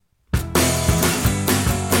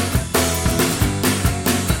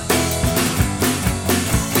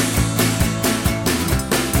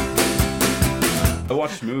I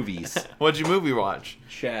watched movies. What'd you movie watch?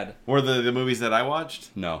 Chad. Were the movies that I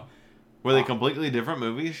watched? No. Were they completely different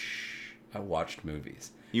movies? I watched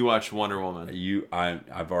movies. You watched Wonder Woman.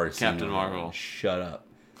 I've already seen Captain Marvel. Shut up.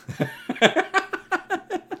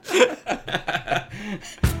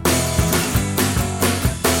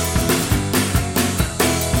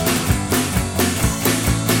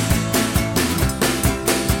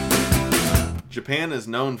 Japan is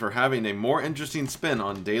known for having a more interesting spin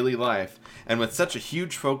on daily life, and with such a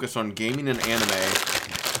huge focus on gaming and anime,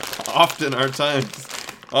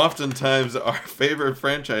 oftentimes our favorite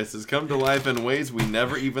franchises come to life in ways we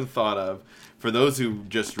never even thought of. For those who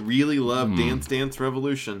just really love Dance Dance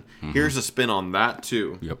Revolution, here's a spin on that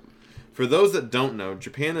too. Yep. For those that don't know,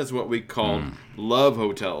 Japan is what we call love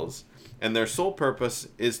hotels, and their sole purpose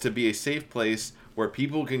is to be a safe place where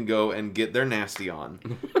people can go and get their nasty on.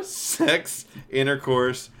 Sex,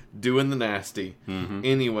 intercourse, doing the nasty.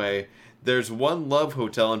 Anyway, there's one love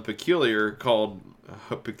hotel in particular called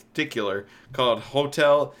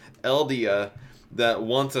Hotel Eldia that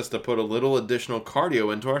wants us to put a little additional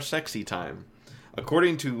cardio into our sexy time.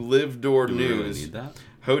 According to Live Door News, need that?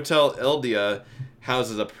 Hotel Eldia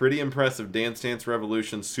houses a pretty impressive Dance Dance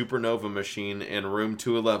Revolution Supernova machine in room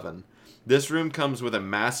 211. This room comes with a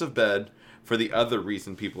massive bed, for the other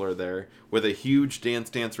reason people are there, with a huge Dance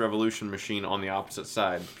Dance Revolution machine on the opposite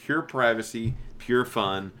side. Pure privacy, pure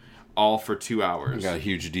fun, all for 2 hours. I got a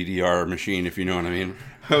huge DDR machine, if you know what I mean.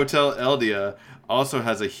 Hotel Eldia also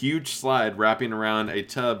has a huge slide wrapping around a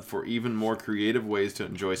tub for even more creative ways to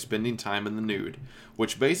enjoy spending time in the nude,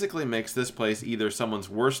 which basically makes this place either someone's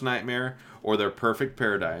worst nightmare or their perfect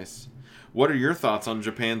paradise. What are your thoughts on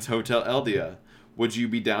Japan's Hotel Eldia? Would you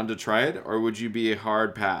be down to try it, or would you be a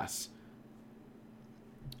hard pass?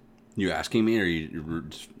 You asking me, or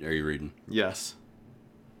are you reading? Yes.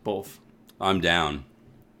 Both. I'm down.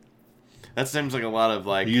 That seems like a lot of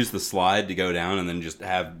like... Use the slide to go down and then just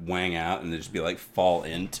have wang out and then just be like fall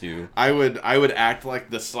into. I would act like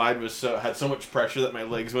the slide was had so much pressure that my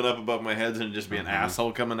legs went up above my head and just be an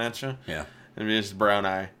asshole coming at you. Yeah. And just brown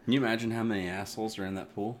eye. Can you imagine how many assholes are in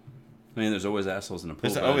that pool? I mean, there's always assholes in a pool,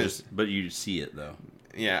 There's but you see it though.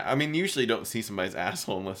 Yeah, I mean, usually you don't see somebody's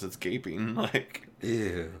asshole unless it's gaping. Like,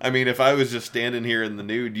 Ew. I mean, if I was just standing here in the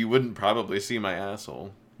nude, you wouldn't probably see my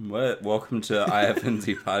asshole. What? Welcome to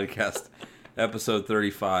IFNZ Podcast, episode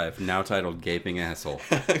 35, now titled Gaping Asshole.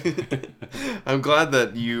 I'm glad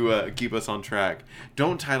that you keep us on track.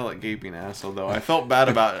 Don't title it Gaping Asshole, though. I felt bad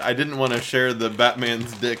about it. I didn't want to share the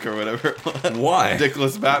Batman's dick or whatever it was. Why?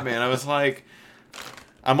 Dickless Batman. I was like,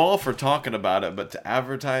 I'm all for talking about it, but to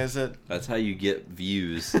advertise it... That's how you get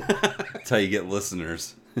views. That's how you get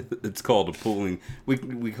listeners. It's called a pooling.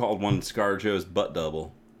 We called one ScarJo's butt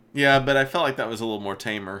double. Yeah, but I felt like that was a little more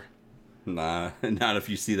tamer. Nah, not if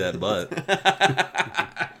you see that butt.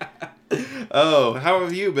 Oh, how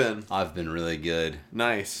have you been? I've been really good.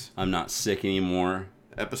 Nice. I'm not sick anymore.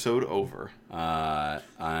 Episode over.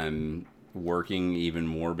 I'm working even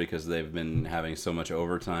more because they've been having so much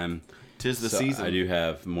overtime. 'Tis the So season. I do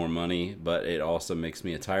have more money, but it also makes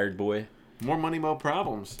me a tired boy. More money, more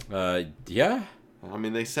problems. Yeah. I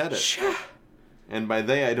mean, they said it. And by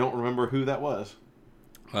they, I don't remember who that was.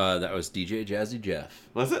 That was DJ Jazzy Jeff.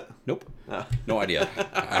 Was it? Nope. Oh. No idea.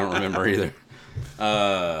 I don't remember either.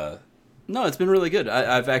 No, it's been really good.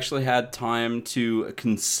 I've actually had time to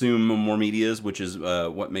consume more medias, which is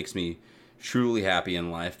what makes me truly happy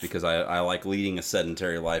in life, because I like leading a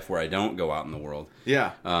sedentary life where I don't go out in the world.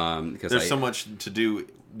 Yeah. Because There's so much to do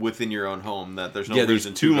within your own home that there's no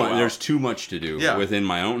reason to go out. There's too much to do Yeah. within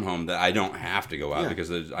my own home that I don't have to go out Yeah.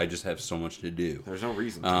 because I just have so much to do. There's no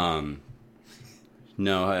reason to.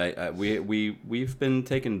 No, we've been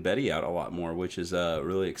taking Betty out a lot more, which is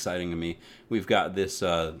really exciting to me. We've got this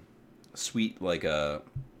sweet like a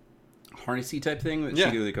harnessy type thing that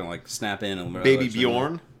she can like snap in and Baby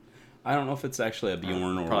Bjorn? I don't know if it's actually a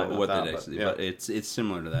Bjorn or Probably not what that, it is, but but it's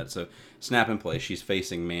similar to that. So snap in place. She's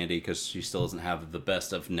facing Mandy because she still doesn't have the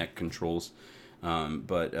best of neck controls.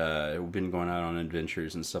 But we've been going out on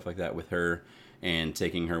adventures and stuff like that with her, and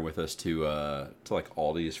taking her with us to like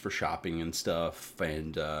Aldi's for shopping and stuff,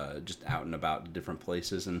 and just out and about to different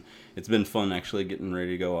places. And it's been fun actually getting ready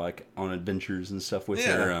to go like on adventures and stuff with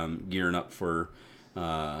her, gearing up for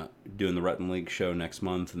doing the Rutland League show next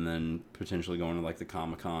month, and then potentially going to like the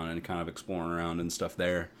Comic-Con and kind of exploring around and stuff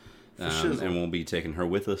there. And we'll be taking her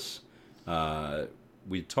with us.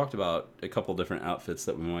 We talked about a couple different outfits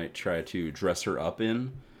that we might try to dress her up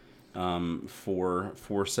in for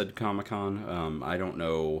said Comic-Con. I don't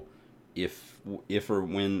know if or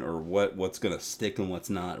when or what's gonna stick and what's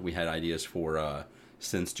not. We had ideas for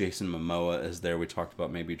since Jason Momoa is there, we talked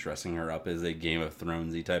about maybe dressing her up as a Game of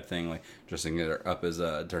Thronesy type thing, like dressing her up as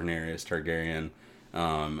a Daenerys Targaryen.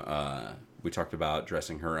 We talked about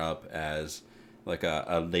dressing her up as like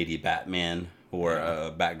a Lady Batman or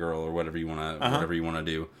a Batgirl or whatever you want to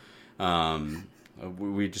do.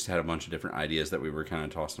 We just had a bunch of different ideas that we were kind of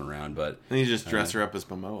tossing around, but And you just dress her up as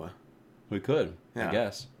Momoa. we could, Yeah. I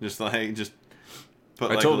guess. Just put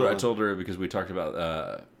I like told a her. I little- told her because we talked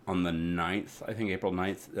about on the 9th, I think April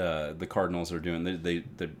 9th, the Cardinals are doing.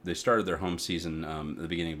 They started their home season at the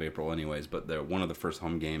beginning of April, anyways. But they're one of the first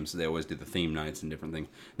home games. They always do the theme nights and different things.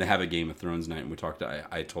 They have a Game of Thrones night, and we talked.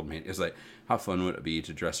 I told me it's like, how fun would it be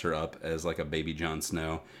to dress her up as like a baby Jon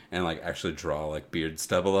Snow and like actually draw like beard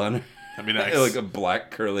stubble on her. That'd be nice. Like a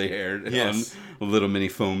black curly hair Yes. on a little mini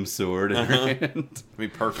foam sword in her hand. That'd be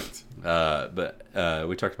perfect. But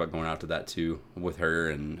we talked about going out to that too with her,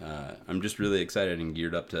 and I'm just really excited and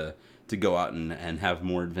geared up to go out and have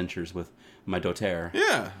more adventures with my daughter.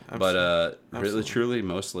 Yeah. But really, Absolutely. truly,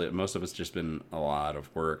 most of it's just been a lot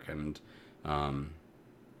of work, and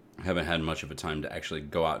haven't had much of a time to actually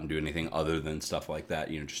go out and do anything other than stuff like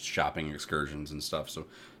that. Just shopping excursions and stuff. So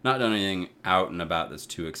not done anything out and about that's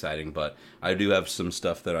too exciting, but I do have some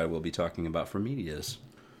stuff that I will be talking about for medias.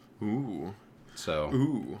 Ooh. So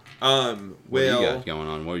Ooh. what do Well, you got going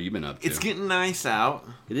on? What have you been up to? it's getting nice out.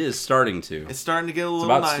 It is starting to. It's starting to get a It's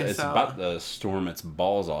little about nice out. about to storm its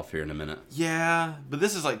balls off here in a minute. Yeah, but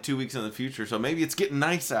this is like 2 weeks in the future, so maybe it's getting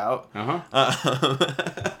nice out. Uh-huh.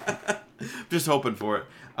 Just hoping for it.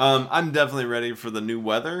 I'm definitely ready for the new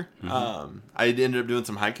weather. Mm-hmm. I ended up doing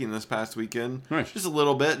some hiking this past weekend. Nice. Just a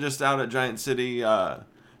little bit, just out at Giant City,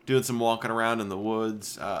 doing some walking around in the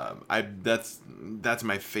woods. That's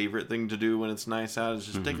my favorite thing to do when it's nice out. Is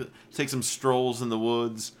just take some strolls in the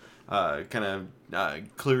woods. Kind of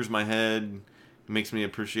clears my head, makes me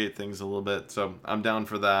appreciate things a little bit. So I'm down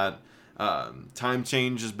for that. Time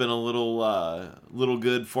change has been a little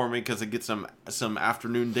good for me because I get some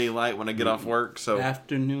afternoon daylight when I get off work. So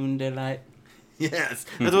Afternoon daylight. yes,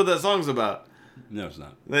 that's what that song's about. No, it's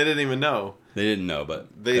not. They didn't even know. They didn't know, but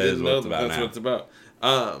They that is didn't what know it's about that's now. what it's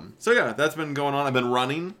about. So yeah, that's been going on. I've been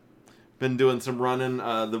running. Been doing some running.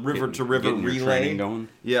 The River to River Getting your Relay. training going.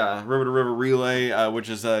 Yeah, River to River Relay, which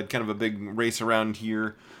is kind of a big race around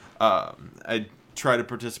here. I try to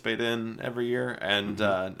participate in every year, and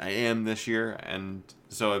I am this year, and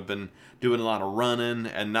so I've been doing a lot of running,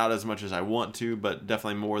 and not as much as I want to, but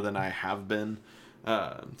definitely more than I have been.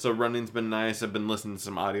 So running's been nice. I've been listening to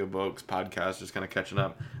some audiobooks, podcasts, just kind of catching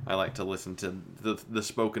up. I like to listen to the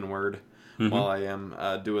spoken word while I am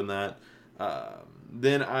doing that.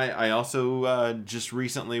 Then I also just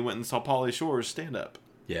recently went and saw Pauly Shore's stand up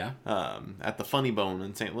Yeah. at the Funny Bone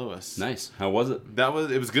in St. Louis. Nice. How was it?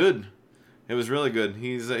 It was good. It was really good.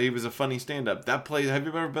 He was a funny stand up. That place. Have you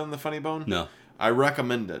ever been to the Funny Bone? No. I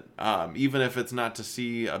recommend it. Even if it's not to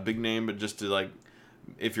see a big name, but just to like,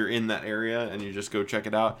 if you're in that area and you just go check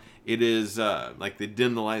it out. It is like they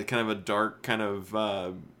dim the light, kind of a dark kind of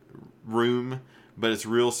room, but it's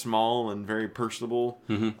real small and very personable.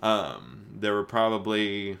 There were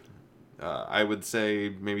probably, I would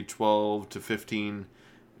say, maybe 12 to 15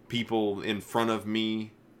 people in front of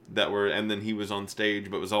me that were, and then he was on stage,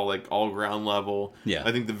 but it was all ground level. Yeah.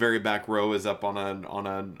 I think the very back row is up on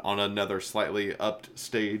another slightly upped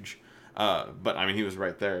stage. But I mean, he was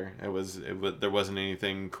right there. It was there wasn't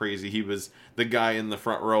anything crazy. He was the guy in the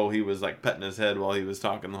front row. He was like petting his head while he was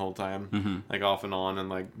talking the whole time, like off and on, and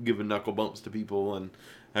like giving knuckle bumps to people and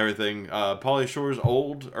everything. Pauly Shore's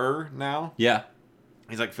older now. Yeah.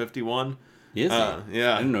 He's like 51. He is.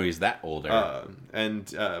 Yeah. I didn't know he's that old.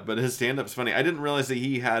 But his stand-up's funny. I didn't realize that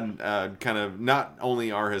he had kind of, not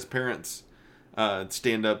only are his parents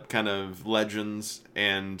stand-up kind of legends,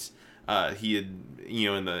 and he had,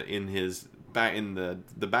 in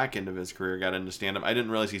the back end of his career got into stand-up. I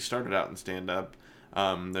didn't realize he started out in stand-up.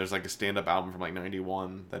 There's like a stand-up album from like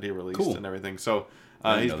 91 that he released and everything. So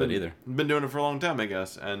I didn't he's know been that either. been doing it for a long time, I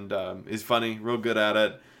guess, and he's funny, real good at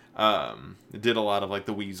it. Did a lot of like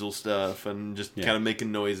the weasel stuff and just kind of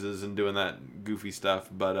making noises and doing that goofy stuff,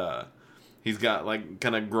 but he's got like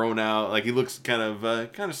kind of grown out, like he looks kind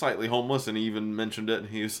of slightly homeless, and he even mentioned it.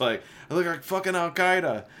 He was like, I look like fucking Al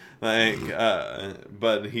Qaeda, like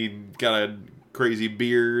but he got a crazy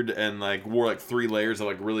beard and like wore like 3 layers of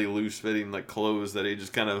like really loose fitting like clothes that he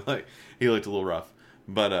just kind of like, he looked a little rough,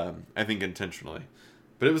 but I think intentionally.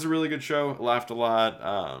 But it was a really good show. Laughed a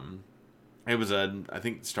lot. It was I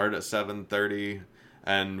think started at 7:30,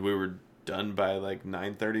 and we were done by like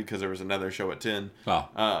 9:30 because there was another show at 10.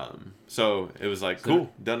 Oh. So it was like, cool,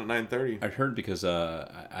 done at 9:30. I'd heard because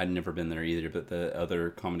I'd never been there either, but the other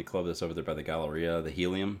comedy club that's over there by the Galleria, the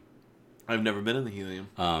Helium. I've never been in the Helium.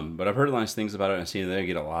 But I've heard nice things about it. I've seen they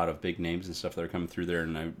get a lot of big names and stuff that are coming through there,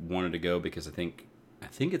 and I wanted to go because I think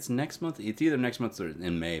it's next month. It's either next month or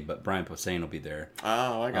in May, but Brian Posehn will be there.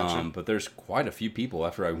 Oh, I got you. But there's quite a few people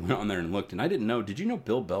after I went on there and looked, and I didn't know. Did you know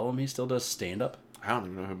Bill Bellamy still does stand-up? I don't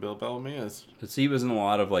even know who Bill Bellamy is. Because he was in a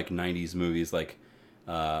lot of like '90s movies, like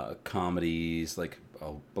comedies, like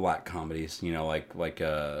black comedies. You know, like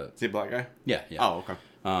Is he a black guy? yeah. Oh, okay.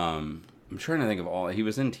 I'm trying to think of all. He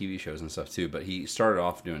was in TV shows and stuff too, but he started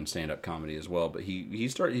off doing stand-up comedy as well. But he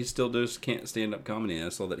still does stand-up comedy, and I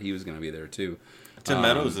saw that he was going to be there too. Tim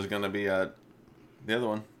Meadows is going to be at the other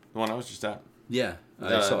one, the one I was just at. Yeah,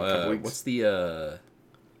 I saw. What's the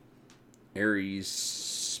Aries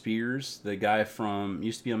Spears, the guy from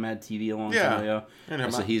used to be on Mad TV a long time ago?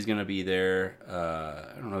 So he's going to be there.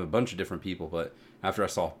 I don't know, a bunch of different people, but after I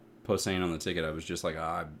saw Posehn on the ticket, I was just like,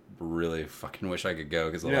 I really fucking wish I could go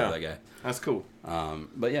because I love that guy. That's cool.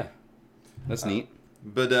 But yeah, that's neat.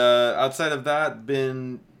 But outside of that,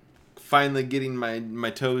 been finally getting my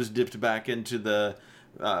toes dipped back into the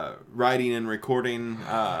writing and recording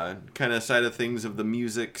kind of side of things of the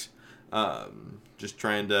music. Just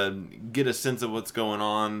trying to get a sense of what's going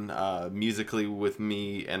on musically with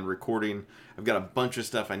me and recording. I've got a bunch of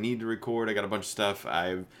stuff I need to record. I got a bunch of stuff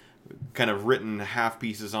I've kind of written half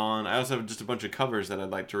pieces on. I also have just a bunch of covers that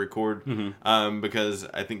I'd like to record because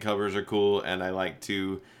I think covers are cool, and I like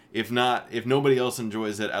to, if nobody else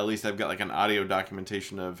enjoys it, at least I've got like an audio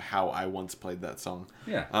documentation of how I once played that song.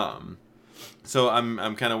 Yeah. So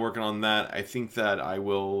I'm kind of working on that. I think that I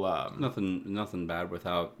will. Nothing bad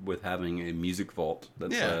with having a music vault.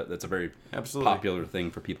 That's a very absolutely popular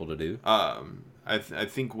thing for people to do. I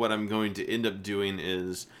think what I'm going to end up doing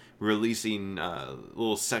is releasing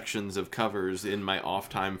little sections of covers in my off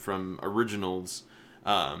time from originals,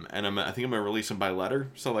 and I think I'm gonna release them by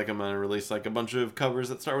letter. So like I'm gonna release like a bunch of covers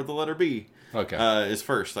that start with the letter B. Okay. Is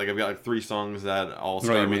first. Like I've got like 3 songs that all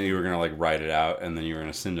start. Right, you mean you were gonna like write it out and then you were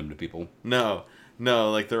gonna send them to people? No,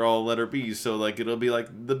 like they're all letter B's. So like it'll be like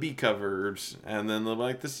the B covers, and then they'll be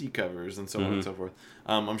like the C covers, and so on and so forth.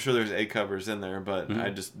 I'm sure there's A covers in there, but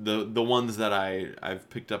I just the ones that I've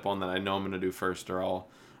picked up on that I know I'm gonna do first are all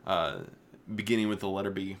beginning with the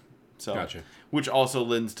letter B. So, gotcha. Which also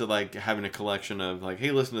lends to like having a collection of like, hey,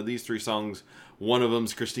 listen to these 3 songs. One of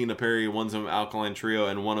them's Christina Perri, one's of Alkaline Trio,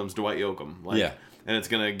 and one of them's Dwight Yoakam. Like, yeah. And it's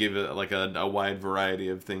gonna give it like a wide variety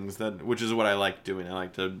of things which is what I like doing. I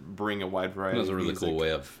like to bring a wide variety. That was a really music. cool way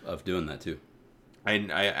of doing that too. I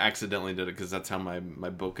accidentally did it because that's how my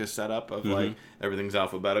book is set up of like everything's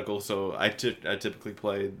alphabetical. So I typically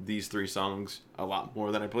play these 3 songs a lot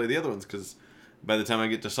more than I play the other ones because by the time I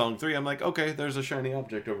get to song 3, I'm like, okay, there's a shiny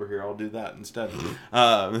object over here. I'll do that instead.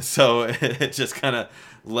 So it just kind of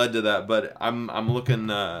led to that. But I'm looking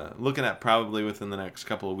at probably within the next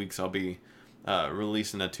couple of weeks I'll be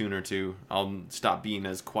releasing a tune or 2. I'll stop being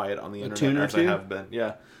as quiet on the internet as I have been.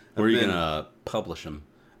 Yeah. Where are you gonna publish them?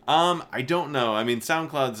 I don't know. I mean,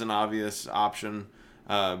 SoundCloud's an obvious option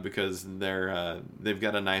because they've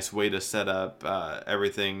got a nice way to set up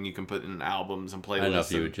everything. You can put in albums and playlists. I don't know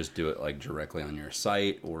if you would just do it like directly on your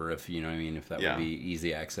site, or if you know what I mean, if that would be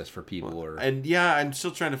easy access for people. And I'm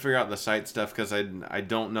still trying to figure out the site stuff because I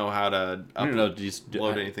don't know how to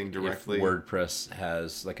upload anything directly. If WordPress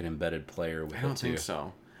has like an embedded player with it too. I don't think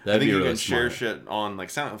so. I think you can share shit on like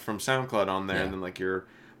from SoundCloud on there, and then like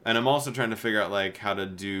and I'm also trying to figure out like how to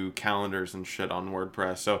do calendars and shit on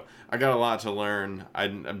WordPress. So I got a lot to learn.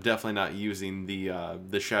 I'm definitely not using the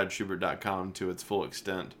shadschubert.com to its full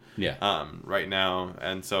extent. Right now,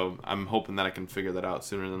 and so I'm hoping that I can figure that out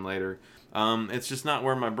sooner than later. It's just not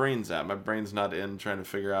where my brain's at. My brain's not in trying to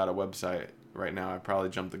figure out a website right now. I probably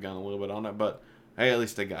jumped the gun a little bit on it, but hey, at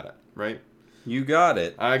least I got it, right? You got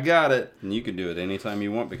it. I got it. And you can do it anytime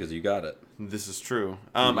you want because you got it. This is true.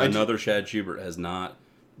 Another Shad Schubert has not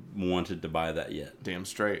wanted to buy that yet. Damn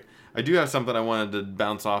straight. I do have something I wanted to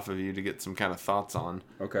bounce off of you to get some kind of thoughts on.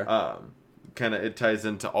 Okay. Kind of it ties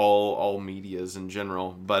into all medias in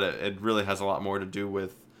general, but it really has a lot more to do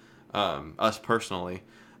with us personally.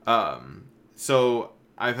 So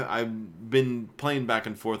I've been playing back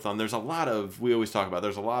and forth on. There's a lot of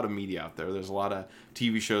there's a lot of media out there. There's a lot of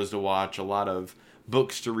TV shows to watch, a lot of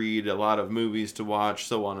books to read, a lot of movies to watch,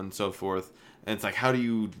 so on and so forth. And it's like, how do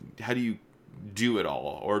you do it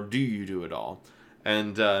all, or do you do it all?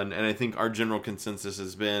 And I think our general consensus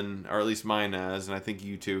has been, or at least mine has, and I think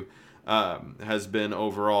you too, has been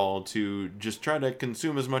overall to just try to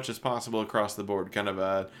consume as much as possible across the board, kind of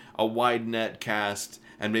a wide net cast,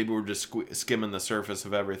 and maybe we're just skimming the surface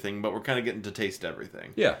of everything, but we're kind of getting to taste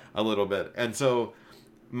everything. Yeah. A little bit. And so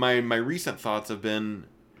my recent thoughts have been,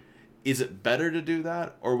 is it better to do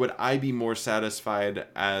that, or would I be more satisfied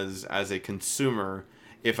as a consumer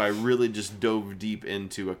if I really just dove deep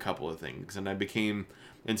into a couple of things and I became,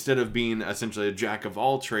 instead of being essentially a jack of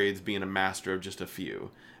all trades, being a master of just a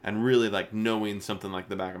few, and really like knowing something like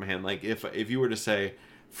the back of my hand? Like if you were to say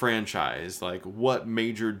franchise, like what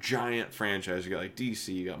major giant franchise, you got like DC,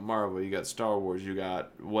 you got Marvel, you got Star Wars, you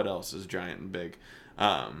got what else is giant and big?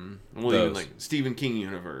 Even like Stephen King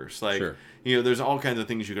universe, like Sure. there's all kinds of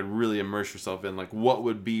things you could really immerse yourself in. Like what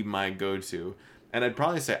would be my go-to? And I'd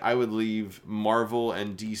probably say I would leave Marvel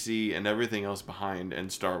and DC and everything else behind,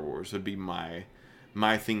 and Star Wars would be my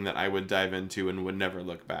thing that I would dive into and would never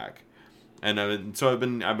look back. And so I've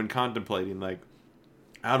been contemplating, like,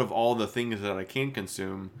 out of all the things that I can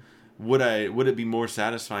consume, would it be more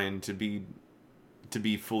satisfying to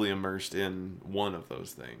be fully immersed in one of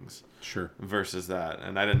those things? Sure. Versus that.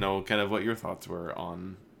 And I didn't know kind of what your thoughts were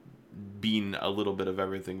on being a little bit of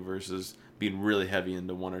everything versus being really heavy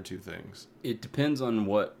into one or two things. It depends on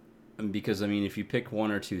what, because I mean, if you pick one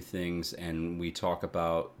or two things and we talk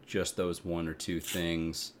about just those one or two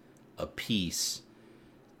things a piece,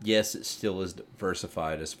 yes, it still is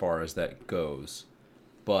diversified as far as that goes.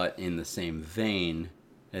 But in the same vein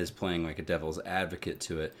as playing like a devil's advocate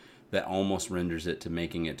to it, that almost renders it to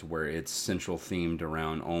making it to where it's central themed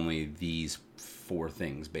around only these four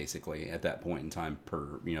things, basically, at that point in time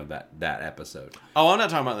per, that episode. Oh, I'm not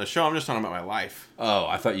talking about the show. I'm just talking about my life. Oh,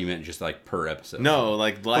 I thought you meant just like per episode. No,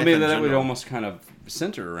 like life. I mean, in that general. would almost kind of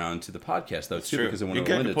center around to the podcast, though, too, true. because it You would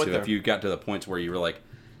got a lend good it point to there. if you got to the points where you were like,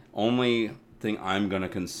 only thing I'm going to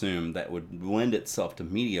consume that would lend itself to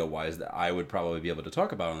media-wise that I would probably be able to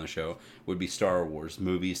talk about on the show would be Star Wars,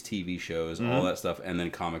 movies, TV shows, all that stuff, and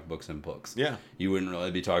then comic books and books. Yeah. You wouldn't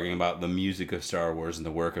really be talking about the music of Star Wars and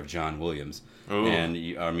the work of John Williams. Ooh. And,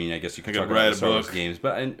 I guess you could I talk could write about a the Star Wars book. games,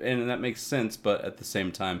 but and that makes sense, but at the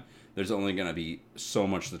same time, there's only going to be so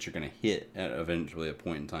much that you're going to hit at eventually a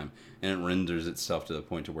point in time, and it renders itself to the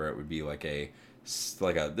point to where it would be like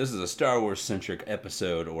this is a Star Wars centric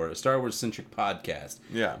episode or a Star Wars centric podcast.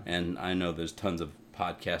 Yeah. And I know there's tons of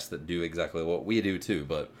podcasts that do exactly what we do too,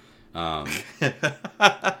 but I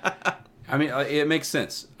mean, it makes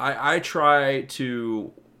sense. I try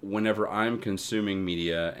to, whenever I'm consuming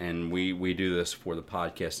media, and we do this for the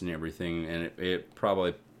podcast and everything, and it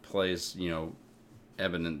probably plays,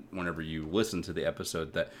 evident whenever you listen to the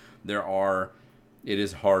episode that it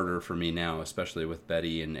is harder for me now, especially with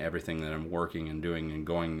Betty and everything that I'm working and doing and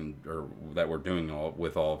going, or that we're doing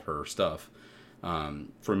with all of her stuff,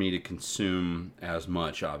 for me to consume as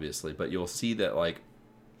much, obviously. But you'll see that, like,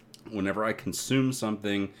 whenever I consume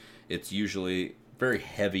something, it's usually very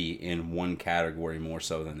heavy in one category more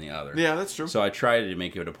so than the other. Yeah, that's true. So I try to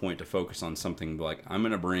make it a point to focus on something like, I'm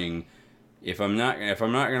going to bring... If I'm not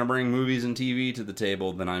going to bring movies and TV to the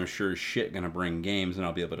table, then I'm sure shit going to bring games, and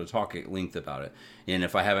I'll be able to talk at length about it. And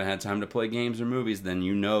if I haven't had time to play games or movies, then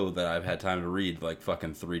that I've had time to read like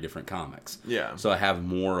fucking 3 different comics. Yeah. So I have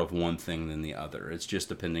more of one thing than the other. It's just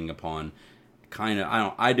depending upon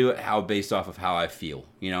I do it based off of how I feel.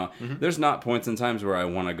 There's not points in times where I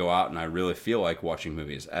want to go out and I really feel like watching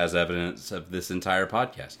movies, as evidence of this entire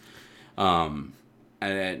podcast.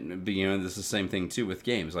 And this is the same thing too with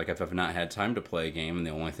games. Like if I've not had time to play a game and the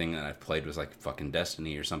only thing that I've played was like fucking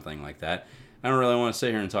Destiny or something like that, I don't really want to sit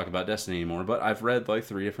here and talk about Destiny anymore. But I've read like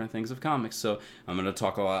 3 different things of comics, so I'm going to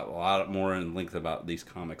talk a lot more in length about these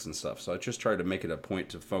comics and stuff. So I just try to make it a point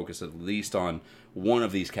to focus at least on one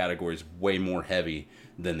of these categories way more heavy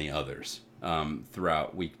than the others.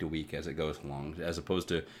 Throughout week to week as it goes along, as opposed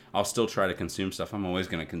to I'll still try to consume stuff. I'm always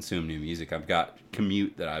going to consume new music. I've got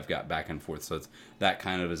commute that I've got back and forth, so it's that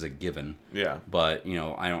kind of is a given. Yeah. But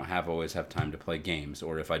I don't always have time to play games,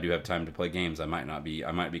 or if I do have time to play games, I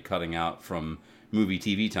might be cutting out from movie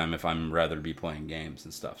TV time if I'm rather be playing games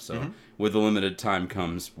and stuff. So with the limited time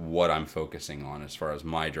comes what I'm focusing on as far as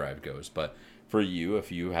my drive goes. But for you,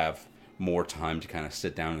 if you have more time to kind of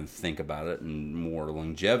sit down and think about it and more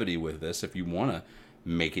longevity with this, if you want to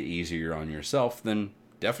make it easier on yourself, then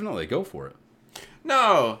definitely go for it.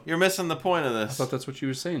 No, you're missing the point of this. I thought that's what you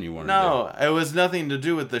were saying you wanted to No, it was nothing to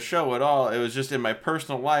do with the show at all. It was just in my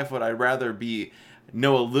personal life, would I rather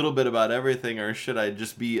know a little bit about everything, or should I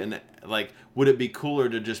just be would it be cooler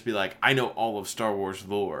to just be like, I know all of Star Wars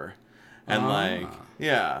lore? And I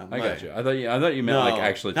got you. I thought you meant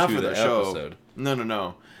actually not to for the show. episode.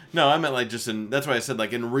 No, I meant like just that's why I said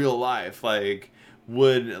like in real life, like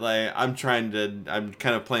I'm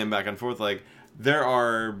kind of playing back and forth. Like, there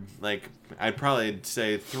are, like, I'd probably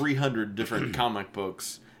say 300 different comic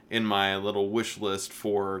books in my little wish list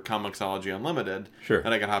for Comixology Unlimited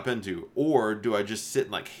that I can hop into. Or do I just sit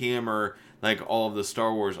and, like, hammer, like, all of the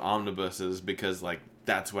Star Wars omnibuses because, like,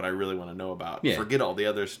 that's what I really want to know about. Yeah. Forget all the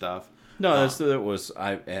other stuff. No, that was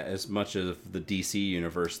as much of the DC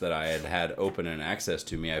universe that I had open and access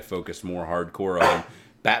to me. I focused more hardcore on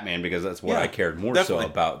Batman because that's what I cared more so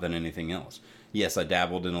about than anything else. Yes, I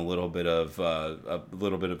dabbled in a little bit of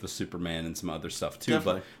the Superman and some other stuff too.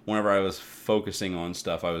 Definitely. But whenever I was focusing on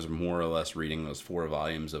stuff, I was more or less reading those 4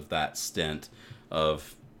 volumes of that stint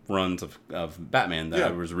of runs of Batman that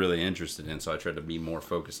I was really interested in, so I tried to be more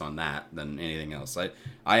focused on that than anything else.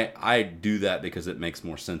 I do that because it makes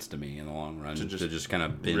more sense to me in the long run to just kind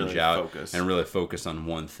of binge really out and really focus on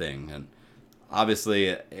one thing. And obviously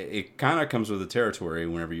it kind of comes with the territory.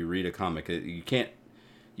 Whenever you read a comic,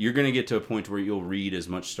 you're going to get to a point where you'll read as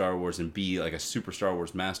much Star Wars and be like a super Star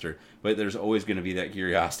Wars master, but there's always going to be that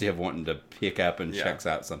curiosity of wanting to pick up and check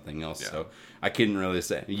out something else. So I couldn't really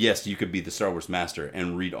say, yes, you could be the Star Wars master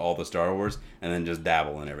and read all the Star Wars and then just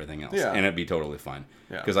dabble in everything else. And it'd be totally fine.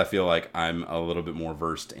 Because I feel like I'm a little bit more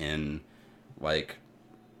versed in, like,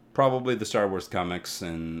 probably the Star Wars comics,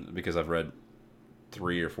 and because I've read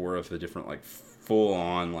 3 or 4 of the different, like,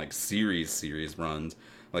 full-on, like, series runs,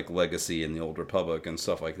 like Legacy and the Old Republic and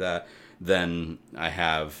stuff like that, than I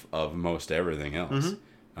have of most everything else.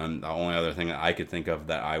 The only other thing that I could think of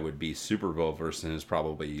that I would be super well versed in is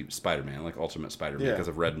probably Spider-Man, like Ultimate Spider-Man, because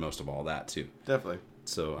I've read most of all that too. Definitely.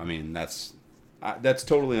 So I mean that's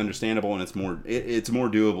totally understandable, and it's more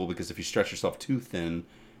doable, because if you stretch yourself too thin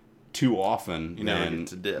too often, you never get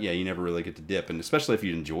to dip. Yeah, you never really get to dip, and especially if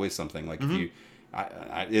you enjoy something, like if you.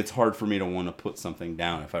 It's hard for me to want to put something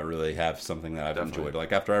down if I really have something that I've enjoyed.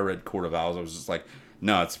 Like after I read Court of Owls, I was just like,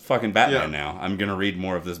 no, it's fucking Batman now. I'm gonna read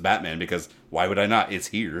more of this Batman, because why would I not? It's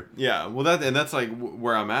here. Yeah, well, that's like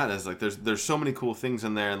where I'm at, is like there's so many cool things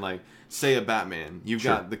in there, and like say a Batman, you've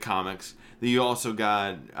got the comics. You also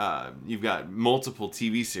got you've got multiple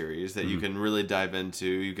TV series that you can really dive into.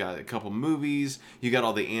 You've got a couple movies. You got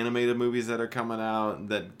all the animated movies that are coming out,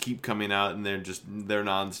 that keep coming out, and they're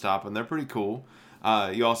nonstop, and they're pretty cool.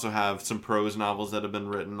 You also have some prose novels that have been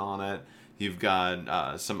written on it. You've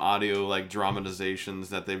got some audio, like, dramatizations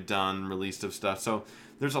that they've done, released of stuff. So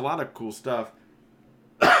there's a lot of cool stuff.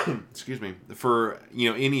 Excuse me. For,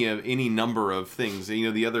 any number of things.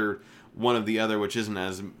 One of the other, which isn't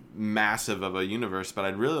as massive of a universe, but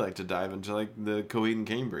I'd really like to dive into, like, the Coheed and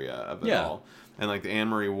Cambria of it all. And, like, the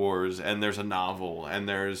Anne-Marie Wars, and there's a novel, and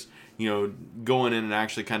there's, going in and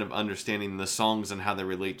actually kind of understanding the songs and how they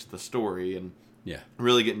relate to the story, and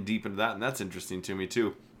really getting deep into that, and that's interesting to me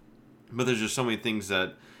too. But there's just so many things that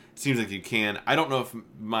it seems like you can. I don't know if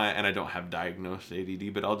and I don't have diagnosed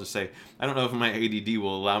ADD, but I'll just say, I don't know if my ADD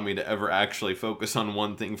will allow me to ever actually focus on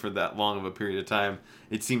one thing for that long of a period of time.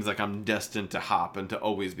 It seems like I'm destined to hop and to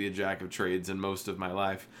always be a jack of trades in most of my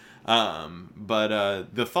life. But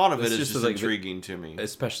the thought of it is just like intriguing to me.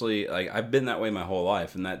 Especially, like, I've been that way my whole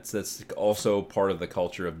life, and that's also part of the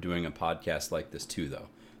culture of doing a podcast like this too, though.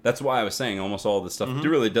 That's why I was saying almost all this stuff it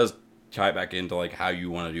really does tie back into, like, how you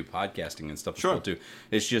want to do podcasting and stuff. Sure. Too.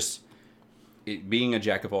 It's just being a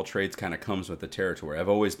jack of all trades kind of comes with the territory. I've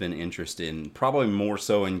always been interested in, probably more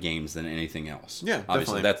so in games than anything else. Yeah,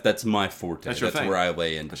 obviously that's my forte. That's where I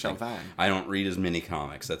lay into things. I don't read as many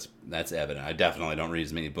comics. That's evident. I definitely don't read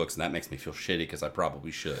as many books, and that makes me feel shitty because I probably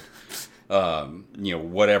should.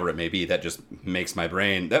 Whatever it may be, that just makes my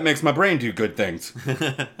brain do good things.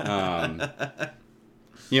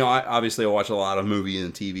 I watch a lot of movies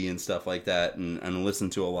and TV and stuff like that, and listen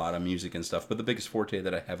to a lot of music and stuff. But the biggest forte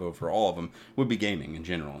that I have over all of them would be gaming in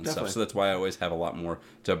general and stuff. So that's why I always have a lot more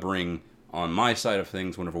to bring on my side of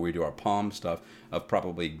things whenever we do our Palm stuff, of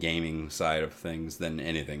probably gaming side of things, than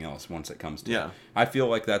anything else once it comes to it. I feel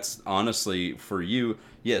like that's honestly, for you,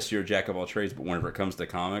 yes, you're a jack of all trades, but whenever it comes to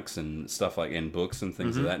comics and stuff, like in books and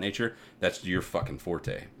things of that nature, that's your fucking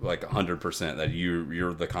forte. Like 100% that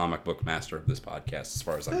you're the comic book master of this podcast, as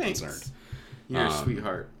far as I'm concerned. You're a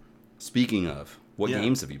sweetheart. Speaking of, what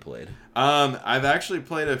games have you played? I've actually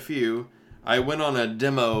played a few. I went on a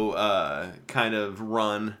demo kind of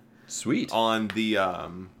run. Sweet. On the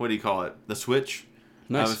what do you call it? The Switch.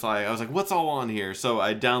 Nice. I was like, what's all on here? So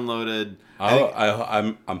I downloaded.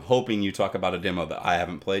 I'm hoping you talk about a demo that I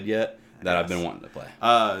haven't played yet that I've been wanting to play.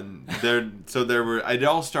 It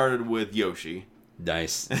all started with Yoshi.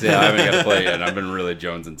 Nice. See, I haven't got to play it yet. I've been really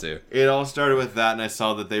jonesing too. It all started with that, and I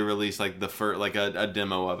saw that they released like a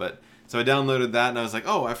demo of it. So I downloaded that, and I was like,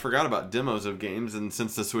 oh, I forgot about demos of games, and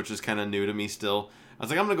since the Switch is kind of new to me still, I was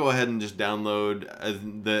like, I'm going to go ahead and just download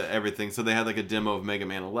everything. So they had like a demo of Mega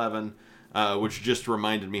Man 11, which just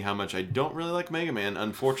reminded me how much I don't really like Mega Man,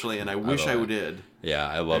 unfortunately, and I wish I did. Yeah,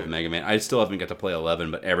 I love Mega Man. I still haven't got to play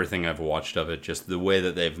 11, but everything I've watched of it, just the way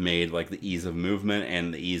that they've made like the ease of movement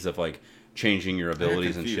and the ease of like changing your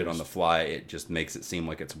abilities and shit on the fly, it just makes it seem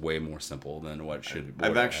like it's way more simple than what it should be.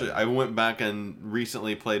 I went back and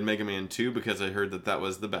recently played Mega Man 2 because I heard that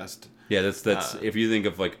was the best. Yeah, that's if you think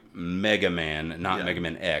of like Mega Man, not Mega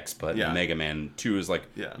Man X, but Mega Man 2 is like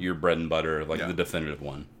your bread and butter, like the definitive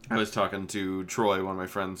one. I was talking to Troy, one of my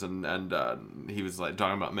friends, and he was like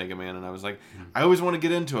talking about Mega Man, and I was like, I always want to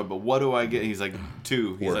get into it, but what do I get? He's like,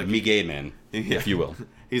 2. He's or like, Mega Man, if you will.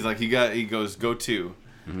 He's like, he goes, go 2.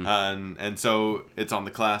 Mm-hmm. And so it's on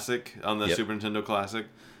the Classic, on the Super Nintendo Classic,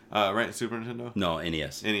 right? Super Nintendo? No,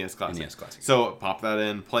 NES. NES Classic. NES Classic. So pop that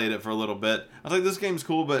in, played it for a little bit. I was like, this game's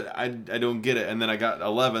cool, but I don't get it. And then I got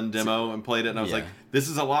 11 demo and played it, and I was like, this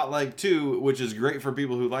is a lot like 2, which is great for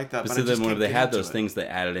people who like that. But so then when they had those things, they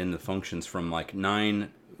added in the functions from like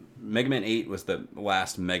 9. Mega Man 8 was the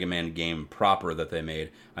last Mega Man game proper that they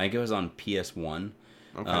made. I think it was on PS1.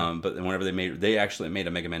 Okay. But whenever they actually made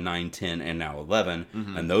a Mega Man 9, 10, and now 11,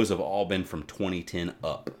 and those have all been from 2010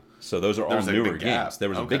 up. So those are all newer games. There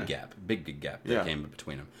was a big gap that came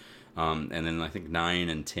between them. And then I think 9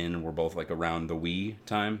 and 10 were both like around the Wii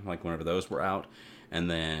time, like whenever those were out.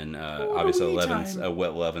 And then obviously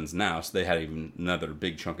 11's now, so they had even another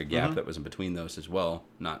big chunk of gap that was in between those as well.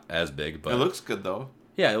 Not as big, but it looks good though.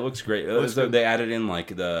 Yeah, it looks great. They added in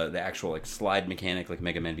like the actual like slide mechanic, like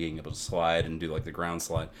Mega Man being able to slide and do like the ground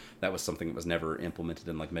slide. That was something that was never implemented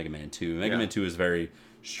in like Mega Man 2. Mega Man 2 is very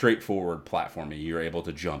straightforward platforming. You're able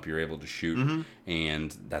to jump, you're able to shoot,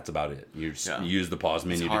 and that's about it. You just use the pause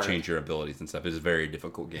menu to change your abilities and stuff. It's a very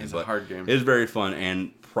difficult game. It's a hard game. It's very fun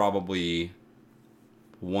and probably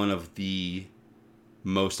one of the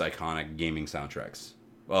most iconic gaming soundtracks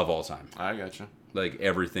of all time. I gotcha. Like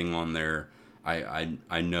everything on there.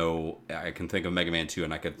 I know I can think of Mega Man 2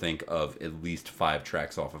 and I could think of at least 5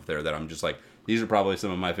 tracks off of there that I'm just like, these are probably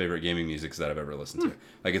some of my favorite gaming musics that I've ever listened to.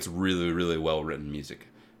 Like it's really, really well written music.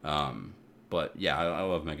 But yeah, I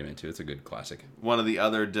love Mega Man 2. It's a good classic. One of the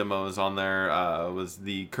other demos on there was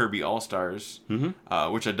the Kirby All-Stars,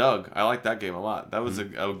 which I dug. I liked that game a lot. That was a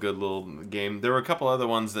good little game. There were a couple other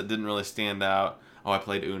ones that didn't really stand out. Oh, I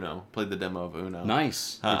played Uno. Played the demo of Uno.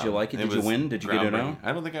 Nice. Did you like it? Did you win? Did you get Uno?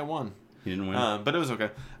 I don't think I won. You didn't win? But it was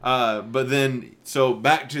okay. But then, so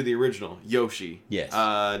back to the original, Yoshi. Yes.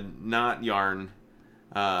 Not Yarn.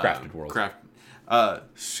 Crafted World.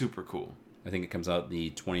 Super cool. I think it comes out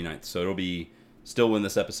the 29th. So it'll be, still when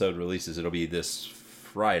this episode releases, it'll be this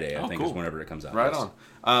Friday, I think, is whenever it comes out. Right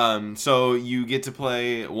on. So you get to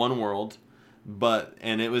play one world,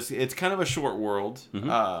 and it's kind of a short world,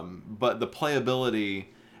 but the playability,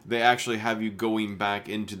 they actually have you going back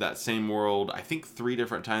into that same world, I think 3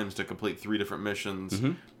 different times to complete 3 different missions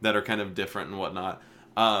that are kind of different and whatnot.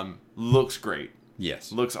 Looks great.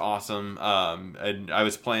 Yes. Looks awesome. And I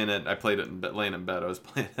was playing it. I played it laying in bed. I was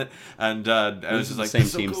playing it. And I was just like, the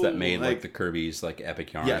same teams that made like the Kirby's, like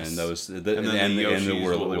Epic Yarn and those. And the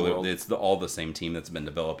World. It's all the same team that's been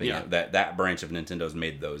developing it. That branch of Nintendo's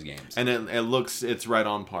made those games. And it's right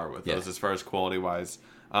on par with those as far as quality wise.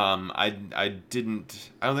 I don't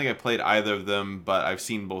think I played either of them, but I've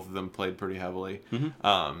seen both of them played pretty heavily.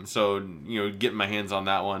 So getting my hands on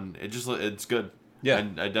that one, it's good. Yeah,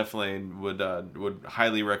 I definitely would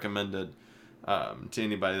highly recommend it to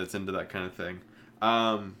anybody that's into that kind of thing.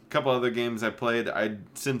 Couple other games I played.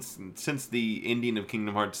 Since the ending of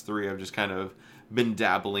Kingdom Hearts 3, I've just kind of been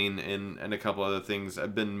dabbling in a couple other things.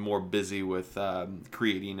 I've been more busy with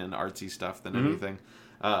creating and artsy stuff than anything.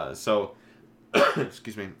 So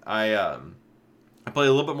excuse me. I played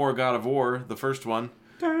a little bit more God of War, the first one.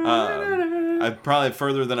 I'm probably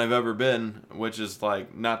further than I've ever been, which is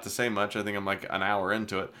like not to say much. I think I'm like an hour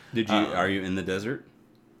into it. Are you in the desert?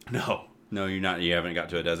 No. No, you're not. You haven't got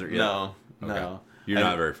to a desert yet. No. Okay. No. You're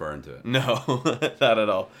not very far into it. No, not at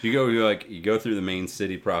all. You go through the main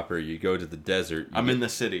city proper. You go to the desert. I'm in the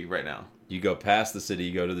city right now. You go past the city.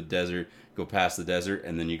 You go to the desert. Go past the desert,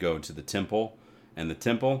 and then you go to the temple. And the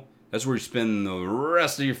temple, that's where you spend the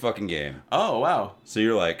rest of your fucking game. Oh wow! So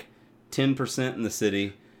you're like 10% in the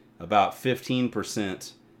city, about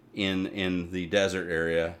 15% in the desert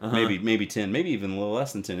area, maybe 10, maybe even a little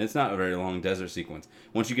less than 10. It's not a very long desert sequence.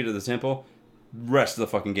 Once you get to the temple, rest of the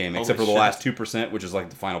fucking game, except for the last 2%, which is like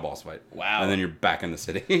the final boss fight. Wow. And then you're back in the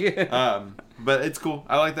city. But it's cool.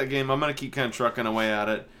 I like that game. I'm going to keep kind of trucking away at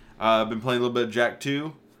it. I've been playing a little bit of Jak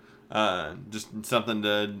 2. Just something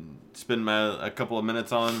to spend a couple of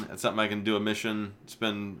minutes on. It's something I can do a mission,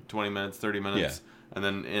 spend 20 minutes, 30 minutes, and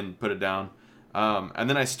then put it down. And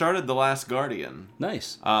then I started The Last Guardian.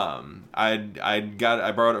 Nice. I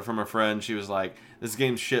borrowed it from a friend. She was like, "This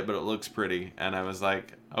game's shit, but it looks pretty," and I was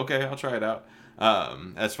like, "Okay, I'll try it out."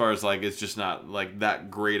 As far as like, it's just not like that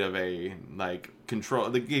great of a like control.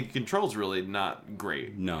 The control's really not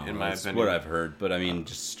great. No, in my that's opinion. what I've heard. But I mean,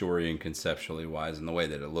 just story and conceptually wise, and the way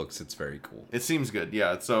that it looks, it's very cool. It seems good.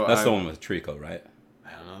 Yeah. So That's the one with Trico, right?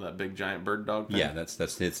 I don't know, that big giant bird dog thing. Yeah, that's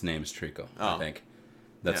its name's Trico. I Oh. think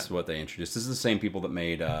that's what they introduced. This is the same people that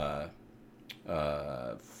made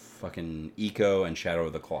fucking Eco and Shadow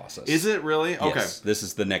of the Colossus. Is it really? Okay. Yes, this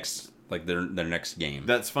is the next, like their next game.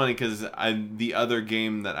 That's funny because the other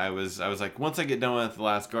game that I was like, once I get done with The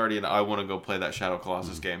Last Guardian, I want to go play that Shadow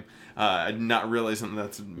Colossus game. I did not realize something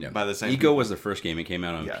that's by the same. Eco was the first game. It came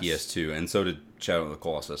out on Yes. PS2, and so did Shadow of the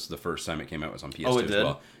Colossus. The first time it came out was on PS2 Oh, it as did?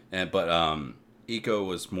 well. But Eco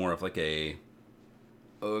was more of like a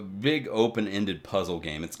big open-ended puzzle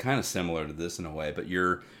game. It's kind of similar to this in a way, but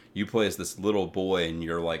you play as this little boy, and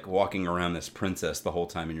you're like walking around this princess the whole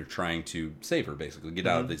time, and you're trying to save her, basically get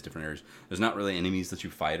out of these different areas. There's not really enemies that you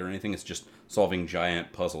fight or anything. It's just solving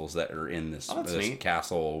giant puzzles that are in this, that's this neat.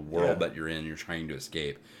 castle world that you're in. You're trying to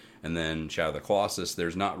escape. And then Shadow of the Colossus,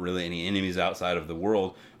 there's not really any enemies outside of the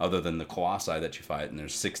world other than the colossi that you fight, and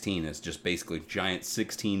there's 16. It's just basically giant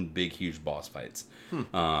 16 big huge boss fights.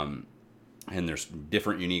 And there's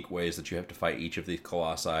different unique ways that you have to fight each of these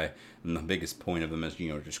colossi, and the biggest point of them is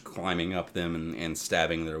just climbing up them and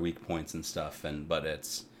stabbing their weak points and stuff. But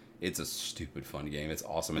it's a stupid fun game. It's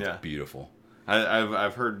awesome. It's beautiful.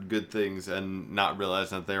 I've heard good things and not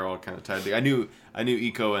realized that they're all kind of tied together. I knew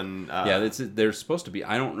Eco and they're supposed to be.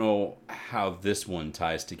 I don't know how this one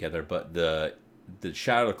ties together, but the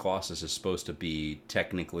Shadow of the Colossus is supposed to be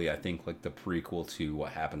technically, I think, like the prequel to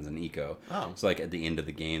what happens in Eco. Oh. So like at the end of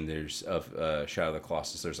the game, there's Shadow of the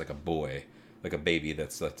Colossus. There's like a boy, like a baby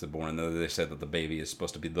that's born. They said that the baby is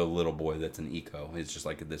supposed to be the little boy that's in Eco. It's just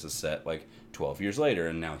like this is set like 12 years later,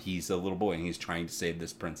 and now he's a little boy and he's trying to save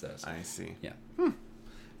this princess. I see. Yeah.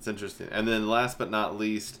 It's interesting. And then last but not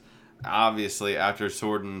least, obviously after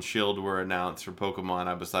Sword and Shield were announced for Pokemon,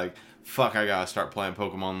 I was like, fuck, I gotta start playing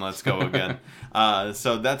Pokemon Let's Go again.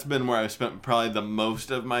 So that's been where I've spent probably the most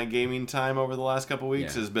of my gaming time over the last couple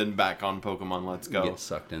weeks has been back on Pokemon Let's Go. Get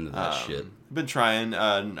sucked into that shit. Been trying.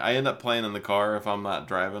 I end up playing in the car if I'm not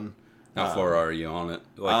driving. How far are you on it?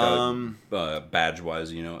 Like badge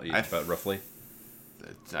wise, roughly?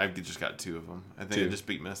 I've just got 2 of them. I think 2. I just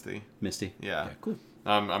beat Misty. Misty? Yeah. Cool.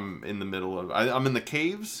 I'm in the middle of. I'm in the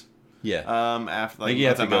caves. Yeah. After I like think you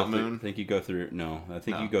have to go Mount through. Moon. I think you go through. No, I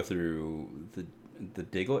think you go through the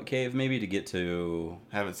Diglett cave maybe to get to.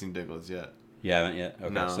 Haven't seen Digletts yet. You haven't yet.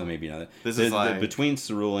 Okay, No. so maybe not. This is like between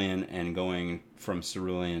Cerulean and going from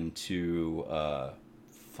Cerulean to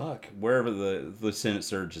wherever the Lieutenant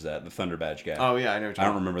Surge is at, the Thunder Badge guy. Oh yeah, I know. I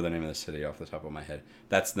don't remember the name of the city off the top of my head.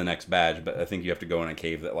 That's the next badge, but I think you have to go in a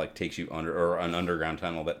cave that like takes you under, or an underground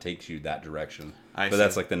tunnel that takes you that direction. But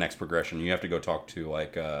that's like the next progression. You have to go talk to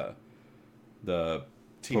like the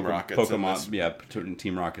Team Rocket's in this. Pokemon. Yeah,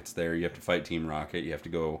 Team Rocket's there. You have to fight Team Rocket. You have to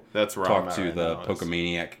go. That's where I'm talk at to right the now, is-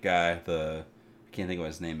 Pokemaniac guy. I can't think of what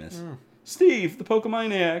his name is. Steve, the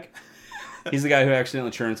Pokemaniac. He's the guy who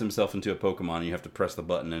accidentally turns himself into a Pokemon. And you have to press the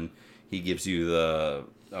button, and he gives you a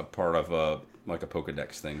part of a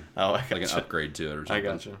Pokedex thing. Oh, I like an gotcha. upgrade to it or something. I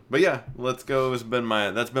gotcha. But yeah, Let's Go has been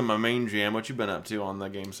that's been my main jam. What you been up to on the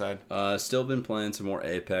game side? Still been playing some more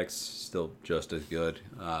Apex. Still just as good.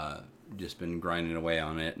 Just been grinding away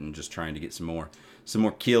on it and just trying to get some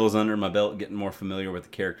more kills under my belt, getting more familiar with the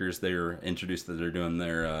characters. They're introduced that they're doing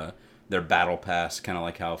their battle pass, kind of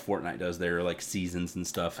like how Fortnite does their like seasons and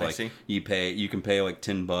stuff. I Like see. you can pay like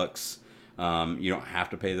 $10. You don't have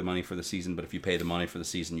to pay the money for the season, but if you pay the money for the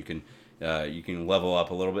season, you can level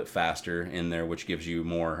up a little bit faster in there, which gives you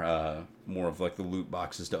more of like the loot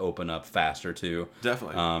boxes to open up faster too.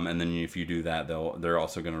 Definitely. And then if you do that, they're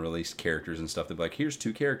also going to release characters and stuff. They'll be like, here's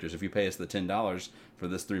 2 characters. If you pay us the $10 for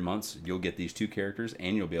this 3 months, you'll get these 2 characters,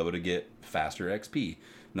 and you'll be able to get faster XP.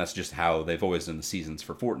 And that's just how they've always done the seasons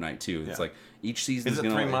for Fortnite too. It's like each season is it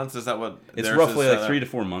 3 months? Is that what? It's theirs roughly is like set 3 up? to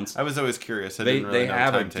 4 months. I was always curious. I They didn't really know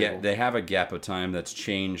timetable. they have a gap of time that's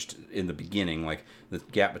changed in the beginning. Like the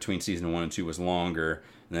gap between season 1 and 2 was longer,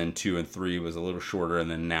 and then 2 and 3 was a little shorter, and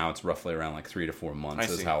then now it's roughly around like 3 to 4 months I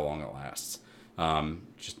is see. how long it lasts.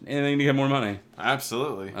 Just anything to get more money.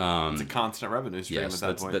 Absolutely. It's a constant revenue stream at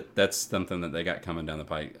that point. That's something that they got coming down the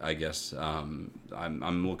pike, I guess. I'm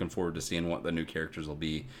looking forward to seeing what the new characters will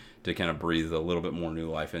be to kind of breathe a little bit more new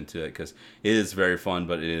life into it, because it is very fun,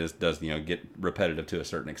 but does get repetitive to a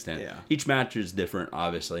certain extent. Yeah. Each match is different,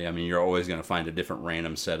 obviously. I mean, you're always going to find a different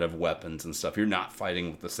random set of weapons and stuff. You're not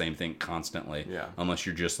fighting with the same thing constantly, unless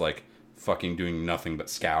you're just like fucking doing nothing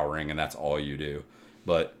but scouring, and that's all you do.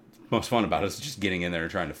 But most fun about it is just getting in there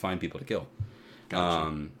and trying to find people to kill.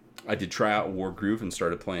 Gotcha. I did try out Wargroove and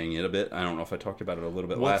started playing it a bit. I don't know if I talked about it a little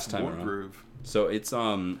bit last time. Wargroove? So it's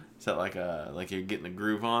Is that like you're getting the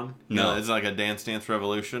groove on? No, it's like a Dance Dance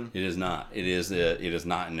Revolution. It is not. It is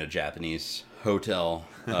not in a Japanese hotel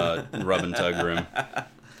rub and tug room.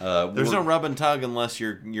 There's no rub and tug unless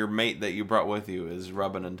your mate that you brought with you is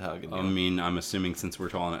rubbing and tugging. I mean, I'm assuming since we're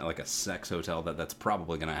calling it like a sex hotel that's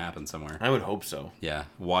probably going to happen somewhere. I would hope so. Yeah,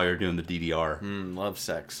 while you're doing the DDR. Love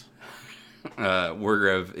sex.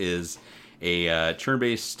 Wargroove is a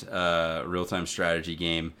turn-based real-time strategy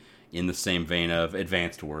game in the same vein of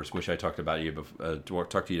Advanced Wars, which I talked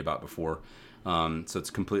to you about before. So it's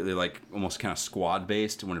completely like almost kind of squad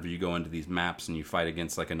based whenever you go into these maps and you fight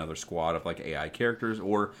against like another squad of like AI characters,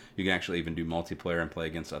 or you can actually even do multiplayer and play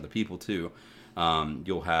against other people too.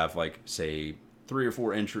 You'll have like, say, 3 or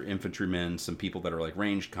 4 infantrymen, some people that are like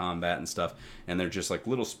ranged combat and stuff, and they're just like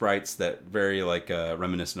little sprites that very like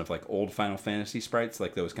reminiscent of like old Final Fantasy sprites,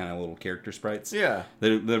 like those kind of little character sprites. Yeah,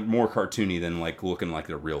 they're more cartoony than like looking like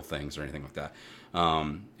they're real things or anything like that.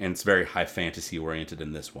 And it's very high fantasy oriented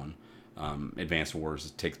in this one. Advanced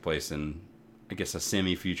Wars takes place in, I guess, a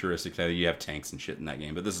semi-futuristic. You have tanks and shit in that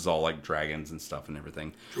game, but this is all like dragons and stuff and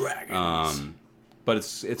everything. Dragons. But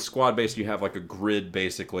it's squad based. You have like a grid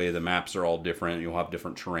basically. The maps are all different. You'll have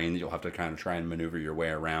different terrain that you'll have to kind of try and maneuver your way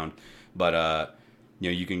around. But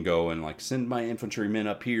you can go and like send my infantrymen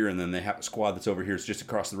up here, and then they have a squad that's over here. It's just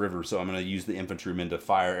across the river, so I'm going to use the infantrymen to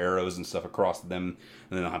fire arrows and stuff across them.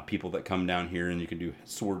 And then I'll have people that come down here, and you can do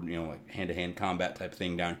sword, like hand-to-hand combat type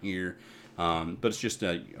thing down here. But it's just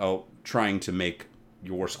trying to make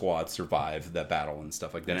your squad survive that battle and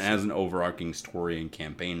stuff like that. And it has an overarching story and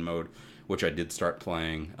campaign mode, which I did start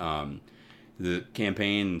playing. The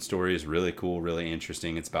campaign and story is really cool, really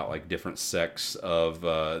interesting. It's about like different sects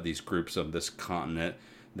of these groups of this continent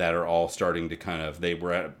that are all starting to they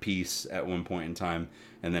were at peace at one point in time,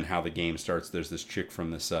 and then how the game starts. There's this chick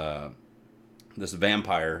from this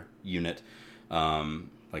vampire unit,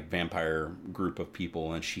 like vampire group of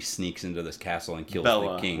people, and she sneaks into this castle and kills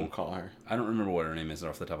Bella, the king. We'll call her. I don't remember what her name is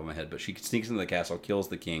off the top of my head, but she sneaks into the castle, kills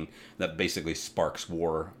the king. That basically sparks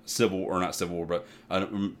war, not civil war, but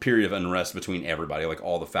a period of unrest between everybody. Like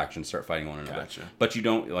all the factions start fighting one another. Gotcha. But you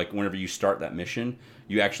don't, like, whenever you start that mission,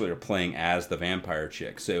 you actually are playing as the vampire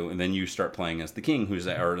chick. So, and then you start playing as the king,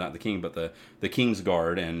 or not the king, but the king's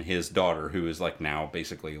guard and his daughter, who is like now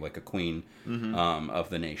basically like a queen of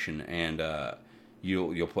the nation. And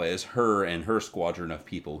you'll play as her and her squadron of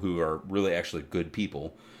people who are really actually good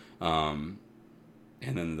people. And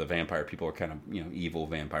then the vampire people are kind of, evil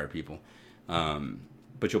vampire people.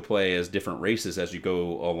 But you'll play as different races as you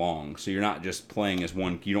go along. So you're not just playing as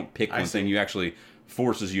one, you don't pick one thing, you actually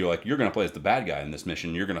forces you, like, you're going to play as the bad guy in this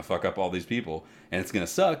mission, you're going to fuck up all these people, and it's going to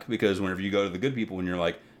suck, because whenever you go to the good people and you're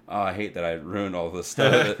like, oh, I hate that I ruined all this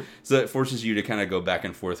stuff. So it forces you to kind of go back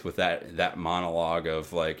and forth with that monologue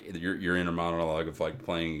of, like, your inner monologue of, like,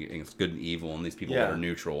 playing against good and evil and these people that are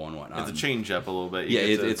neutral and whatnot. It's a change up a little bit.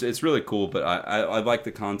 It's really cool, but I like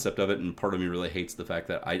the concept of it, and part of me really hates the fact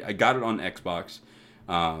that I got it on Xbox,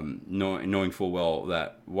 knowing full well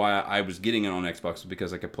that why I was getting it on Xbox was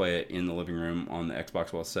because I could play it in the living room on the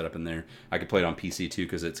Xbox while it's set up in there. I could play it on PC too,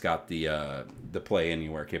 because it's got the Play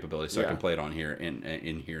Anywhere capability, so I can play it on here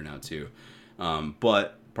in here now too.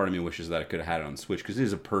 But part of me wishes that I could have had it on Switch, because it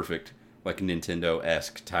is a perfect, like,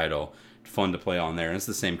 Nintendo-esque title, fun to play on there. And it's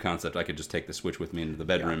the same concept. I could just take the Switch with me into the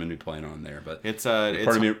bedroom and be playing on there. But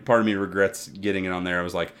part of me regrets getting it on there. I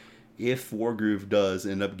was like, if Wargroove does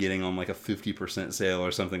end up getting on like a 50% sale or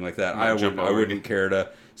something like that, I wouldn't care to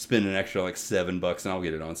spend an extra like $7 and I'll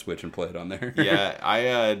get it on Switch and play it on there.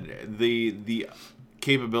 Yeah, the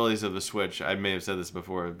capabilities of the Switch, I may have said this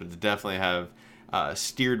before, but definitely have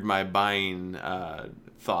steered my buying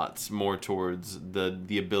thoughts more towards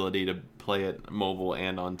the ability to play it mobile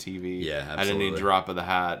and on TV. Yeah, absolutely. At any drop of the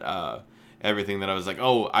hat. Everything that I was like,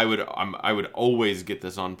 I would always get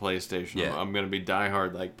this on PlayStation. Yeah. I'm going to be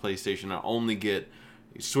diehard like PlayStation. I only get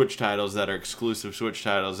Switch titles that are exclusive Switch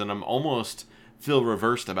titles, and I'm almost feel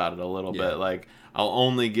reversed about it a little bit. Like, I'll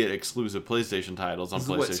only get exclusive PlayStation titles on This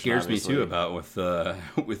PlayStation. is what scares obviously. me too about with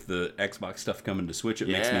the Xbox stuff coming to Switch. It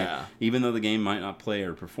makes me, Yeah. even though the game might not play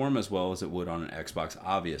or perform as well as it would on an Xbox,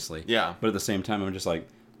 obviously. Yeah. But at the same time, I'm just like,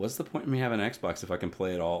 what's the point in me having an Xbox if I can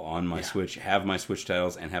play it all on my Switch, have my Switch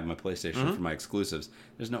titles, and have my PlayStation for my exclusives?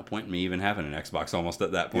 There's no point in me even having an Xbox almost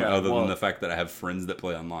at that point, other than the fact that I have friends that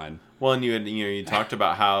play online. Well, and you talked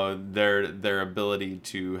about how their ability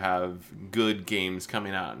to have good games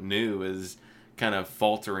coming out new is kind of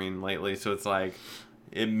faltering lately. So it's like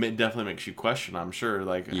it definitely makes you question. I'm sure,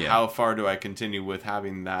 like how far do I continue with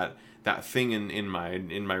having that thing in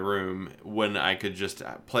my room when I could just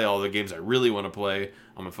play all the games I really want to play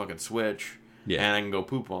on my fucking Switch, and I can go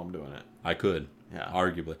poop while I'm doing it. I could,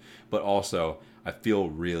 arguably, but also I feel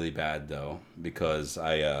really bad though because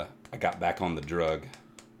I got back on the drug.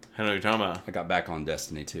 I know what you're talking about. I got back on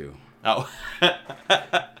Destiny 2. Oh.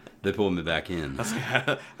 They pulled me back in.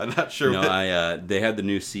 I'm not sure. They had the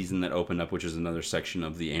new season that opened up, which is another section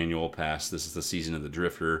of the annual pass. This is the season of the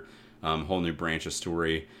Drifter, whole new branch of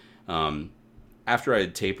story. After I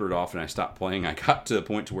had tapered off and I stopped playing, I got to the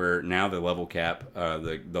point to where now the level cap,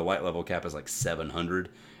 the light level cap is like 700,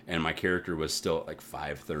 and my character was still at like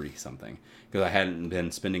 530 something because I hadn't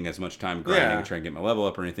been spending as much time grinding to try and get my level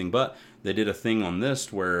up or anything. But they did a thing on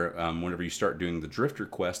this where whenever you start doing the Drifter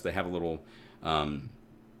quest, they have a little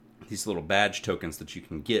these little badge tokens that you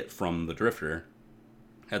can get from the Drifter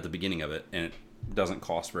at the beginning of it, and it doesn't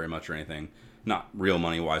cost very much or anything. Not real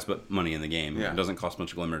money wise, but money in the game. Yeah. It doesn't cost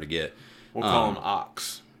much Glimmer to get. We'll call them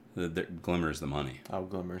Ox. The Glimmer is the money. Oh,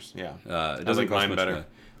 Glimmers, yeah. It doesn't cost mine much. better.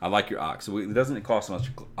 I like your Ox. It doesn't cost much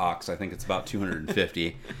Ox. I think it's about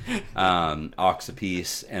 250 Ox a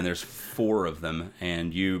piece, and there's 4 of them.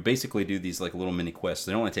 And you basically do these like little mini quests.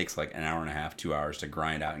 It only takes like an hour and a half, 2 hours to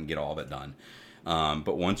grind out and get all of it done.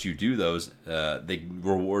 But once you do those, they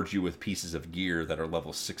reward you with pieces of gear that are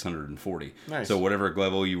level 640. Nice. So whatever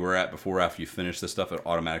level you were at before, after you finish this stuff, it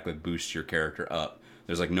automatically boosts your character up.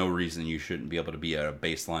 There's like no reason you shouldn't be able to be at a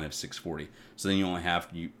baseline of 640. So then you only have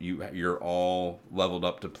you're all leveled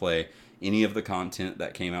up to play any of the content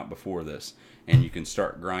that came out before this, and you can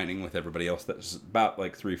start grinding with everybody else that's about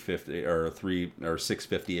like 350 or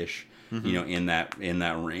 650ish. You know, in that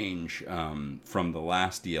range from the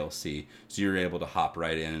last DLC, so you're able to hop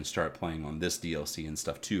right in and start playing on this DLC and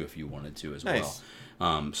stuff too if you wanted to as Nice.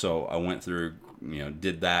 well. So I went through,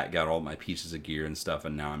 did that, got all my pieces of gear and stuff,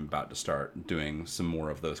 and now I'm about to start doing some more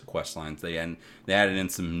of those quest lines. They added in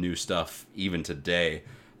some new stuff even today.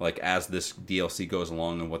 Like as this DLC goes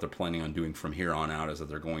along, and what they're planning on doing from here on out is that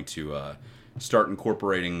they're going to start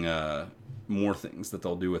incorporating more things that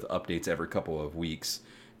they'll do with updates every couple of weeks,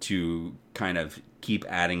 to kind of keep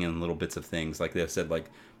adding in little bits of things. Like they've said, like,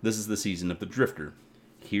 this is the season of the Drifter.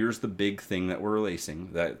 Here's the big thing that we're releasing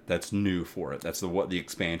that's new for it. That's what the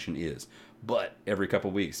expansion is. But every couple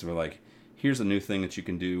of weeks, we're like, here's a new thing that you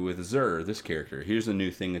can do with Xur, this character. Here's a new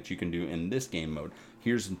thing that you can do in this game mode.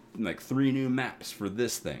 Here's like 3 new maps for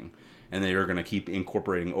this thing. And they are going to keep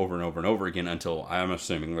incorporating over and over and over again until I'm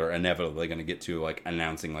assuming they're inevitably going to get to like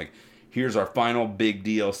announcing like, here's our final big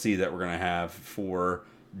DLC that we're going to have for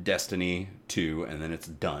Destiny 2, and then it's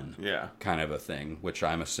done. Yeah. Kind of a thing, which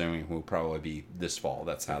I'm assuming will probably be this fall.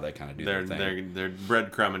 That's how they kind of do their thing. They're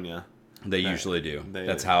breadcrumbing you. They usually do.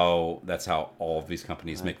 That's how all of these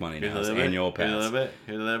companies make money now. It's annual pass.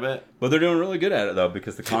 Here's a little bit. But they're doing really good at it though,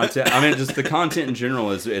 because the content. I mean, just the content in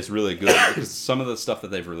general is really good. Because some of the stuff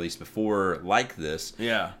that they've released before, like this,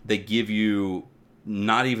 they give you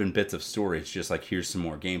not even bits of story. It's just like, here's some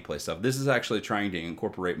more gameplay stuff. This is actually trying to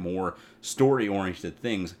incorporate more story-oriented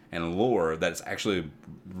things and lore that's actually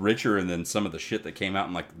richer than some of the shit that came out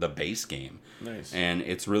in like the base game. Nice. And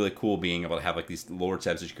it's really cool being able to have like these lore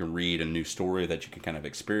tabs that you can read, a new story that you can kind of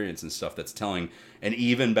experience and stuff that's telling an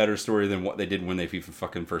even better story than what they did when they even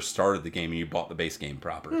fucking first started the game and you bought the base game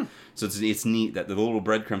proper. So it's neat that the little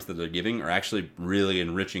breadcrumbs that they're giving are actually really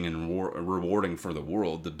enriching and rewarding for the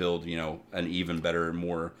world to build, an even better,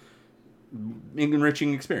 more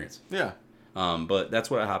enriching experience. Yeah. But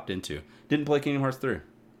that's what I hopped into. Didn't play Kingdom Hearts 3.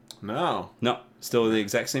 No, still in the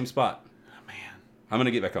exact same spot. Oh, man. I'm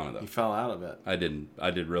gonna get back on it though. You fell out of it. I didn't.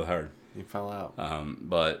 I did real hard. You fell out.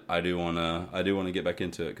 But I do wanna get back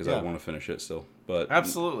into it because I want to finish it still. But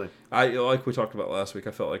absolutely. Like we talked about last week,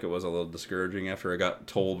 I felt like it was a little discouraging after I got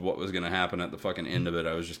told what was gonna happen at the fucking end of it.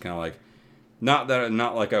 I was just kind of like, not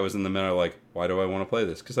like I was in the middle like, why do I want to play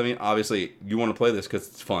this? Because I mean, obviously you want to play this because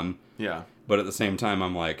it's fun. Yeah. But at the same time,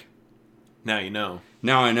 I'm like, Now you know.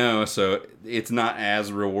 Now I know, so it's not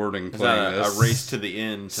as rewarding It's playing not this. a race to the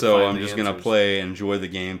end. So I'm just gonna play, enjoy the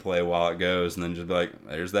gameplay while it goes, and then just be like,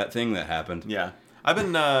 "There's that thing that happened." Yeah, I've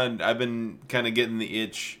been kind of getting the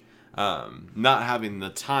itch, not having the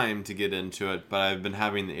time to get into it, but I've been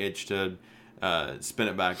having the itch to spin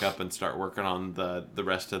it back up and start working on the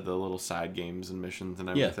rest of the little side games and missions and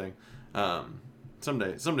everything.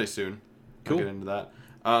 Someday soon. Cool. I'll get into that.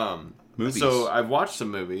 Movies. So I've watched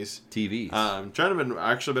some movies. TVs.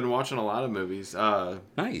 Actually been watching a lot of movies.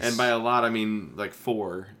 Nice. And by a lot, I mean like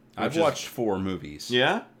 4. I've watched 4 movies.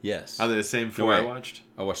 Yeah? Yes. Are they the same 4 I watched?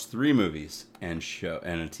 I watched 3 movies and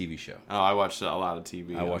a TV show. Oh, I watched a lot of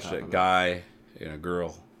TV. I watched a guy and a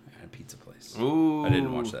girl and a pizza place. Ooh. I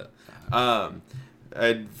didn't watch that.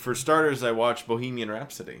 For starters, I watched Bohemian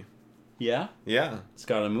Rhapsody. Yeah? Yeah.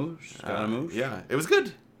 Scaramouche? Yeah. It was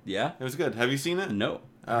good. Yeah? It was good. Have you seen it? No.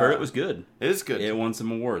 I heard it was good. It is good. It won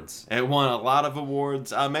some awards. It won a lot of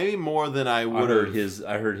awards. Maybe more than I would have.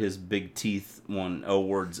 I heard his Big Teeth won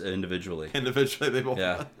awards individually. Individually, they both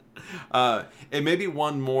Yeah. won. It maybe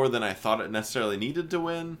won more than I thought it necessarily needed to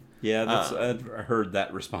win. Yeah, I've heard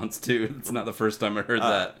that response too. It's not the first time I heard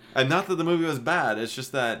that. And not that the movie was bad. It's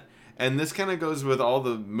just that, and this kind of goes with all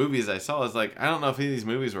the movies I saw. It's like, I don't know if any of these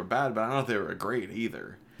movies were bad, but I don't know if they were great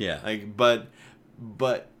either. Yeah. Like, but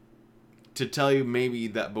to tell you maybe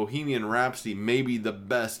that Bohemian Rhapsody may be the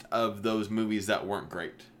best of those movies that weren't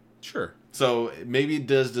great. Sure. So maybe it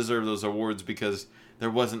does deserve those awards because there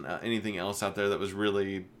wasn't anything else out there that was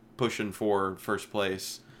really pushing for first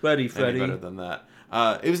place. Freddy. Any better than that.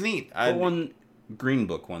 It was neat. Green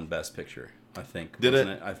Book won Best Picture, I think. Did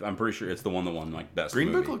wasn't it? I'm pretty sure it's the one that won like Best Green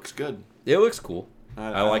Movie. Book looks good. It looks cool.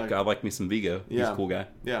 I like like me some Vigo. He's a cool guy.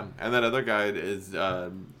 Yeah, and that other guy is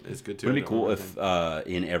good too. Wouldn't it be cool if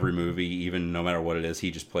in every movie, even no matter what it is, he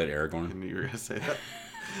just played Aragorn? I knew you were gonna say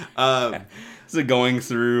that. So going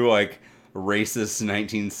through like racist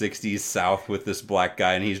 1960s South with this black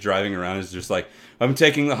guy, and he's driving around. He's just like, "I'm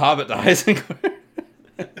taking the Hobbit dice."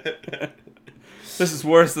 This is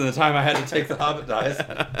worse than the time I had to take the Hobbit dice.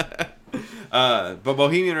 But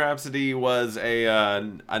Bohemian Rhapsody was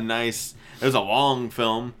a nice. It was a long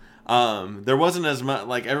film. There wasn't as much,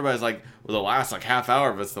 like, everybody's like, well, the last like half hour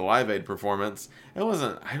of it's the Live Aid performance. It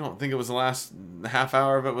wasn't. I don't think it was the last half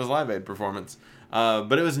hour of it was Live Aid performance.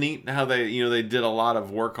 But it was neat how they did a lot of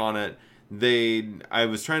work on it. I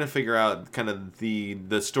was trying to figure out kind of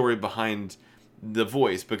the story behind the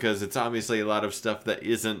voice, because it's obviously a lot of stuff that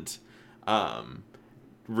isn't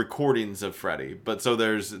recordings of Freddie. But so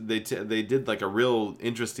they did like a real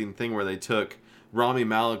interesting thing where they took Rami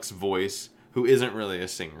Malek's voice, who isn't really a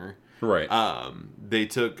singer. Right. They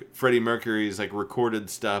took Freddie Mercury's like recorded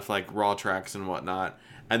stuff, like raw tracks and whatnot.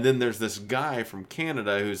 And then there's this guy from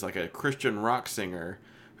Canada who's like a Christian rock singer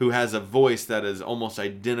who has a voice that is almost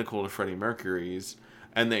identical to Freddie Mercury's.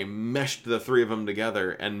 And they meshed the three of them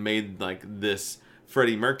together and made like this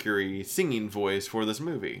Freddie Mercury singing voice for this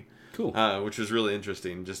movie. Cool. Which was really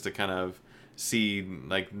interesting, just to kind of see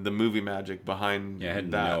like the movie magic behind that. Yeah, I had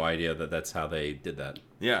no idea that that's how they did that.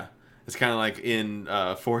 Yeah. It's kind of like in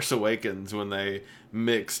Force Awakens when they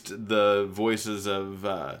mixed the voices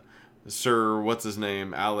of Sir, what's his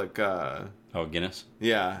name, Alec. Guinness.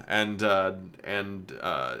 Yeah, and Ewan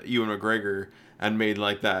McGregor, and made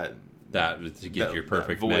like that. That to get your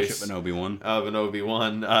perfect mesh of an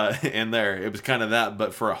Obi-Wan. In there. It was kind of that,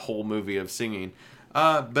 but for a whole movie of singing.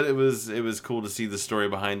 But it was cool to see the story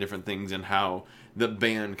behind different things and how the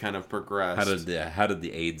band kind of progressed. How did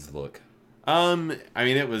the AIDS look? I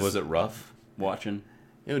mean, it was. Was it rough watching?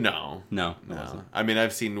 No. I mean,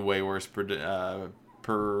 I've seen way worse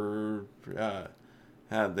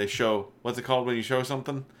they show, what's it called when you show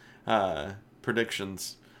something?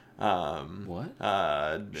 Predictions. What?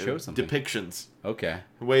 Show something. Depictions. Okay.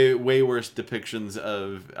 Way worse depictions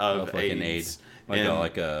of like AIDS. an AIDS. What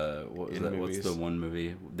was that? Movies. What's the one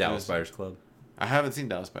movie? Dallas Buyers Club. I haven't seen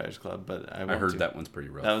Dallas Buyers Club, but I heard that one's pretty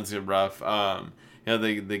rough. That one's rough.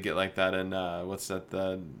 They get like that in what's that,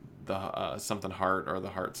 the something Heart, or the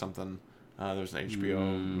Heart something. There's an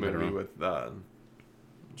HBO movie with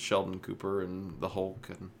Sheldon Cooper and the Hulk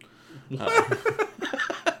and.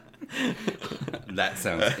 That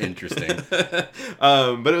sounds interesting.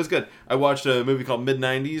 But it was good. I watched a movie called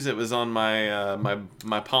Mid-90s. It was on my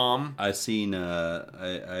my Palm. I seen.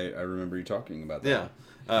 I remember you talking about that. Yeah.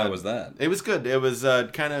 How was that? It was good. It was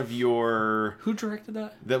kind of your. Who directed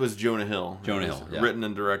that? That was Jonah Hill. Jonah Hill. Yeah. Written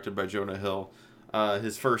and directed by Jonah Hill.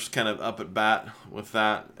 His first kind of up at bat with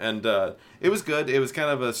that, and it was good. It was kind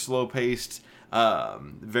of a slow paced.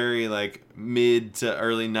 very like mid to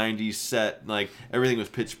early 90s set. Like everything was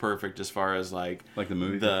pitch perfect as far as like the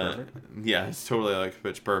movie. Perfect? Yeah, it's totally like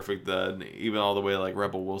pitch perfect. Even all the way like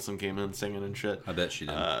Rebel Wilson came in singing and shit. I bet she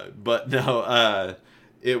did. But no,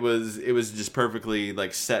 it was just perfectly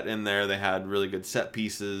like set in there. They had really good set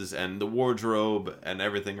pieces and the wardrobe and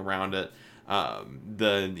everything around it. How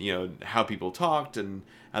people talked and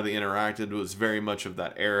how they interacted was very much of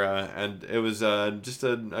that era, and it was just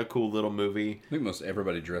a cool little movie. I think most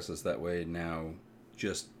everybody dresses that way now,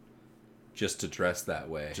 just to dress that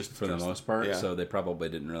way, just for the most part. Yeah. So they probably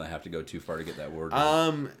didn't really have to go too far to get that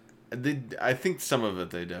wardrobe. I think some of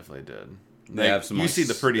it they definitely did. They have some. You see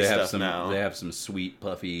the pretty stuff now. They have some sweet,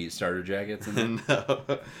 puffy starter jackets in there.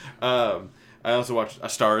 No. I also watched A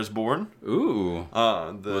Star Is Born. Ooh.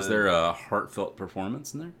 Was there a heartfelt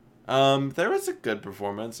performance in there? There was a good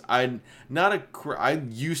performance. I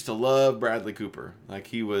used to love Bradley Cooper. Like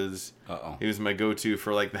he was my go-to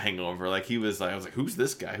for like The Hangover. Like he was like, I was like, who's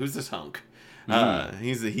this guy? Who's this hunk?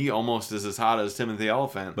 He almost is as hot as Timothy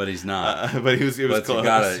Olyphant, but he's not. But it was close. You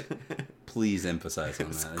gotta please emphasize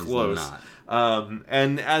on that. Close. He's not.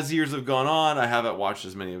 And as years have gone on, I haven't watched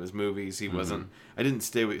as many of his movies. He wasn't. I didn't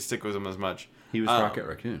stick with him as much. He was Rocket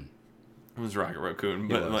Raccoon. It was Rocket Raccoon,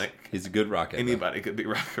 but like he's a good Rocket. Anybody could be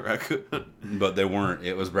Rocket Raccoon, but they weren't.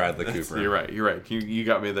 It was Bradley Cooper. You're right. You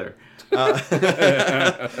got me there.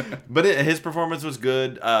 But his performance was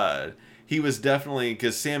good. He was definitely,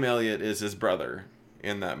 because Sam Elliott is his brother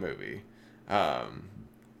in that movie.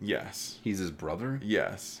 Yes, he's his brother.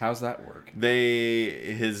 Yes. How's that work?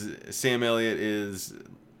 Sam Elliott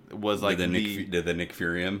was like did the Nick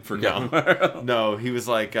Fury him for no, he was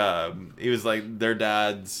like their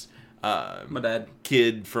dad's my dad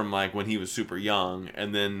kid from like when he was super young,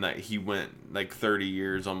 and then like, he went like 30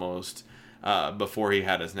 years almost before he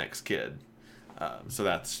had his next kid. So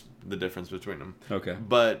that's the difference between them. Okay.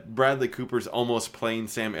 But Bradley Cooper's almost playing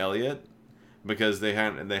Sam Elliott because they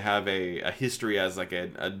have a history as like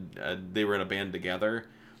they were in a band together,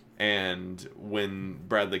 and when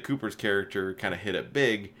Bradley Cooper's character kind of hit it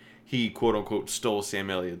big, he quote unquote stole Sam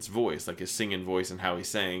Elliott's voice, like his singing voice and how he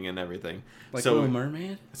sang and everything. Like Little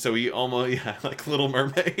Mermaid? So he almost like Little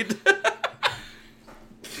Mermaid.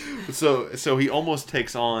 So he almost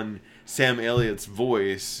takes on Sam Elliott's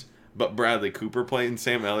voice, but Bradley Cooper playing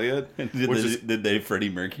Sam Elliott. Did they Freddie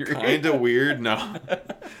Mercury? Kind of weird, no.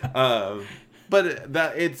 But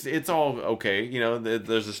it's all okay. You know,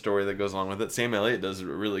 there's a story that goes along with it. Sam Elliott does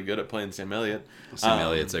really good at playing Sam Elliott. Sam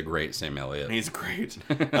Elliott's a great Sam Elliott. He's great.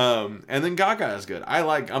 And then Gaga is good.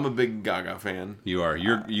 I'm a big Gaga fan. You are.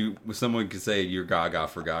 Someone could say you're Gaga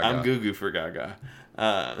for Gaga. I'm Goo for Gaga.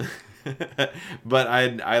 But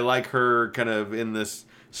I like her kind of in this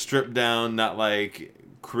stripped down, not like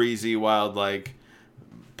crazy wild like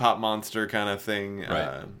pop monster kind of thing.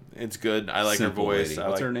 Right. It's good. I like Simple her voice.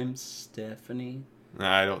 What's her name? Stephanie? No,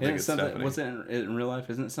 I don't think it's Stephanie. What's it in real life?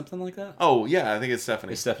 Isn't it something like that? Oh, yeah, I think it's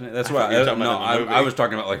Stephanie. It's Stephanie. That's why I was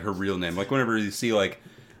talking about like her real name. Like whenever you see like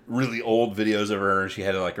really old videos of her, she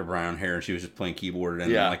had like a brown hair and she was just playing keyboard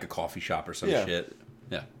in like a coffee shop or some shit.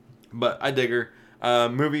 Yeah. But I dig her.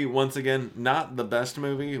 Movie, once again, not the best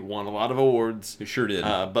movie. Won a lot of awards. It sure did.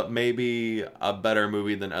 But maybe a better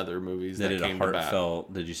movie than other movies that came to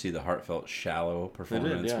bat. Did you see the heartfelt Shallow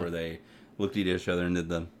performance where they looked at each other and did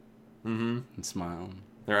the and smiled?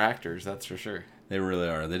 They're actors, that's for sure. They really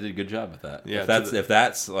are. They did a good job with that. Yeah, if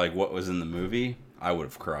that's like what was in the movie, I would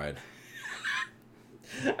have cried.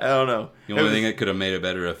 I don't know. The only thing that could have made it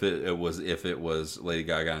better if it was Lady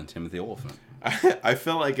Gaga and Timothy Olyphant. I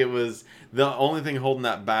feel like it was the only thing holding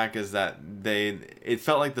that back is that it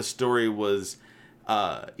felt like the story was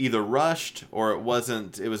either rushed or it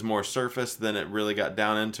was more surface than it really got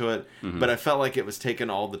down into it. But I felt like it was taking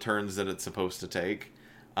all the turns that it's supposed to take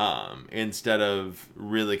instead of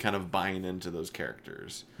really kind of buying into those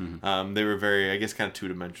characters. They were very, I guess, kind of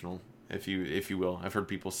two-dimensional, if you will. I've heard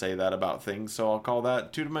people say that about things, so I'll call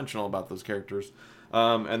that two-dimensional about those characters.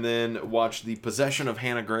 And then watch The Possession of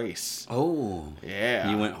Hannah Grace. Oh. Yeah.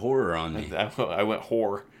 You went horror on me. I went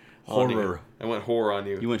horror. Horror. I went horror on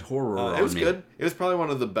you. You went horror on me. It was good. It was probably one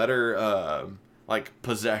of the better like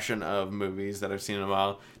possession of movies that I've seen in a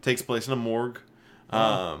while. It takes place in a morgue.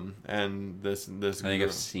 And this I think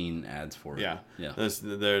I've seen ads for it. Yeah.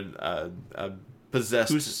 They're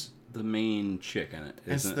possessed. Who's the main chick in it?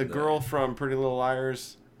 It's the girl from Pretty Little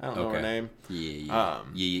Liars. I don't know her name. Yeah.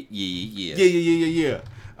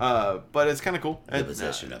 But it's kind of cool. The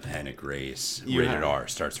Possession of Hannah Grace. Rated R.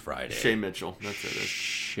 Starts Friday. Shay Mitchell. That's it.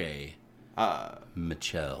 Shay.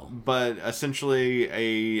 Mitchell. But essentially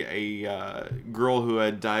a girl who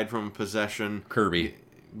had died from possession. Kirby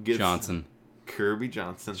Johnson. Kirby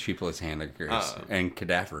Johnson. She plays Hannah Grace and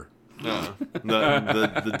Cadaver.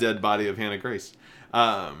 The dead body of Hannah Grace.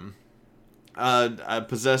 A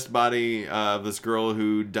possessed body of this girl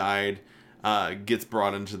who died gets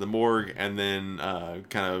brought into the morgue, and then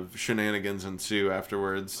kind of shenanigans ensue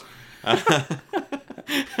afterwards.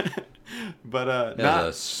 But not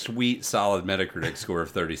a sweet, solid Metacritic score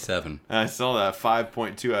of 37. I saw that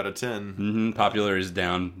 5.2 out of 10. Mm-hmm. Popular is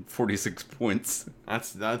down 46 points.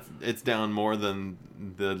 That's it's down more than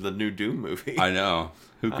the new Doom movie. I know.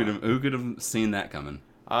 Who could have seen that coming?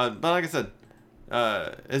 But like I said,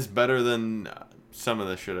 it's better than some of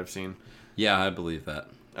the shit I've seen. Yeah, I believe that.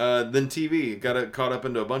 Then TV. Got caught up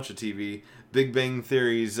into a bunch of TV. Big Bang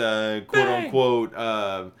Theory's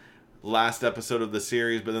quote-unquote last episode of the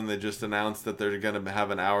series, but then they just announced that they're going to have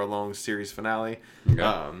an hour-long series finale.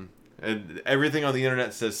 Okay. And everything on the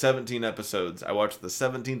internet says 17 episodes. I watched the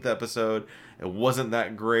 17th episode. It wasn't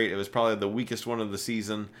that great. It was probably the weakest one of the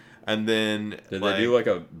season. And then... Did they do like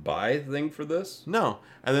a buy thing for this? No.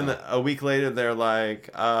 And then a week later, they're like,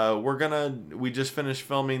 we just finished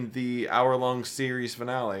filming the hour-long series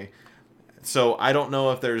finale. So I don't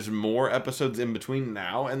know if there's more episodes in between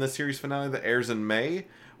now and the series finale that airs in May,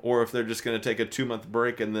 or if they're just going to take a 2-month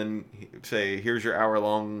break and then say, here's your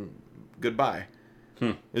hour-long goodbye.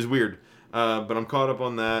 It's weird. But I'm caught up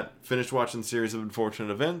on that. Finished watching Series of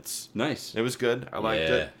Unfortunate Events. Nice. It was good. I liked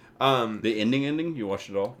it. The ending? You watched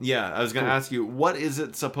it all? Yeah, I was going to ask you, what is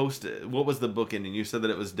it supposed to... What was the book ending? You said that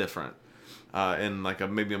it was different in like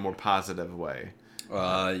maybe a more positive way.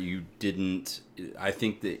 You didn't... I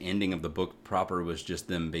think the ending of the book proper was just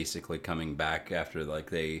them basically coming back after like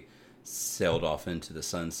they sailed off into the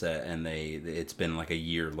sunset, and it's been like a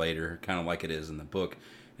year later, kind of like it is in the book,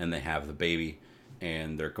 and they have the baby,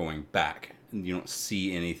 and they're going back. You don't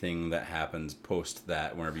see anything that happens post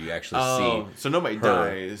that whenever you actually see so nobody her.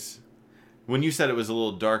 dies. When you said it was a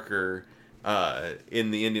little darker in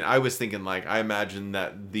the ending, I was thinking like I imagined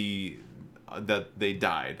that they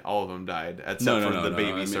died. All of them died except for the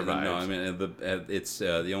baby survived. No, I mean it's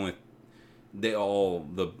the only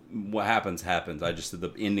what happens. I just said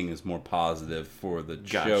the ending is more positive for the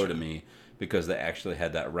show to me, because they actually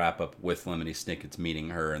had that wrap up with Lemony Snicket's meeting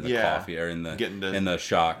her in the coffee or in the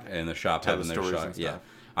shop having their shot. Yeah,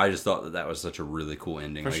 I just thought that was such a really cool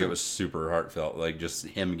ending. It was super heartfelt, like just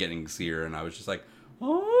him getting to see her, and I was just like,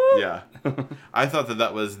 oh yeah. I thought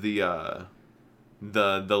that was the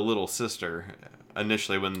little sister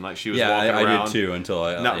initially when like she was walking around. I did too until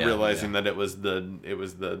I not realizing that it was the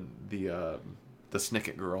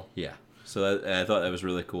Snicket girl. Yeah. So I thought that was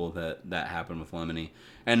really cool that happened with Lemony,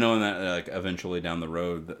 and knowing that like eventually down the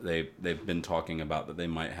road that they've been talking about that they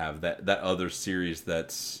might have that other series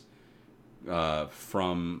that's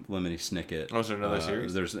from Lemony Snicket. Oh, is there another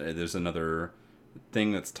series? There's another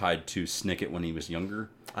thing that's tied to Snicket when he was younger.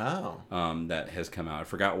 Oh. That has come out. I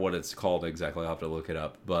forgot what it's called exactly. I'll have to look it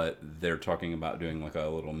up. But they're talking about doing like a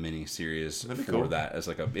little mini series for that as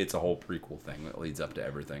it's a whole prequel thing that leads up to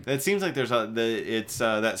everything. It seems like there's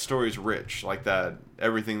that story's rich, like that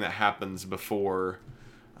everything that happens before.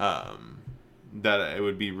 That it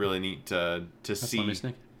would be really neat to see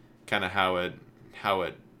kind of how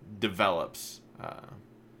it develops.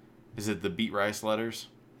 Is it the Beat Rice Letters?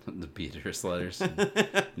 The Beaters letters?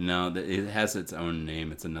 No, it has its own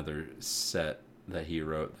name. It's another set that he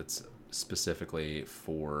wrote that's specifically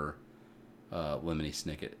for Lemony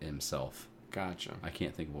Snicket himself. Gotcha. I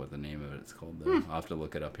can't think of what the name of it's called, though. I'll have to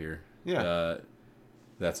look it up here. Yeah.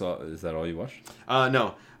 That's all. Is that all you watched?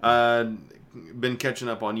 No. Been catching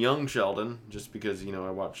up on Young Sheldon, just because, I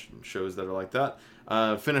watch shows that are like that.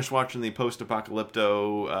 Finished watching the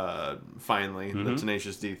Post-Apocalypto, finally, the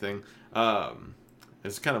Tenacious D thing.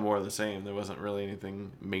 It's kind of more of the same. There wasn't really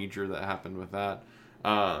anything major that happened with that.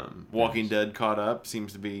 Walking Dead caught up.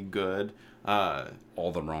 Seems to be good.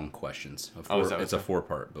 All the wrong questions. It's a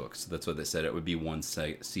 4-part book, so that's what they said. It would be one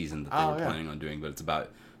season that they were planning on doing, but it's about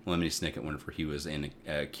Lemony Snicket whenever he was in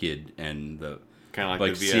a kid, and the kind of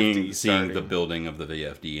like the VFD seeing the building of the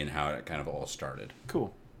VFD and how it kind of all started.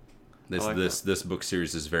 Cool. This book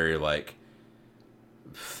series is very like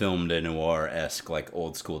film de noir-esque, like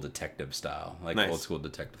old school detective style, like nice. Old school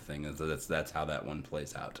detective thing. That's how that one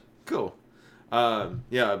plays out. Cool.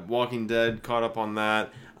 Walking Dead, caught up on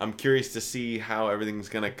that. I'm curious to see how everything's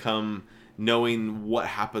gonna come, knowing what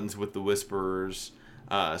happens with the Whisperers.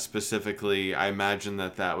 Specifically, I imagine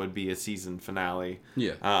that would be a season finale.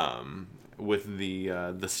 Yeah. With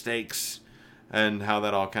the stakes and how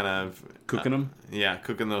that all kind of cooking them. Yeah,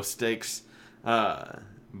 cooking those steaks.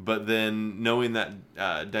 But then knowing that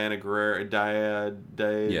Diana Guerrero, Diana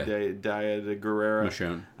Guerrero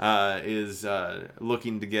Michonne. is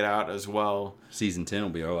looking to get out as well. Season 10 will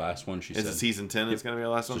be our last one, she said. Is it season 10 is going to be our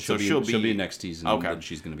last one? So she'll be next season. Okay.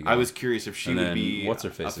 She's going to be gone. gone. I was curious if she would be what's her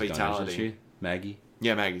face a fatality. Isn't she? Maggie?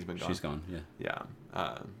 Yeah, Maggie's been gone. She's gone, yeah.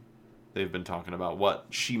 Yeah. They've been talking about what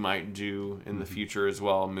she might do in the future as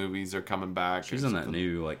well. Movies are coming back. She's on that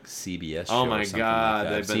new CBS show. Oh my or something God, like that.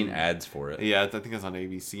 I've they've seen been- ads for it. Yeah, I think it's on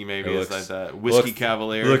ABC maybe. It It's looks- like that. Whiskey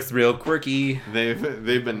Cavalier. Looks real quirky. They've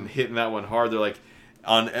been hitting that one hard. They're like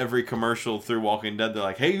on every commercial through Walking Dead. They're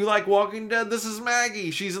like, "Hey, you like Walking Dead? This is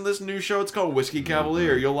Maggie. She's in this new show. It's called Whiskey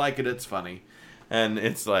Cavalier. You'll like it. It's funny." And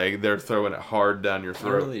it's like they're throwing it hard down your I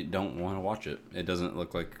throat. really don't want to watch it. It doesn't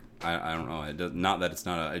look like I don't know. It does not that it's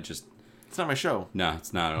not a. It just It's not my show. no,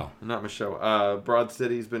 it's not at all. Not my show. Broad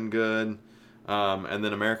City's been good. And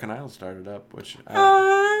then American Idol started up, which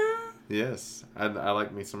yes, I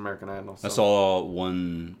like me some American Idol. So. I saw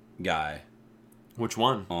one guy Which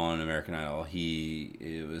one? on American Idol.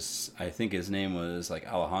 I think his name was like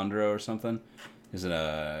Alejandro or something. He's an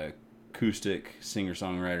acoustic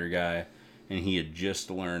singer-songwriter guy, and he had just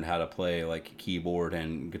learned how to play like keyboard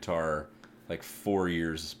and guitar like 4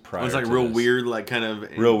 years prior. It was like to real this. weird, like kind of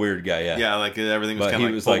Real weird guy, yeah. Yeah, like everything was But kind he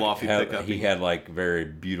of like was pull like off. he had like very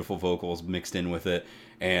beautiful vocals mixed in with it,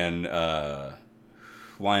 and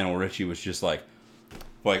Lionel Richie was just like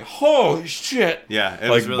holy shit, Yeah, it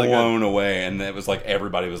like was really blown away, and it was like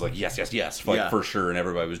everybody was like yes, Yeah. for sure, and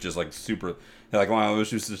everybody was just like super like Lionel was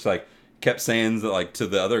just like kept saying that like to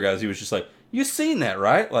the other guys, he was just like, you seen that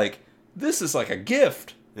right? Like this is like a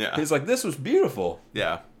gift. Yeah. He's like, this was beautiful.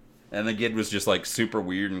 Yeah. And the kid was just like super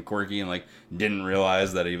weird and quirky and like didn't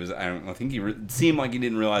realize that he was. I think seemed like he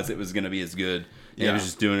didn't realize it was going to be as good. And he was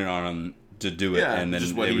just doing it on him to do it, Yeah, and then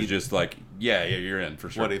just it what was he- just like, yeah, you're in for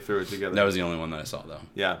sure. What he threw it together. That was the only one that I saw though.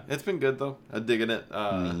 Yeah, it's been good though. I'm digging it.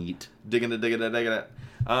 Neat. Digging it.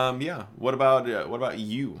 Yeah. What about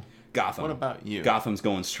you? Gotham. What about you? Gotham's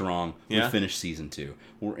going strong. Yeah? We finished season 2.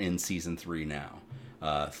 We're in season 3 now.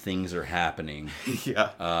 Things are happening.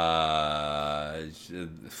 Yeah.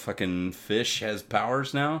 Fucking fish has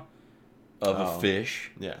powers now of a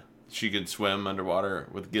fish. Yeah. She could swim underwater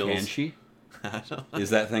with gills. Can she? I don't know.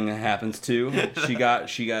 Is that thing that happens too? She got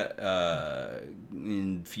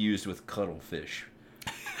infused with cuttlefish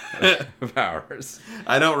powers.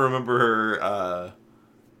 I don't remember her.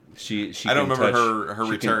 She I don't can remember touch- her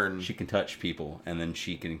she return. She can touch people, and then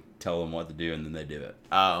she can tell them what to do, and then they do it.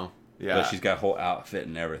 Oh, yeah. But she's got a whole outfit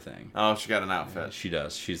and everything. Oh, she got an outfit. She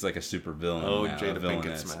does. She's like a super villain. Oh, now, Jada a Pinkett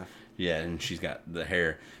villainess. Smith. Yeah, and she's got the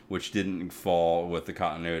hair, which didn't fall with the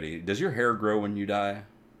continuity. Does your hair grow when you die?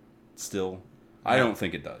 Still, I No. don't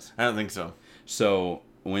think it does. I don't think so. So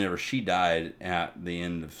whenever she died at the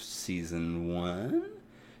end of season 1,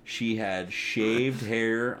 she had shaved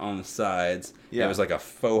hair on the sides. Yeah. It was like a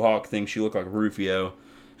faux hawk thing. She looked like Rufio.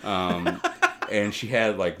 And she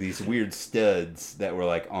had like these weird studs that were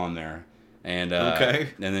like on there. And Okay.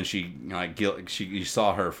 and then she like you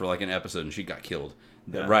saw her for like an episode and she got killed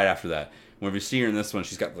Yeah. right after that. When we see her in this one,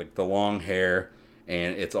 she's got like the long hair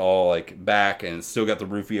and it's all like back and it's still got the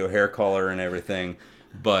Rufio hair color and everything,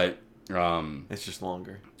 but It's just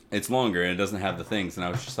longer. it's longer and it doesn't have the things. And I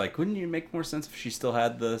was just like, wouldn't you make more sense if she still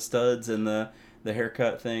had the studs and the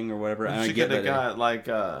haircut thing or whatever? I She don't get could have that. got like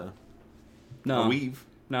No, a weave.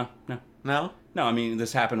 no. No. No, I mean,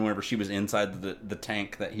 this happened whenever she was inside the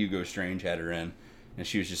tank that Hugo Strange had her in. And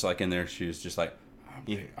she was just like in there, she was just like,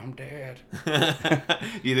 I'm dead.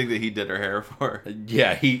 You think that he did her hair for her?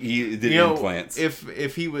 Yeah, he did implants.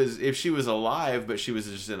 If she was alive but she was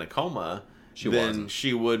just in a coma, then wasn't.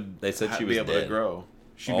 she would. They said she be was able dead. to grow.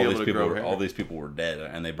 She'd all be these able to people grow were, hair. all these people were dead,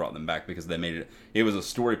 and they brought them back because they made it. It was a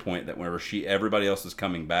story point that whenever everybody else is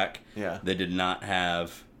coming back, Yeah. they did not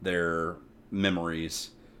have their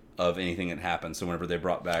memories of anything that happened. So whenever they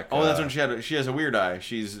brought back, Oh, that's when she has a weird eye.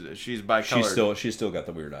 She's bicolored. she's still got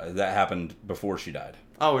the weird eye. That happened before she died.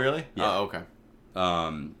 Oh, really? Yeah. Oh, okay.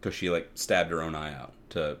 Because she like stabbed her own eye out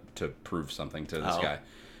to prove something to this Oh. guy.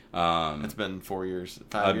 It's been 4 years,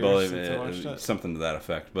 I 5 years believe since I watched it. something to that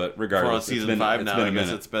effect. But We're on regardless, season it's been, 5 it's now. been a I guess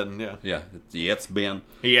minute. it's been It's been.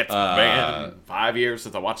 It's Uh, been 5 years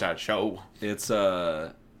since I watched that show.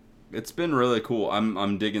 It's been really cool.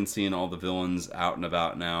 I'm digging seeing all the villains out and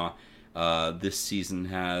about now. This season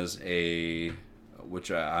has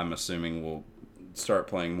which I'm assuming will start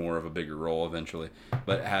playing more of a bigger role eventually,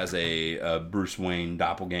 but it has a Bruce Wayne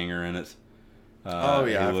doppelganger in it. Oh,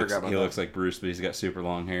 yeah, I forgot about he that. looks like Bruce, but he's got super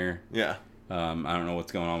long hair. Yeah. I don't know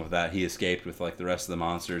what's going on with that. He escaped with like the rest of the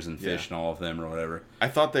monsters and fish Yeah. and all of them or whatever. I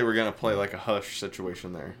thought they were gonna play like a Hush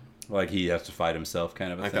situation there. Like he has to fight himself,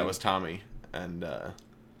 kind of a Like thing. that was Tommy and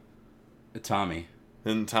Tommy.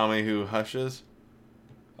 Tommy who hushes.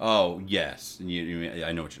 Oh yes,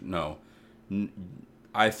 I know what you no.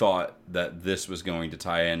 I thought that this was going to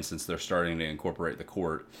tie in since they're starting to incorporate the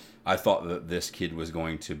court. I thought that this kid was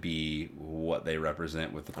going to be what they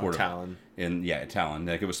represent with the court. Talon. Talon.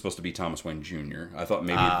 Like it was supposed to be Thomas Wayne Jr. I thought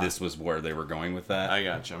maybe this was where they were going with that. I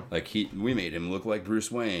gotcha. Like we made him look like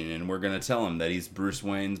Bruce Wayne, and we're gonna tell him that he's Bruce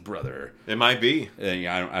Wayne's brother. It might be.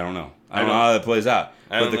 Yeah, I don't know. I don't know how that plays out.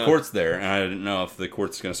 But the court's there, and I didn't know if the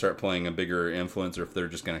court's gonna start playing a bigger influence, or if they're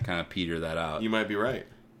just gonna kind of peter that out. You might be right.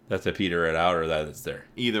 That's a peter it out, or that it's there.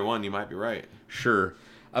 Either one, you might be right. Sure.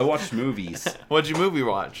 I watched movies. What'd you movie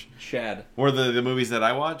watch? Shad. Were the movies that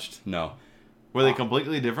I watched? No. Were they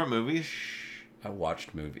completely different movies? I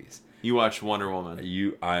watched movies. You watched Wonder Woman.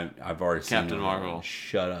 I've already seen Captain Marvel.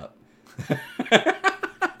 Shut up.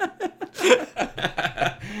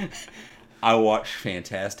 I watched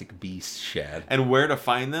Fantastic Beasts, Shad. And Where to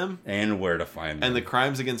Find Them? And Where to Find Them. And The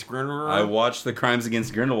Crimes Against Grindelwald? I watched The Crimes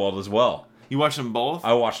Against Grindelwald as well. You watched them both?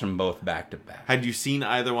 I watched them both back to back. Had you seen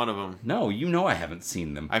either one of them? No, you know I haven't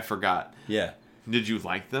seen them. I forgot. Yeah. Did you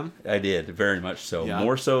like them? I did, very much so. Yeah.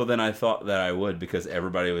 More so than I thought that I would, because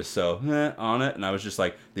everybody was so on it, and I was just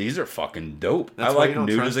like, these are fucking dope. That's I why like you don't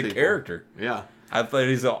Newt trust as a people. character. Yeah. I thought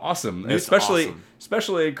he's awesome. Newt's especially awesome.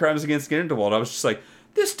 especially in Crimes Against Grindelwald. I was just like,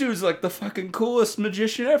 this dude's like the fucking coolest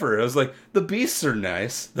magician ever. I was like, the beasts are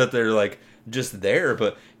nice that they're like just there,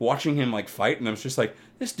 but watching him like fight, and I was just like,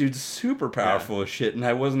 this dude's super powerful as shit, and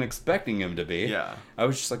I wasn't expecting him to be. Yeah. I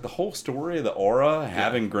was just like, the whole story, the aura,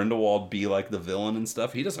 having Grindelwald be like the villain and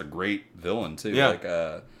stuff. He does a great villain too. Yeah. Like,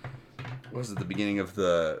 what was it, the beginning of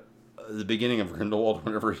Grindelwald,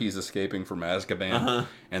 whenever he's escaping from Azkaban,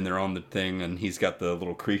 and they're on the thing, and he's got the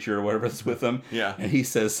little creature or whatever that's with him. Yeah. And he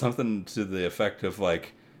says something to the effect of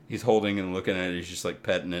like, he's holding and looking at it, he's just like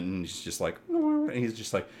petting it, and he's just like, and he's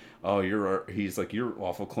just like, oh, he's like, you're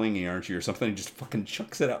awful clingy, aren't you, or something. He just fucking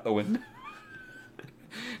chucks it out the window.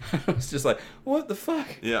 I was just like, what the fuck?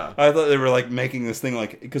 Yeah. I thought they were like making this thing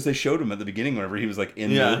like, because they showed him at the beginning whenever he was like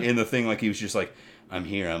in the thing, like he was just like, I'm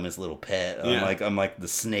here, I'm his little pet. I'm like the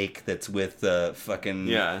snake that's with fucking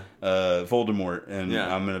Voldemort, and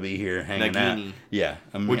I'm gonna be here hanging Nagini. out. Yeah,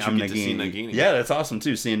 I'm Which you I'm get to see Nagini. Yeah, that's awesome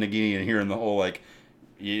too, seeing Nagini and hearing the whole like,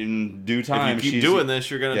 in due time, if you keep doing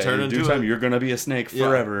this, you're gonna turn in into due time, it. you're gonna be a snake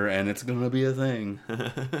forever, and it's gonna be a thing.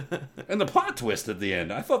 And the plot twist at the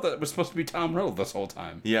end, I thought that was supposed to be Tom Riddle this whole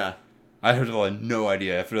time. Yeah. I had like no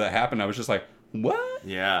idea. After that happened, I was just like, what?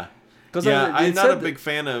 Yeah. 'Cause I'm not a big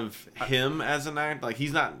fan of him as an actor. Like,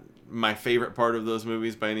 he's not my favorite part of those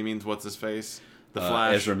movies by any means. What's his face? The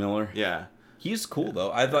Flash. Ezra Miller. Yeah. He's cool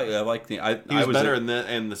though. I liked the. He was better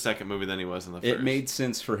in the second movie than he was in the first. It made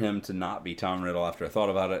sense for him to not be Tom Riddle after I thought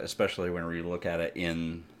about it, especially when we look at it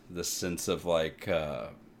in the sense of like, the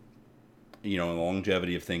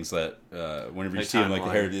longevity of things that whenever you Like see him, like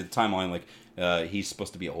timeline. the timeline, like he's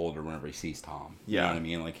supposed to be older whenever he sees Tom. You know what I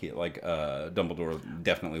mean? Like Dumbledore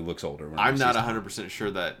definitely looks older. Whenever I'm he not sees Tom. 100%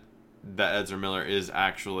 sure that Ezra Miller is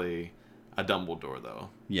actually a Dumbledore, though.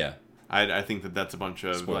 Yeah, I think that's a bunch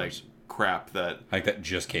of Spoilers. like crap that like that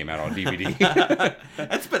just came out on DVD.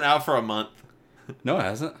 it's been out for a month. No, it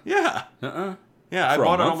hasn't. Yeah. Yeah, I For a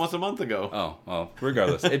bought it month? almost a month ago. Oh, well,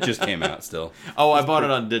 regardless, it just came out still. Oh, I bought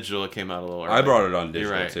it on digital. It came out a little early. I brought it on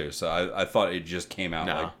digital You're right. too, so I thought it just came out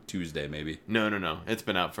No. like Tuesday maybe. No. It's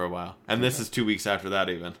been out for a while. And this is 2 weeks after that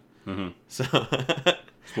even. Mm-hmm. So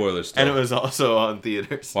Spoilers still. and it was also on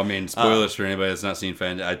theaters. Well, I mean, spoilers for anybody that's not seen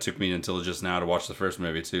It took me until just now to watch the first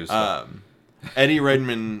movie too. So. Eddie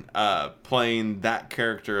Redmayne playing that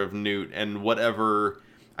character of Newt, and whatever,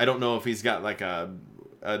 I don't know if he's got like a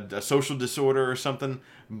social disorder or something,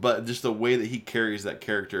 but just the way that he carries that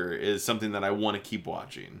character is something that I want to keep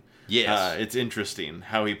watching. Yes. It's interesting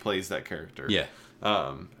how he plays that character. Yeah.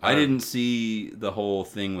 I didn't see the whole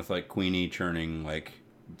thing with like Queenie churning like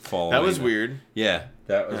falling. That was weird. Yeah,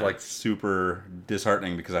 that was like super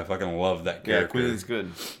disheartening because I fucking love that Yeah, character. Queenie's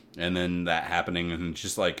good. And then that happening, and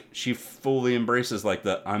just like she fully embraces like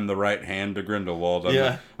I'm the right hand to Grindelwald.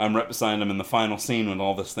 I'm right beside him in the final scene when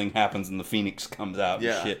all this thing happens and the Phoenix comes out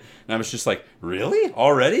and shit. And I was just like, really?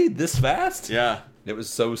 Already? This fast? Yeah. It was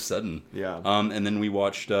so sudden. Yeah. And then we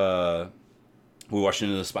watched Into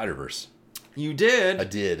the Spider-Verse. You did? I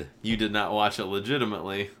did. You did not watch it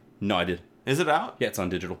legitimately. No, I did. Is it out? Yeah, it's on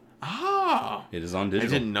digital. Oh. It is on I digital.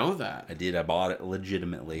 didn't know that. I did. I bought it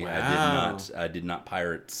legitimately. Wow. I did not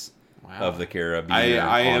Pirates Wow. of the Caribbean.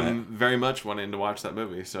 I on am very much wanting to watch that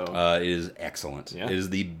movie. So it is excellent. Yeah. It is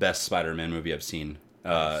the best Spider-Man movie I've seen.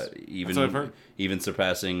 Even That's what I've heard. even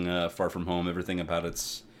surpassing Far From Home. Everything about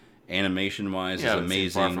it's animation wise Yeah, is I haven't seen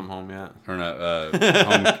amazing. Far From Home yet. Or no,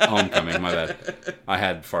 Homecoming. My bad. I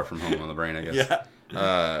had Far From Home on the brain, I guess. Yeah.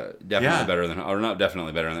 Definitely better than, or not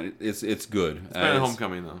definitely better than. It's good. It's better than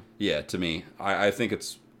Homecoming though. Yeah, to me, I think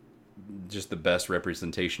it's just the best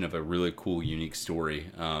representation of a really cool, unique story.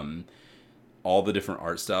 All the different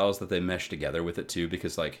art styles that they mesh together with it too,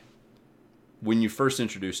 because like when you first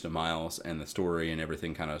introduce to Miles and the story and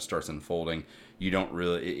everything kind of starts unfolding, you don't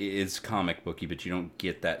really, it's comic booky, but you don't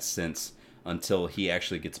get that sense until he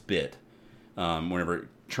actually gets bit. Whenever it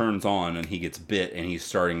turns on and he gets bit and he's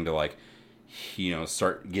starting to like,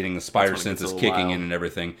 start getting the spider senses kicking in and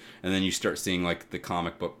everything, and then you start seeing like the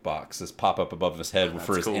comic book boxes pop up above his head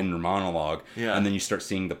for his inner monologue, and then you start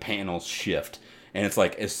seeing the panels shift. And it's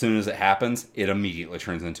like, as soon as it happens, it immediately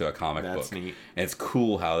turns into a comic book. That's neat. And it's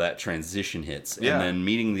cool how that transition hits. Yeah. And then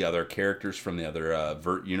meeting the other characters from the other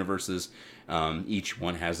Vert universes, each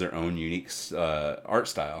one has their own unique art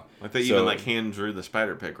style. Like they even like hand drew the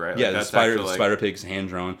Spider Pig, right? Yeah, like the Spider Pig's hand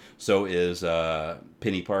drawn. So is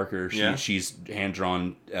Penny Parker. She's hand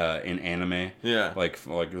drawn in anime. Yeah, like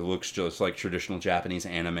it looks just like traditional Japanese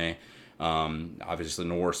anime. Obviously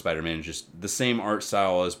Noir Spider-Man, just the same art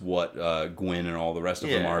style as what Gwen and all the rest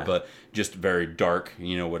of them are, but just very dark,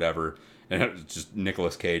 whatever. And it was just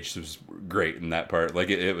Nicolas Cage was great in that part.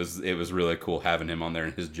 Like it was really cool having him on there,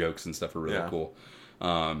 and his jokes and stuff are really cool.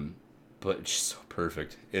 But it's just so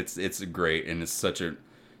perfect. It's great, and it's such a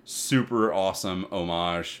super awesome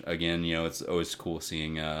homage. Again, it's always cool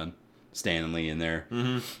seeing Stan Lee in there.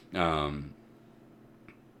 Mm-hmm.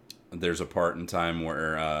 There's a part in time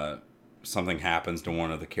where something happens to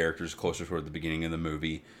one of the characters closer toward the beginning of the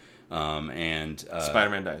movie, and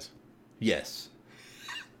Spider-Man dies. Yes,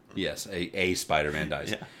 a Spider-Man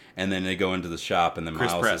dies, and then they go into the shop, and then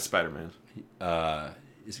Chris Miles Pratt is Spider-Man.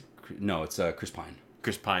 No, it's Chris Pine.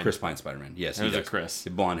 Chris Pine. Chris Pine Spider-Man. Yes, there's a Chris,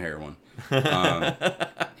 the blonde hair one.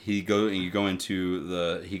 He goes into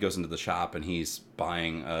the shop, and he's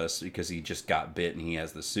buying because he just got bit and he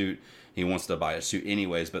has the suit. He wants to buy a suit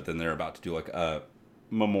anyways, but then they're about to do like a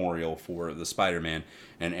memorial for the Spider-Man,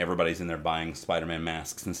 and everybody's in there buying Spider-Man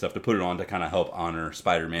masks and stuff to put it on to kind of help honor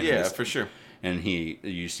Spider-Man. Yeah, for sure. And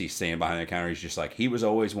you see standing behind the counter, he's just like, he was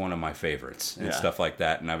always one of my favorites and stuff like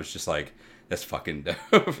that. And I was just like, that's fucking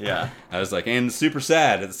dope. Yeah. I was like, and super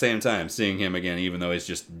sad at the same time seeing him again, even though he's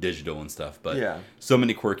just digital and stuff. But so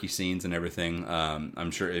many quirky scenes and everything.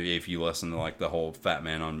 I'm sure if you listen to like the whole Fat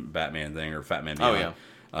Man on Batman thing or Fat Man Beyond,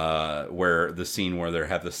 where the scene where they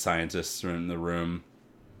have the scientists in the room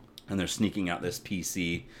and they're sneaking out this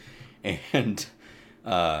PC, and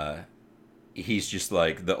he's just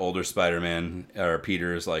like the older Spider-Man, or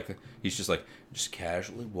Peter is like, he's just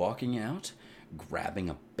casually walking out, grabbing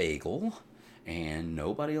a bagel, and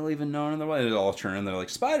nobody will even know in the way. They all turn and they're like,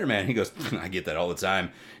 Spider-Man. He goes, I get that all the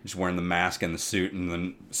time. Just wearing the mask and the suit and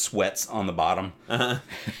then sweats on the bottom.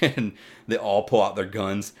 And they all pull out their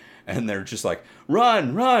guns and they're just like,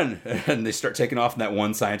 run, run. And they start taking off, and that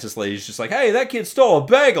one scientist lady's just like, hey, that kid stole a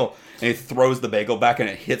bagel. And he throws the bagel back and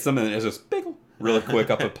it hits him, and it's just bagel really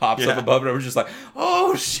quick up. It pops up above it. I was just like,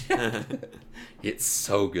 oh shit. It's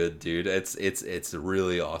so good, dude. It's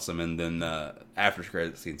really awesome. And then after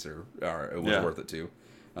credit scenes it was worth it too.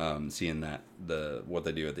 Seeing that what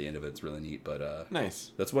they do at the end of it's really neat. But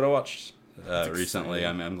nice. That's what I watched recently.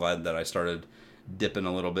 I'm glad that I started dipping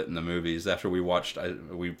a little bit in the movies after we watched.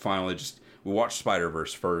 We watched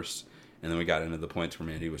Spider-Verse first, and then we got into the points where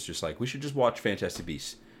Mandy was just like, we should just watch Fantastic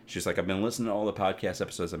Beasts. She's like, I've been listening to all the podcast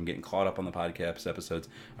episodes. I'm getting caught up on the podcast episodes.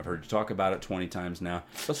 I've heard you talk about it 20 times now.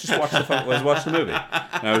 Let's just watch let's watch the movie.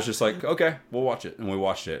 And I was just like, okay, we'll watch it. And we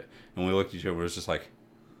watched it. And we looked at each other. It was just like,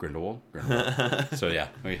 Grindelwald. So yeah,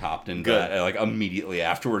 we hopped into that like immediately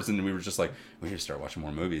afterwards. And we were just like, we need to start watching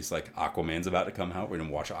more movies. Like Aquaman's about to come out. We're going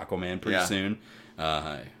to watch Aquaman pretty soon.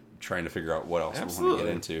 Trying to figure out what else we want to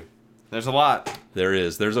get into. There's a lot.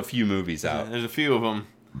 There's a few movies out. There's a few of them.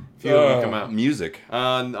 Of them come out. Music.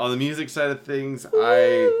 On the music side of things,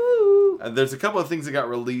 there's a couple of things that got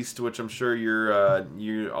released, which I'm sure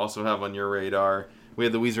you also have on your radar. We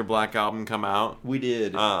had the Weezer Black album come out. We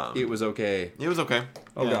did. It was okay. It was okay.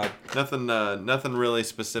 Oh god. Nothing really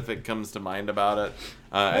specific comes to mind about it.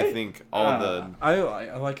 I think all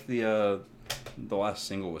I like the last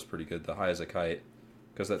single was pretty good. The High as a Kite.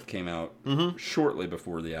 Because that came out shortly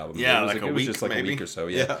before the album. Yeah, it was like a week, just like maybe. A week or so.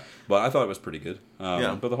 Yeah. But I thought it was pretty good.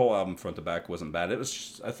 But the whole album front to back wasn't bad. It was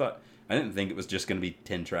just, I didn't think it was just going to be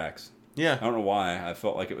 10 tracks. Yeah. I don't know why. I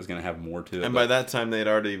felt like it was going to have more to it. And by that time, they had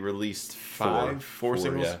already released four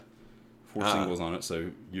singles. Yeah. 4 singles on it,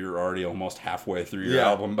 so you're already almost halfway through your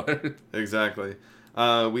album. Exactly.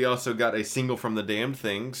 We also got a single from The Damned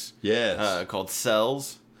Things. Yes. Called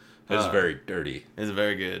Cells. It's very dirty. It's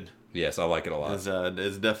very good. Yes, I like it a lot.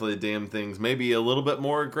 It's definitely Damn Things. Maybe a little bit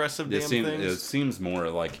more aggressive Damn Things. It seems more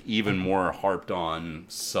like even more harped on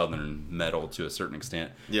Southern metal to a certain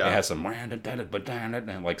extent. Yeah. It has some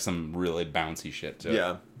like some really bouncy shit to it.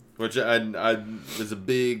 Yeah. Which I was a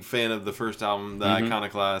big fan of the first album, The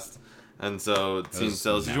Iconoclast. And so it seems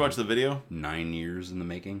so. Did you watch the video? 9 years in the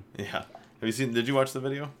making. Yeah. Did you watch the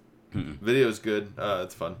video? Video is good.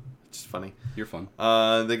 It's fun. It's funny. You're fun.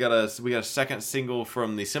 We got a second single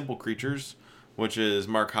from the Simple Creatures, which is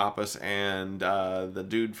Mark Hoppus and the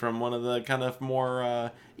dude from one of the kind of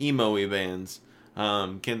more emo-y bands.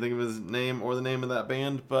 Can't think of his name or the name of that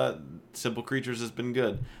band, but Simple Creatures has been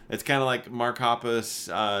good. It's kind of like Mark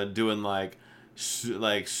Hoppus doing like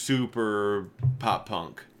super pop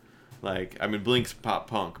punk. Like, I mean, Blink's pop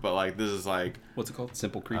punk, but like this is like, what's it called?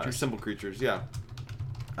 Simple Creatures. Simple Creatures, yeah.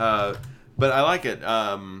 But I like it.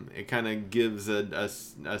 It kind of gives a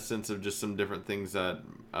sense of just some different things that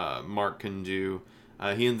Mark can do.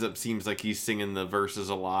 Seems like he's singing the verses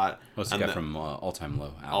a lot. Oh, it's the guy from All Time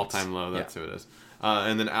Low. Alex. All Time Low, that's who it is.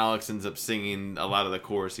 And then Alex ends up singing a lot of the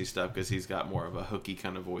chorusy stuff because he's got more of a hooky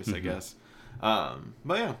kind of voice, I guess. But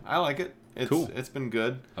yeah, I like it. Cool. It's been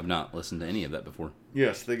good. I've not listened to any of that before.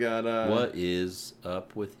 Yes, they got... what is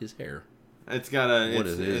up with his hair? It's got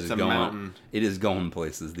a mountain. It is going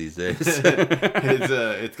places these days.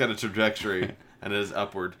 It's got a trajectory, and it is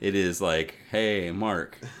upward. It is like, hey,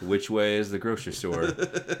 Mark, which way is the grocery store?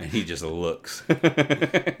 And he just looks.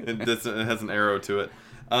 It has an arrow to it.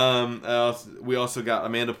 We also got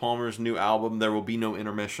Amanda Palmer's new album, There Will Be No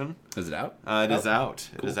Intermission. Is it out? It is out.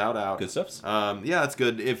 Cool. It is out. Good stuff. Yeah, it's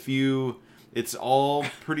good. It's all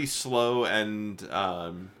pretty slow and I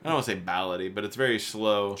don't want to say ballady, but it's very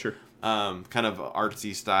slow. Sure. Kind of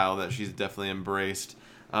artsy style that she's definitely embraced.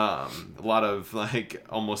 A lot of like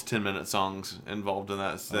almost 10-minute songs involved in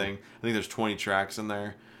that thing. I think there's 20 tracks in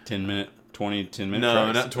there. 10 minute tracks?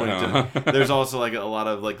 No, not 20. Oh. There's also like a lot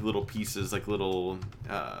of like little pieces, like little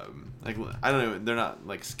like I don't know, they're not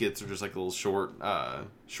like skits, they're just like little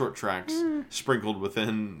short tracks sprinkled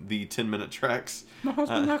within the 10-minute tracks. My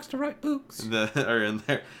husband likes to write books. That are in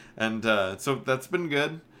there. And so that's been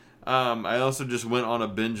good. I also just went on a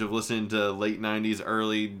binge of listening to late 90s,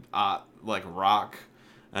 early like rock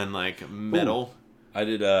and like metal. Ooh. I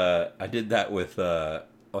did that with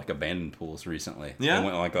like Abandoned Pools recently. Yeah, I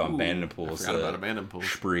went like on Abandoned Pools. I forgot about Abandoned Pools.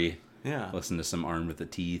 Spree. Yeah. Listened to some Armed with the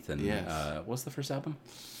Teeth and what's the first album?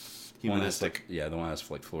 Humanistic. The one that has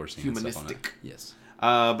like floor scene and stuff on it. Yes.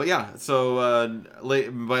 But yeah, so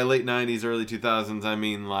by late 90s, early 2000s, I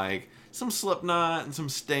mean like some Slipknot and some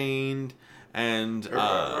Stained and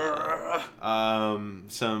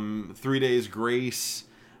some 3 Days Grace.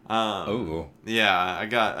 Yeah, I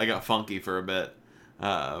got funky for a bit.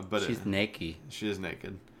 But she's naked. She is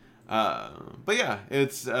naked. But yeah,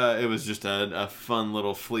 it was just a fun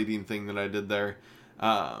little fleeting thing that I did there.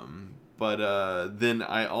 But then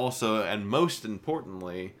I also, and most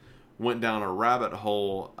importantly, went down a rabbit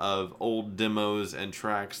hole of old demos and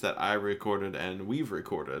tracks that I recorded and we've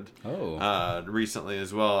recorded recently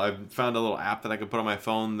as well. I found a little app that I could put on my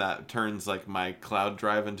phone that turns like my cloud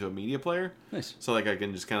drive into a media player. Nice. So like I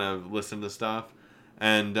can just kind of listen to stuff.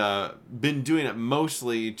 And been doing it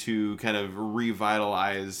mostly to kind of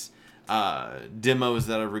revitalize demos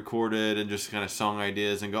that I've recorded and just kind of song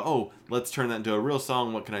ideas and go, oh, let's turn that into a real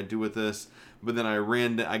song. What can I do with this? But then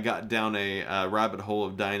I got down a rabbit hole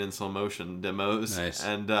of Dying in Slow Motion demos. Nice.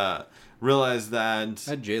 And realized that...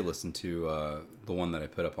 I had Jay listen to the one that I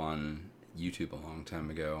put up on YouTube a long time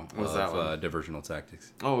ago. What's that one? Diversional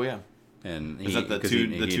Tactics. Oh, yeah. And is that the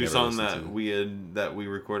two song that we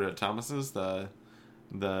recorded at Thomas's? The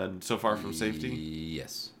So Far From Safety?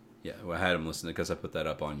 Yes. Yeah, well, I had him listen because I put that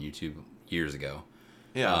up on YouTube years ago.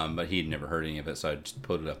 Yeah. But he'd never heard any of it, so I just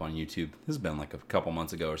put it up on YouTube. This has been like a couple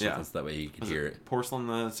months ago or something, so that way he could hear it. Porcelain,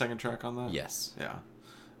 the second track on that? Yes. Yeah.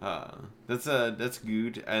 That's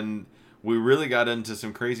good. And we really got into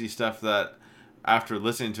some crazy stuff that after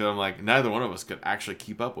listening to it, I'm like, neither one of us could actually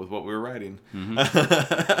keep up with what we were writing.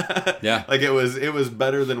 Mm-hmm. Yeah. Like it was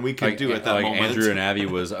better than we could do at that moment. Andrew and Abby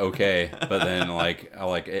was okay, but then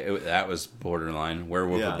that was borderline.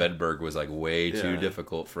 Werewolf of Bedburg was like way too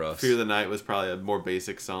difficult for us. Fear the Night was probably a more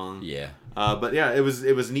basic song. Yeah. But yeah, it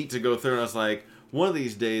was neat to go through, and I was like, one of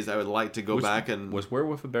these days I would like to go back and... Was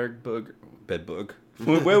Werewolf of Bedburg?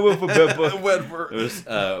 Werewolf of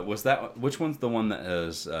Bedburg. Was that... Which one's the one that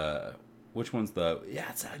is... Which one's the... Yeah,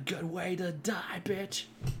 it's a good way to die, bitch.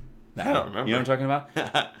 I don't remember. You know what I'm talking about?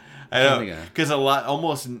 I know. Because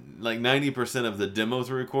almost like 90% of the demos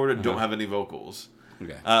we recorded don't have any vocals.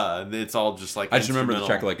 Okay. It's all just like I just remember the instrumental.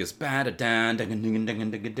 track like it's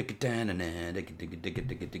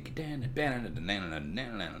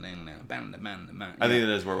I think that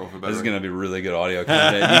is Werewolf of This is Bedouin. gonna be really good audio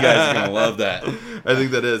content. You guys are gonna love that. I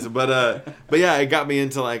think that is, but yeah, it got me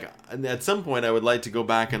into like. At some point, I would like to go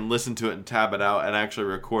back and listen to it and tab it out and actually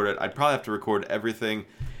record it. I'd probably have to record everything.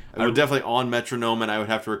 I would definitely on metronome, and I would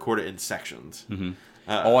have to record it in sections. Mm-hmm.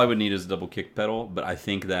 All I would need is a double kick pedal, but I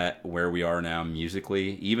think that where we are now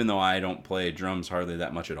musically, even though I don't play drums hardly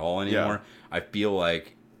that much at all anymore, I feel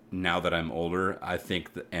like now that I'm older, I think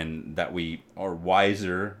and that we are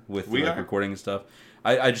wiser with recording and stuff.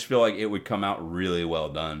 I just feel like it would come out really well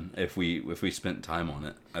done if we spent time on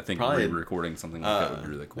it. I think re-recording something like that would be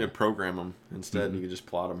really cool. Yeah, program them instead. Mm-hmm. You could just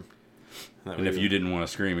plot them. And if you didn't want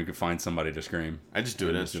to scream, you could find somebody to scream. I just do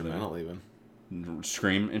it instrumental even.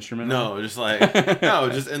 Scream instrumental? No, just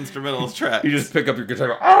just instrumental track. You just pick up your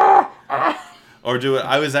guitar and go, or do it.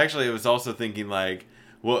 I was also thinking like,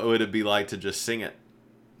 what would it be like to just sing it?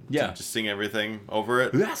 Yeah. Just sing everything over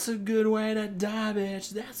it. That's a good way to die, bitch.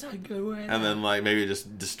 That's a good way to die. And then like maybe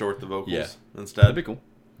just distort the vocals instead. That'd be cool.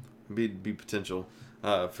 Be potential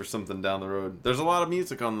for something down the road. There's a lot of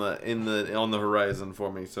music on the horizon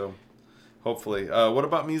for me, so hopefully. What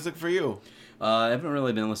about music for you? I haven't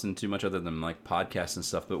really been listening to much other than like podcasts and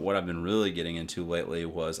stuff, but what I've been really getting into lately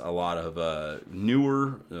was a lot of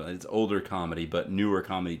newer, it's older comedy, but newer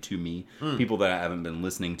comedy to me. People that I haven't been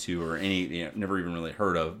listening to or never even really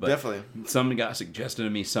heard of. But definitely. Some got suggested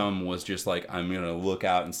to me, some was just like, I'm going to look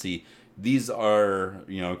out and see. These are,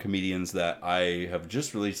 comedians that I have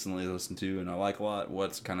just recently listened to and I like a lot.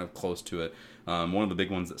 What's kind of close to it. One of the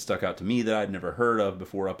big ones that stuck out to me that I'd never heard of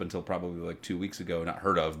before up until probably like 2 weeks ago. Not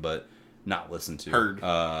heard of, but not listened to.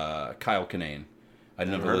 Kyle Kinane. I'd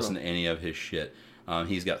never listened to any of his shit.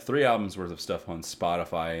 He's got 3 albums worth of stuff on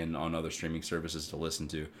Spotify and on other streaming services to listen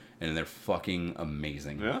to, and they're fucking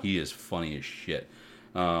amazing. Yeah. He is funny as shit.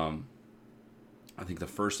 I think the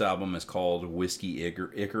first album is called Whiskey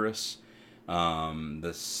Icarus.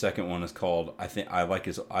 The second one is called I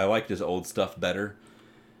liked his old stuff better.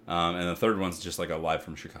 And the third one's just like a Live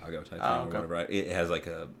from Chicago type thing or whatever. Right? It has like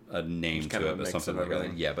a name to it, but something like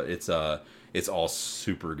that. Yeah, but it's all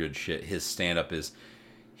super good shit. His stand up is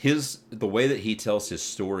the way that he tells his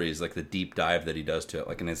stories, like the deep dive that he does to it.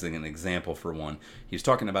 Like, and as an example for one, he was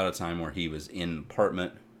talking about a time where he was in an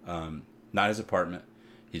apartment, not his apartment.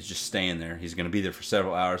 He's just staying there. He's going to be there for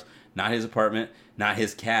several hours. Not his apartment, not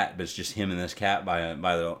his cat, but it's just him and this cat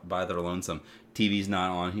by their lonesome. TV's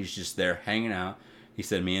not on. He's just there hanging out. He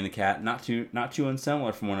said, me and the cat, not too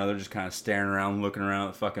unsimilar from one another, just kind of staring around, looking around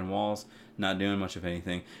at the fucking walls, not doing much of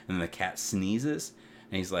anything. And then the cat sneezes,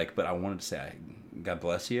 and he's like, but I wanted to say, God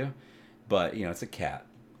bless you, but, it's a cat.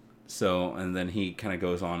 So, and then he kind of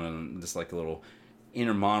goes on and just like a little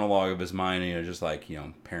inner monologue of his mind, just like,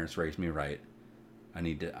 parents raised me right. I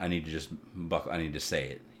need to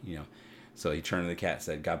say it, So he turned to the cat and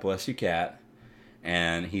said, God bless you, cat.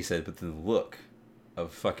 And he said, but the look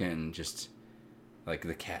of fucking just... like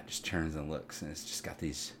the cat just turns and looks, and it's just got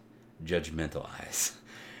these judgmental eyes.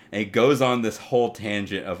 And it goes on this whole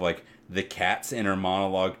tangent of like the cat's inner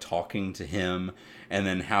monologue talking to him, and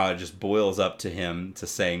then how it just boils up to him to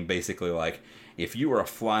saying basically like, if you were a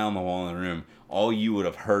fly on the wall in the room, all you would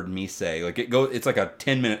have heard me say, like it's like a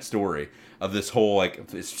 10-minute story of this whole,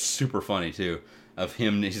 like, it's super funny too, of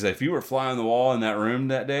him. He said, if you were a fly on the wall in that room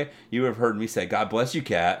that day, you would have heard me say, God bless you,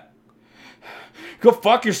 cat. Go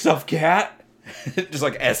fuck yourself, cat. It just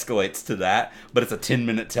like escalates to that, but it's a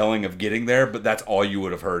 10-minute telling of getting there, but that's all you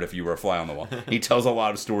would have heard if you were a fly on the wall. He tells a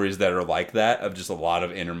lot of stories that are like that, of just a lot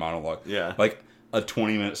of inner monologue. Yeah. Like a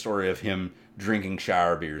 20-minute story of him drinking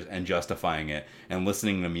shower beers and justifying it and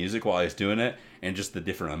listening to music while he's doing it, and just the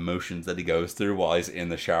different emotions that he goes through while he's in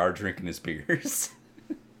the shower drinking his beers.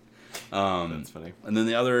 That's funny. And then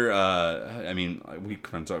the other, I've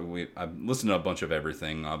listened to a bunch of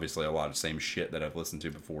everything. Obviously, a lot of same shit that I've listened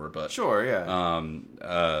to before. But sure, yeah.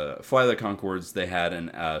 Fly the Conchords, they had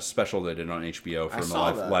a special they did on HBO from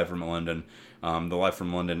Live from London. The Live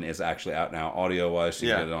from London is actually out now, audio wise. So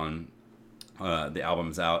you can get it on. The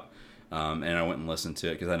album's out. And I went and listened to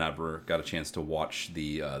it because I never got a chance to watch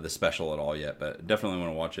the special at all yet, but definitely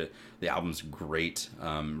want to watch it. The album's great.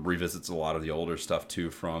 Revisits a lot of the older stuff too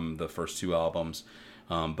from the first 2 albums,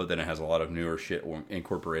 but then it has a lot of newer shit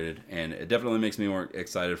incorporated, and it definitely makes me more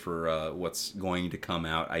excited for what's going to come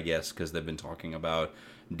out, I guess, because they've been talking about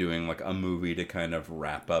doing like a movie to kind of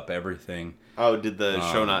wrap up everything. Oh, did the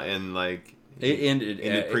show not end like It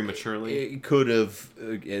ended prematurely. It could have.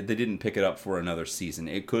 They didn't pick it up for another season.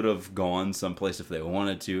 It could have gone someplace if they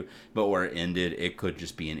wanted to, but where it ended, it could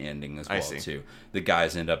just be an ending as well too. The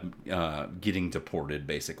guys end up getting deported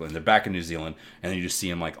basically, and they're back in New Zealand, and then you just see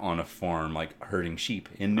them like on a farm, like herding sheep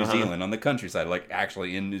in New Zealand on the countryside, like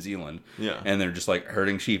actually in New Zealand. Yeah. And they're just like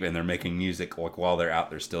herding sheep, and they're making music like while they're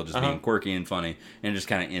out there, still just being quirky and funny, and it just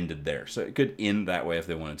kind of ended there. So it could end that way if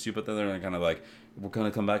they wanted to, but then they're kind of like, we're going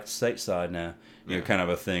to come back to stateside now, you know, kind of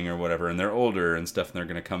a thing or whatever. And they're older and stuff, and they're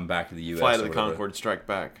going to come back to the U.S. Flight of the Conchords Strike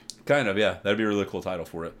Back. Kind of, yeah. That'd be a really cool title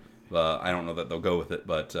for it. I don't know that they'll go with it,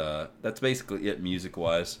 but that's basically it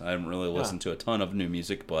music-wise. I haven't really listened to a ton of new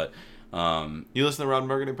music, but... you listen to Ron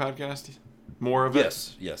Burgundy podcast? More of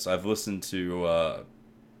it? Yes. I've listened to... what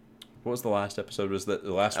was the last episode? Was that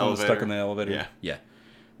the last one was stuck in the elevator? Yeah.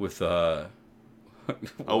 With...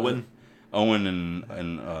 Owen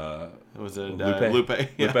and was it Lupe? Lupe.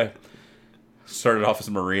 Yeah. Lupe. Started off as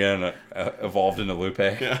Maria and evolved into Lupe.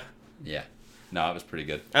 Yeah. No, it was pretty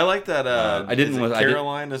good. I like that. I didn't.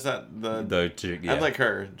 Caroline, is that the chick? Yeah. I like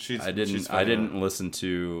her. I didn't listen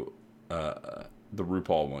to the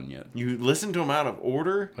RuPaul one yet. You listened to them out of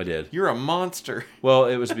order? I did. You're a monster. Well,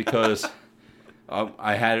 it was because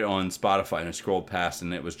I had it on Spotify and I scrolled past,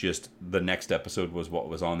 and it was just the next episode was what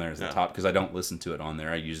was on there as the top, because I don't listen to it on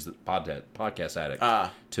there. I use the Podcast Addict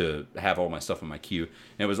to have all my stuff in my queue. And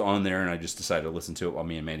it was on there, and I just decided to listen to it while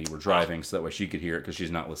me and Mandy were driving, so that way she could hear it, because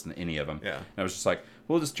she's not listening to any of them. Yeah. And I was just like,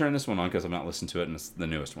 we'll just turn this one on because I'm not listening to it, and it's the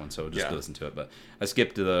newest one, so just listen to it. But I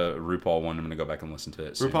skipped to the RuPaul one. I'm going to go back and listen to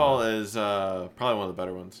it soon. RuPaul is probably one of the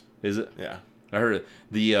better ones. Is it? Yeah. I heard it.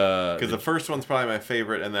 Because the first one's probably my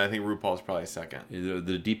favorite, and then I think RuPaul's probably second.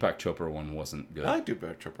 The Deepak Chopra one wasn't good. I like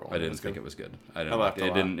Deepak Chopra one. I didn't think it was good. I laughed a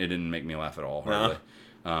lot. It didn't make me laugh at all. Hardly.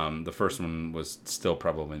 The first one was still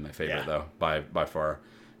probably my favorite though, by far.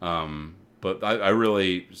 But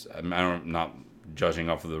I'm not judging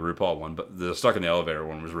off of the RuPaul one, but the Stuck in the Elevator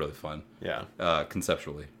one was really fun. Yeah.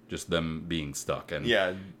 Conceptually, just them being stuck and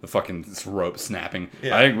the fucking rope snapping.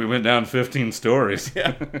 Yeah. I think we went down 15 stories.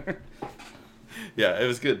 Yeah. Yeah, it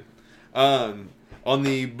was good. On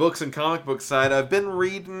the books and comic book side, I've been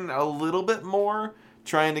reading a little bit more,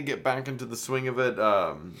 trying to get back into the swing of it.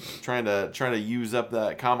 Trying to use up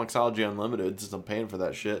that Comixology Unlimited since I'm paying for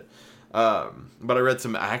that shit. But I read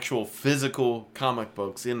some actual physical comic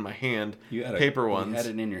books in my hand, paper ones. You had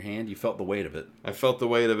it in your hand. You felt the weight of it. I felt the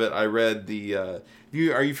weight of it. I read the. Are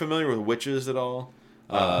you familiar with Witches at all?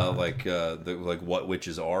 Like what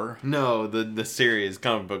witches are? No, the series,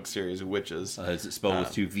 comic book series, Witches. Is it spelled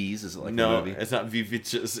with two V's? Is it like no, a movie? it's not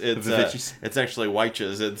Vivitches. It's actually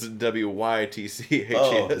Wyches. It's Wytches.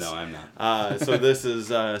 Oh, no, I'm not. So this is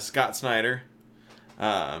Scott Snyder,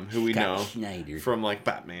 who we know Schneider. from like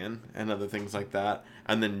Batman and other things like that.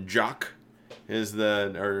 And then Jacques is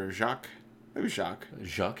Jacques. Maybe Jacques.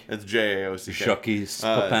 Jacques. It's Jacques. Jacques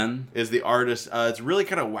Pepin. Is the artist. It's really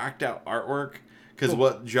kind of whacked out artwork. Because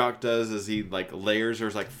what Jacques does is he like layers.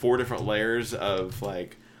 There's like 4 different layers of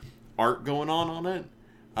like art going on it.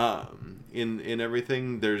 In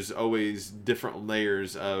everything, there's always different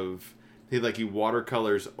layers of he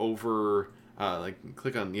watercolors over. Like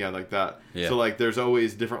click on like that. Yeah. So like there's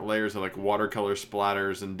always different layers of like watercolor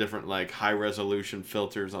splatters and different like high resolution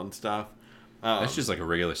filters on stuff. That's just like a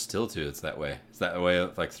regular still too. It's that way. Is that the way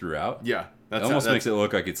like throughout? Yeah. It almost makes it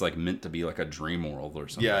look like it's like meant to be like a dream world or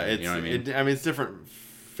something. Yeah, you know what I mean? I mean, it's different.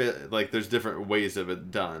 Like there's different ways of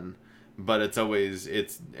it done, but it's always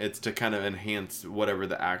it's to kind of enhance whatever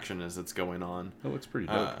the action is that's going on. It looks pretty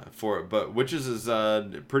dope for it. But Witches is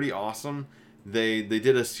pretty awesome. They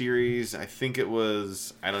did a series. I think it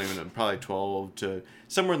was probably 12 to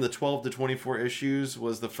somewhere in the 12 to 24 issues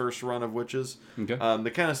was the first run of Witches. Okay. They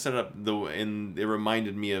kind of set up it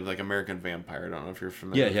reminded me of like American Vampire. I don't know if you're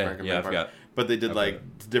familiar with American Vampire. I forgot. But they did like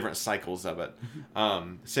different cycles of it.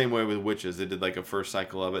 Same way with Witches, they did like a first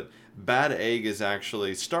cycle of it. Bad Egg is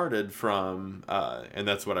actually started from, and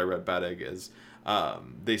that's what I read. Bad Egg is.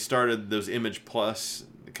 They started those Image Plus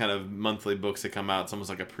kind of monthly books that come out. It's almost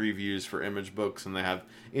like a previews for Image books, and they have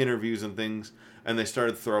interviews and things. And they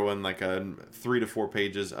started throwing like 3 to 4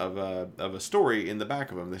 pages of a story in the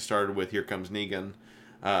back of them. They started with Here Comes Negan.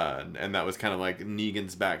 And that was kind of like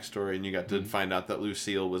Negan's backstory, and you got to find out that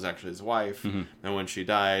Lucille was actually his wife, and when she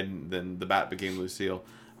died, then the Bat became Lucille,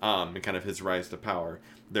 and kind of his rise to power.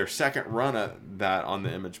 Their second run at that on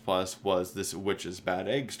the Image Plus was this Witch's Bad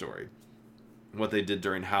Egg story. What they did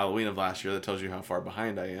during Halloween of last year, that tells you how far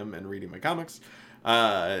behind I am in reading my comics.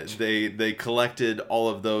 They collected all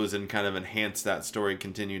of those and kind of enhanced that story,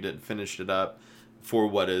 continued it, finished it up for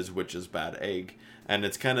what is Witch's Bad Egg. And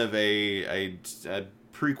it's kind of a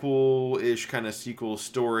prequel-ish kind of sequel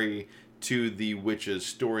story to the Witches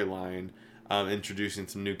storyline, introducing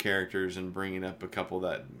some new characters and bringing up a couple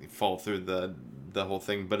that fall through the whole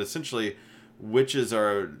thing. But essentially, witches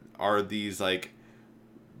are these like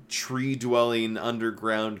tree-dwelling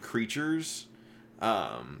underground creatures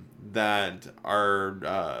that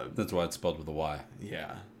are that's why it's spelled with a Y.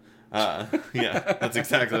 yeah. Yeah, that's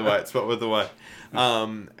exactly why it's spelled with a Y.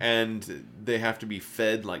 And they have to be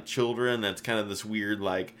fed like children. That's kind of this weird,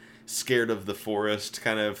 like, scared of the forest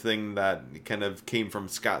kind of thing that kind of came from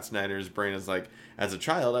Scott Snyder's brain. As like, as a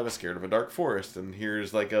child, I was scared of a dark forest, and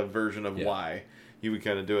here's like a version of why you would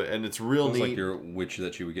kind of do it. And it's real neat. It's like your witch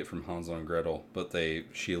that you would get from Hansel and Gretel, but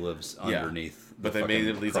she lives underneath. But they made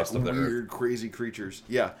it these like weird, crazy creatures.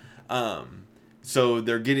 Yeah. So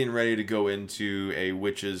they're getting ready to go into a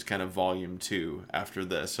Witches kind of volume 2 after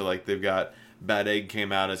this. So like they've got Bad Egg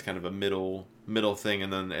came out as kind of a middle thing,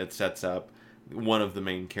 and then it sets up one of the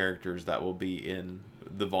main characters that will be in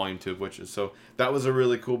the volume 2 of Witches. So that was a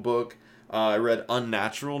really cool book. I read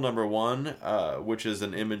Unnatural #1, which is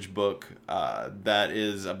an Image book that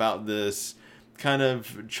is about this kind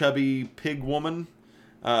of chubby pig woman,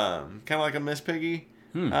 kind of like a Miss Piggy.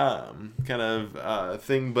 Kind of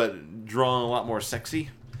thing, but drawn a lot more sexy.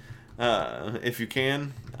 If you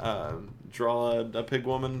can draw a pig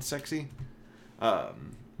woman sexy.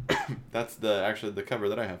 That's actually the cover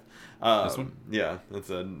that I have. This one? Yeah, that's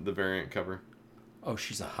the variant cover. Oh,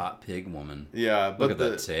 she's a hot pig woman. Yeah, but look at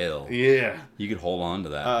that tail. Yeah, you could hold on to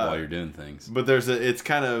that while you're doing things. But it's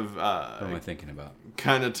kind of what am I thinking about?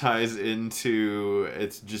 Kind of ties into,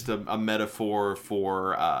 it's just a metaphor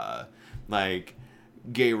for like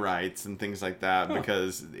gay rights and things like that,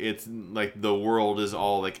 because it's like the world is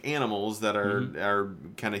all like animals that are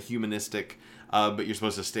kind of humanistic, but you're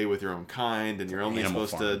supposed to stay with your own kind, and you're only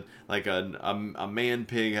supposed to, like a man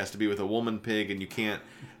pig has to be with a woman pig, and you can't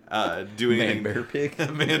do anything. Man bear pig.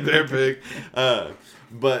 Man bear pig.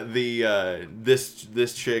 But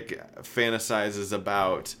this chick fantasizes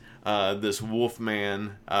about this wolf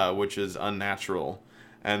man, which is unnatural,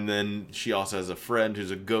 and then she also has a friend who's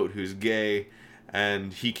a goat who's gay,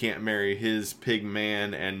 and he can't marry his pig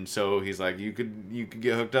man, and so he's like, you could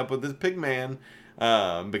get hooked up with this pig man,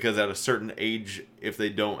 because at a certain age, if they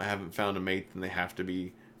haven't found a mate, then they have to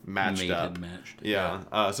be matched up.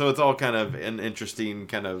 Yeah. So it's all kind of an interesting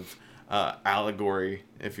kind of allegory,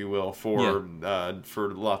 if you will, for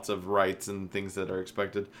lots of rights and things that are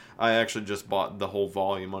expected. I actually just bought the whole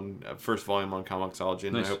volume first volume on Comixology,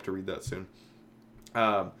 and I hope to read that soon.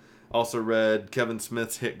 Also read Kevin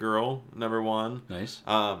Smith's Hit Girl #1. Nice.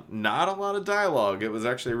 Not a lot of dialogue. It was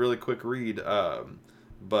actually a really quick read.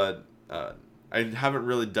 But I haven't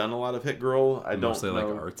really done a lot of Hit Girl. I don't know. Like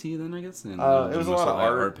artsy then, I guess? It was a lot of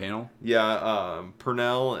art panel? Yeah.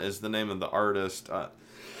 Purnell is the name of the artist.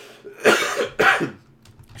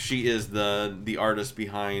 She is the artist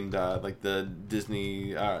behind like the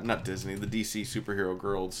Disney, not Disney, the DC Superhero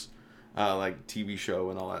Girls like TV show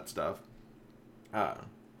and all that stuff.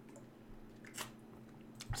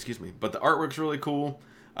 Excuse me, but the artwork's really cool.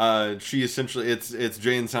 She essentially, it's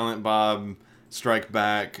Jay and Silent Bob Strike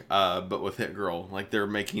Back, but with Hit Girl. Like they're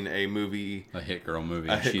making a movie, a Hit Girl movie,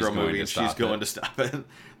 and she's going to stop it.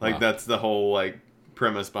 Like that's the whole like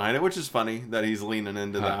premise behind it, which is funny that he's leaning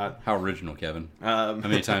into that. How original, Kevin. How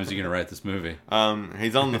many times are you gonna write this movie?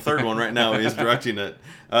 He's on the third one right now. He's directing it.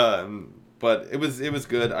 But it was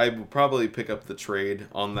good. I will probably pick up the trade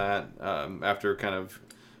on that after kind of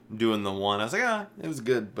doing the one. I was like, it was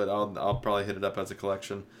good, but I'll probably hit it up as a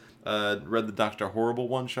collection. Read the Dr. Horrible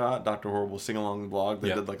one shot, Dr. Horrible sing along blog. They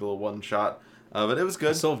did like a little one shot, but it was good.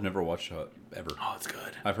 I still have never watched it ever. Oh, it's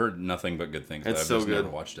good. I've heard nothing but good things. It's I've so just good. Never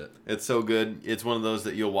watched it. It's so good. It's one of those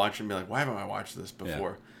that you'll watch and be like, why haven't I watched this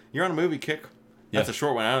before? You're on a movie kick. That's a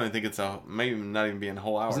short one. I don't even think it's maybe not even being a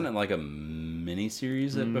whole hour. Wasn't it like a mini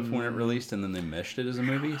series before it released, and then they meshed it as a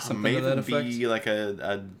movie? Something maybe to that effect. Be like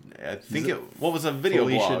I think what was a video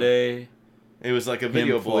Felicia blog? Day. It was like a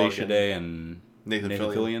video blog. Felicia Day and Nathan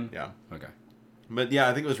Fillion. Yeah. Okay. But yeah,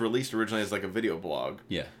 I think it was released originally as like a video blog.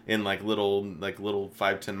 Yeah. In like little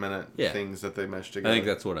 5-10 minute things that they meshed together. I think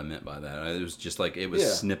that's what I meant by that. It was just like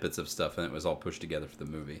snippets of stuff, and it was all pushed together for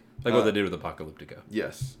the movie, like what they did with Apocalyptica.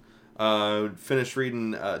 Yes. Finished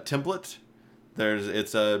reading Template.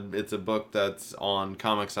 It's a book that's on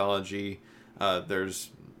Comixology. There's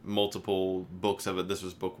multiple books of it. This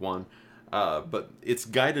was book 1. But it's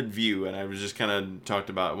guided view, and I was just kind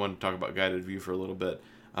of I want to talk about guided view for a little bit.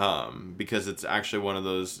 Because it's actually one of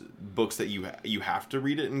those books that you have to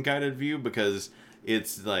read it in guided view, because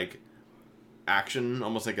it's like action,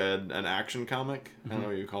 almost like an action comic. I don't know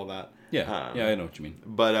what you call that. Yeah, I know what you mean.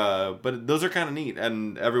 But those are kind of neat,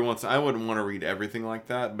 and every once I wouldn't want to read everything like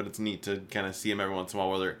that, but it's neat to kind of see them every once in a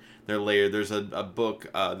while where they're layered. There's a book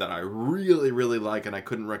that I really really like, and I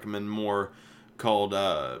couldn't recommend more, called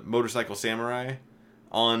Motorcycle Samurai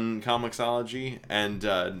on Comixology, and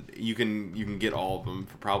you can get all of them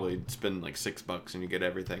for probably spend like $6 and you get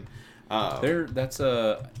everything. That's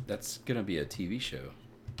gonna be a TV show.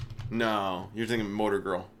 No, you're thinking Motor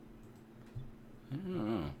Girl. I don't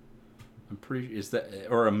know. I'm pretty. Is that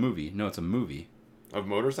or a movie? No, it's a movie. Of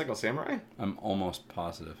Motorcycle Samurai? I'm almost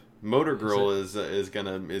positive. Motor Girl is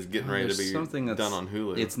getting ready to be something that's done on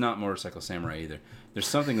Hulu. It's not Motorcycle Samurai either. There's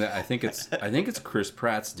something that I think it's Chris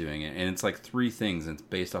Pratt's doing it, and it's like 3 things, and it's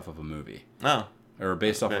based off of a movie. Oh, or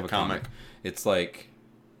based off of a comic. It's like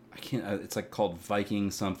I can't. It's like called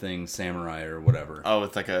Viking something Samurai or whatever. Oh,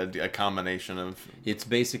 it's like a combination of. It's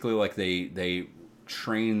basically like they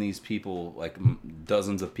train these people, like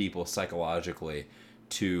dozens of people psychologically,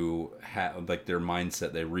 to have like their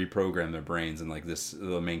mindset. They reprogram their brains, and like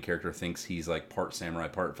the main character thinks he's like part samurai,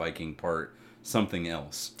 part Viking, part something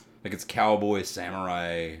else. Like it's cowboy,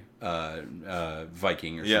 samurai,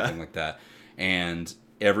 Viking, or something like that. And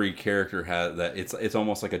every character has that. It's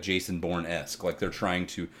almost like a Jason Bourne-esque. Like they're trying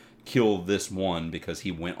to kill this one because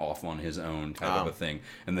he went off on his own type of a thing,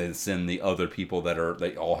 and they send the other people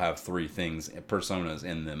they all have 3 personas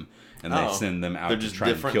in them, and they send them out to try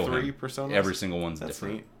and kill him. Personas? Every single one's That's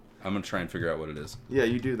different. Neat. I'm gonna try and figure out what it is. Yeah,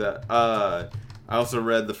 you do that. I also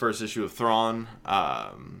read the first issue of Thrawn,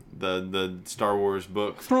 the Star Wars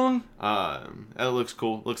book. Thrawn. It looks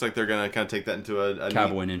cool. Looks like they're gonna kind of take that into a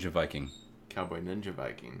Cowboy Ninja Viking. Cowboy Ninja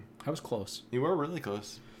Viking. I was close. You were really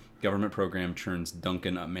close. Government program turns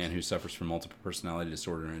Duncan, a man who suffers from multiple personality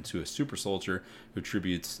disorder, into a super soldier who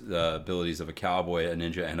attributes the abilities of a cowboy, a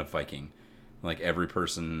ninja, and a Viking. Like every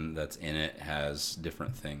person that's in it has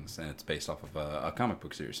different things, and it's based off of a comic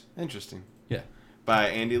book series. Interesting. Yeah. By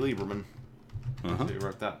Andy Lieberman. Uh-huh. Who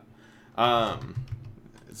wrote that.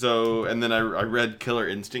 So, and then I read Killer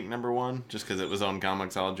Instinct #1 just because it was on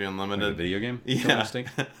Comixology Unlimited. Like a video game? Yeah.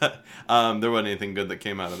 There wasn't anything good that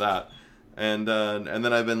came out of that. And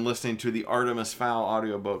then I've been listening to the Artemis Fowl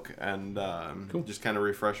audiobook and cool. Just kind of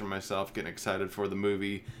refreshing myself, getting excited for the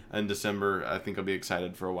movie in December. I think I'll be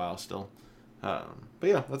excited for a while still. But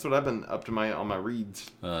yeah, that's what I've been up to on my reads.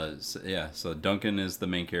 So Duncan is the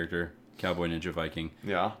main character, Cowboy Ninja Viking.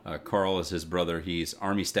 Yeah. Carl is his brother. He's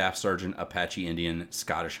Army Staff Sergeant, Apache Indian,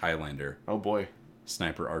 Scottish Highlander. Oh boy.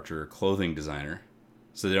 Sniper, archer, clothing designer.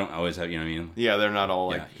 So they don't always have, you know what I mean? Yeah, they're not all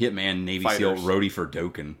like Hitman, Navy fighters. SEAL, roadie for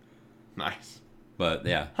Dokken. Nice. But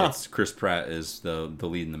yeah, it's Chris Pratt is the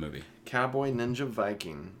lead in the movie. Cowboy Ninja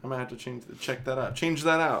Viking. I'm gonna have to check that out. Change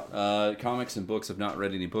that out. Comics and books. I've not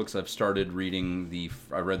read any books. I've started reading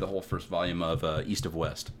I read the whole first volume of East of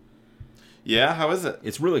West. Yeah, how is it?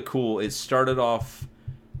 It's really cool. It started off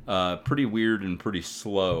pretty weird and pretty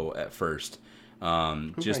slow at first. Who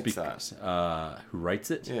writes that? Who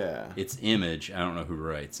writes it? Yeah. It's Image. I don't know who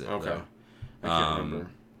writes it. Okay. Though. I can't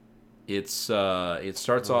remember. It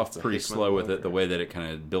starts off pretty slow with it. The way that it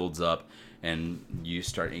kind of builds up, and you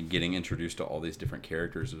start getting introduced to all these different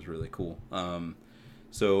characters is really cool.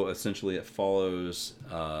 So essentially, it follows.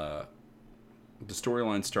 The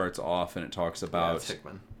storyline starts off, and it talks about it's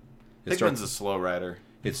Hickman. Hickman's a slow writer.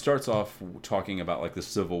 It starts off talking about like the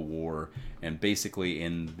Civil War, and basically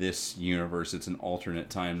in this universe, it's an alternate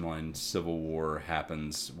timeline. Civil War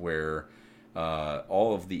happens where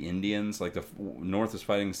all of the Indians, like the North is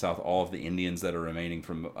fighting the South, all of the Indians that are remaining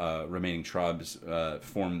from remaining tribes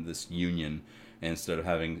form this union. And instead of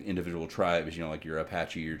having individual tribes, you know, like your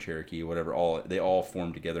Apache, your Cherokee, whatever, they all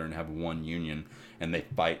form together and have one union, and they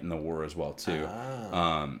fight in the war as well too.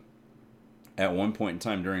 At one point in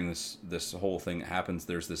time during this whole thing that happens,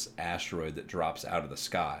 there's this asteroid that drops out of the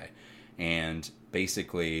sky, and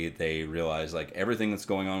basically they realize like everything that's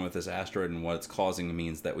going on with this asteroid and what it's causing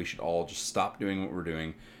means that we should all just stop doing what we're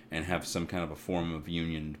doing and have some kind of a form of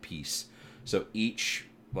union and peace. So each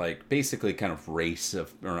like basically kind of race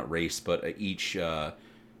of, or not race, but each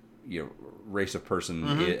race of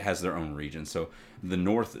person it has their own region. So the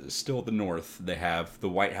North is still the North. They have the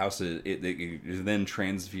White House. It then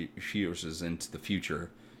transfuses into the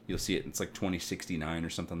future. You'll see it. It's like 2069 or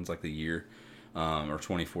something. It's like the year, or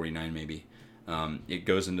 2049 maybe. It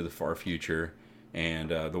goes into the far future, and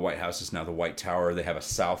the White House is now the White Tower. They have a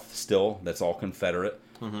South still that's all Confederate.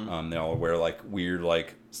 They all wear like weird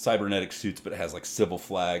like cybernetic suits, but it has like civil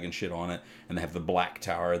flag and shit on it. And they have the Black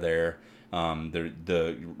Tower there.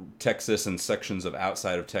 The Texas and sections of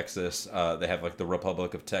outside of Texas, they have like the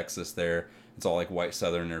Republic of Texas there. It's all like white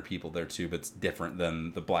Southerner people there too, but it's different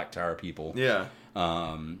than the Black Tower people. Yeah.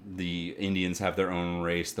 The Indians have their own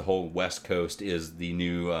race. The whole West Coast is the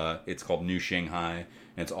new, it's called New Shanghai.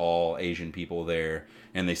 And it's all Asian people there.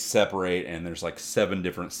 And they separate, and there's like 7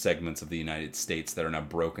 different segments of the United States that are now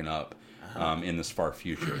broken up in this far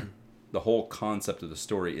future. The whole concept of the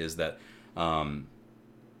story is that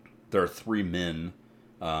there are 3 men.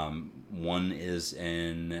 One is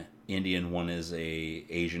an Indian, one is a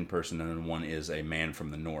Asian person, and then one is a man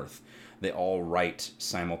from the North. They all write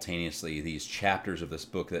simultaneously these chapters of this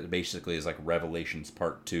book that basically is like Revelations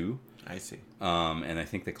Part 2. I see. And I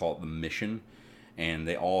think they call it The Mission. And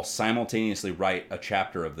they all simultaneously write a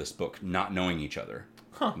chapter of this book, not knowing each other.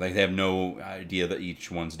 Huh. Like, they have no idea that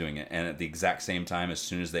each one's doing it. And at the exact same time, as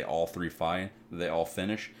soon as they all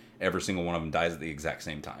finish, every single one of them dies at the exact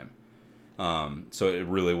same time. So it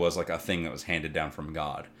really was like a thing that was handed down from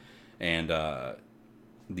God. And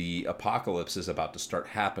the apocalypse is about to start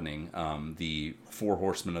happening. The 4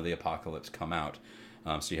 horsemen of the apocalypse come out.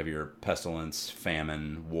 So you have your pestilence,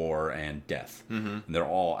 famine, war, and death. Mm-hmm. And they're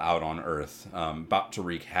all out on Earth, about to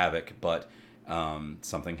wreak havoc. But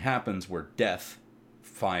something happens where death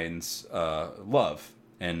finds love.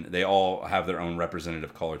 And they all have their own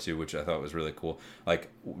representative color, too, which I thought was really cool. Like,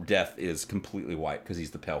 Death is completely white because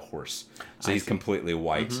he's the pale horse. So he's completely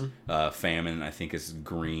white. Mm-hmm. Famine, I think, is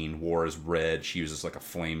green. War is red. She uses, like, a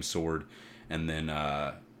flame sword. And then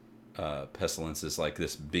Pestilence is, like,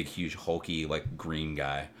 this big, huge, hulky, like, green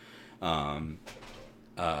guy.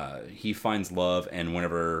 He finds love, and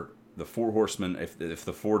whenever the 4 horsemen, if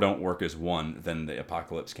the 4 don't work as one, then the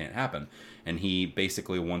apocalypse can't happen. And he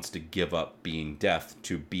basically wants to give up being Death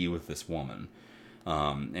to be with this woman.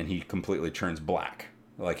 And he completely turns black.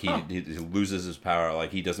 Like, he loses his power.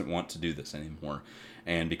 Like, he doesn't want to do this anymore.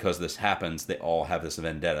 And because this happens, they all have this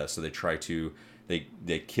vendetta. So they try to,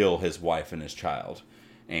 they kill his wife and his child.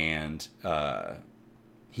 And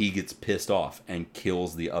he gets pissed off and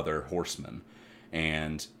kills the other horseman.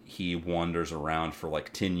 And he wanders around for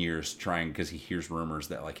like 10 years trying, because he hears rumors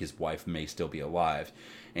that like his wife may still be alive.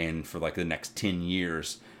 And for like the next 10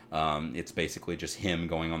 years, it's basically just him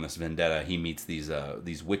going on this vendetta. He meets these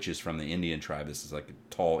witches from the Indian tribe. This is like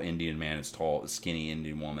a tall Indian man, it's tall, skinny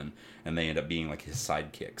Indian woman, and they end up being like his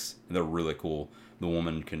sidekicks. And they're really cool. The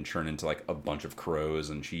woman can turn into like a bunch of crows,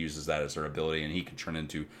 and she uses that as her ability, and he can turn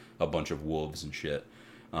into a bunch of wolves and shit.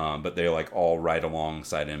 But they're like all right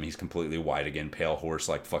alongside him. He's completely white again, pale horse,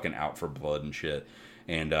 like fucking out for blood and shit.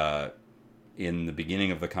 And in the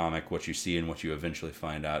beginning of the comic, what you see and what you eventually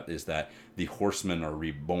find out is that the horsemen are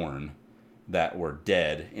reborn that were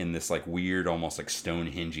dead in this like weird, almost like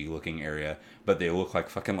Stonehenge-y looking area, but they look like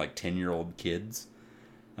fucking like 10-year-old kids.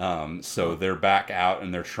 So they're back out,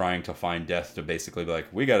 and they're trying to find Death to basically be like,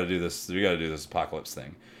 we got to do this apocalypse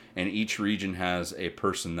thing. And each region has a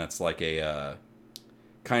person that's like a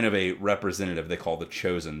kind of a representative they call the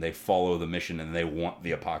Chosen. They follow the mission, and they want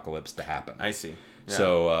the apocalypse to happen. I see. Yeah.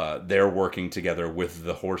 So they're working together with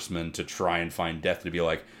the horsemen to try and find Death to be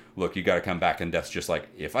like, look, you got to come back. And Death's just like,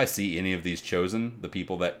 if I see any of these Chosen, the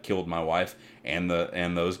people that killed my wife and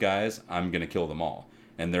those guys, I'm going to kill them all.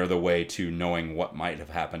 And they're the way to knowing what might have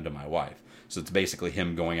happened to my wife. So it's basically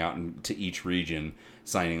him going out to each region,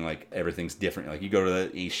 signing like everything's different. Like you go to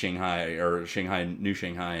the East Shanghai or New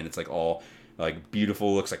Shanghai, and it's like all like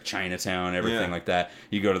beautiful, looks like Chinatown, everything like that.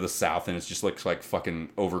 You go to the South, and it just looks like fucking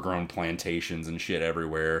overgrown plantations and shit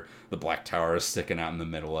everywhere. The Black Tower is sticking out in the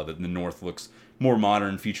middle of it. And the North looks more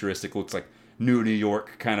modern, futuristic, looks like New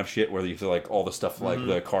York kind of shit, where you feel like all the stuff like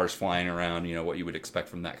the cars flying around, you know, what you would expect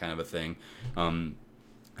from that kind of a thing.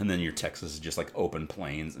 And then your Texas is just like open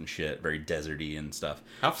plains and shit, very deserty and stuff.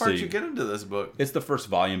 How far did you get into this book? It's the first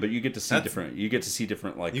volume, but you get to see different. You get to see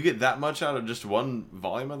different like. You get that much out of just one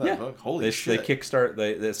volume of that book? Holy shit! They kickstart.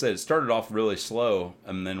 They said it started off really slow,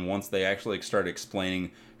 and then once they actually started explaining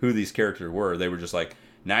who these characters were, they were just like,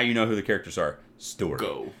 now you know who the characters are. Story.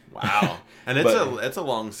 Go. Wow. And it's a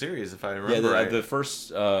long series, if I remember right. The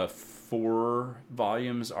first 4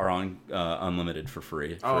 volumes are on unlimited for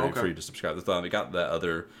free for you to subscribe. We got the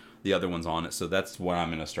other ones on it, so that's what I'm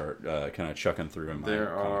gonna start kind of chucking through in my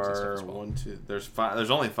comics and stuff as well. 1, 2. There's 5.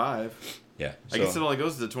 There's only 5. Yeah, I guess it only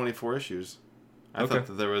goes to 24 issues. I thought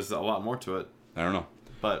that there was a lot more to it. I don't know.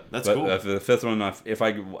 But that's cool. The 5th one,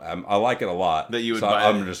 I like it a lot. That you would so buy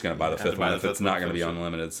I'm just going to buy the 5th one if it's not going to be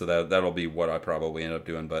unlimited. So that'll be what I probably end up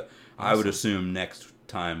doing. But awesome. I would assume next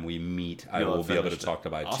time we meet, I will be able to talk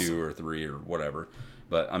to buy 2 or 3 or whatever.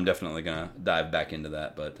 But I'm definitely gonna dive back into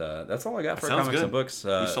that. But that's all I got for Sounds comics good. and books.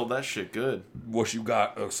 You sold that shit good. What you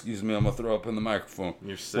got? Oh, excuse me, I'm gonna throw up in the microphone.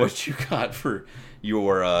 You're sick. What you got for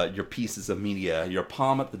your pieces of media? Your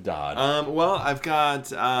palm at the Dodd. Well, I've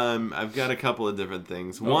got a couple of different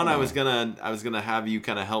things. One, I was gonna have you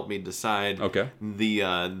kind of help me decide. Okay.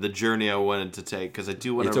 The journey I wanted to take, because I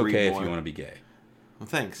do want It's to read okay more. if you want to be gay. Well,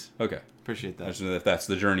 thanks. Okay. Appreciate that. I just know if that's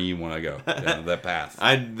the journey you want to go, down that path.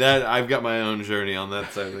 I've got my own journey on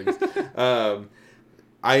that side of things.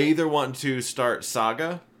 I either want to start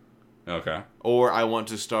Saga, Okay. or I want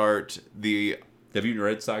to start the. Have you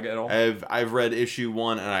read Saga at all? I've read issue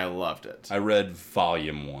 1 and I loved it. I read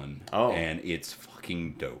volume 1. Oh. And it's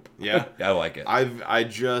fucking dope. Yeah? I like it. I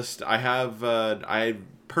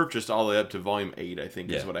purchased all the way up to volume 8, I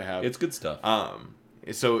think is what I have. It's good stuff.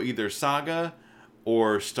 So either Saga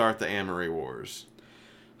or start the Amory Wars.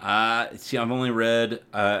 See, I've only read.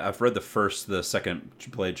 I've read the second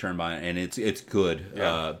Blade Turbine, and it's good.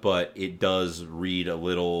 Yeah. But it does read a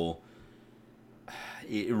little.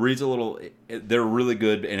 It reads a little. They're really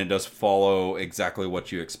good, and it does follow exactly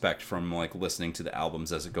what you expect from like listening to the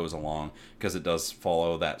albums as it goes along, because it does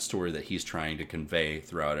follow that story that he's trying to convey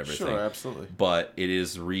throughout everything. Sure, absolutely. But it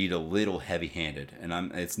is read a little heavy-handed,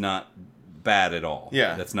 and it's not bad at all.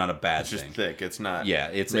 Yeah, that's not a bad it's just thing. thick. It's not. Yeah,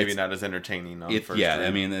 it's maybe not as entertaining on first yeah, read.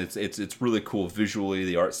 I mean, it's really cool visually.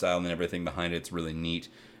 The art style and everything behind it's really neat,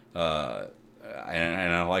 and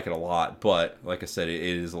I like it a lot. But like I said, it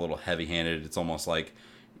is a little heavy-handed. It's almost like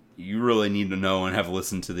you really need to know and have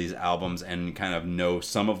listened to these albums and kind of know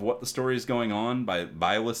some of what the story is going on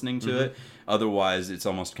by listening to it. Otherwise, it's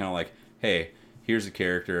almost kind of like, hey, here's a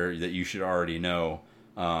character that you should already know.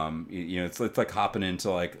 It's like hopping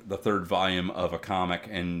into like the third volume of a comic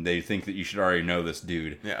and they think that you should already know this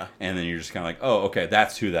dude. Yeah. And then you're just kind of like, oh, okay,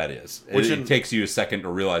 that's who that is. It takes you a second to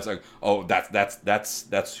realize, like, oh, that's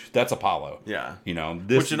Apollo. Yeah.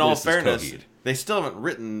 Which in all fairness, they still haven't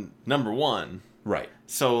written number 1. Right.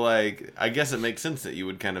 So like, I guess it makes sense that you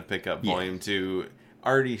would kind of pick up volume 2,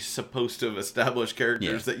 already supposed to have established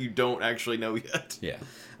characters that you don't actually know yet. Yeah.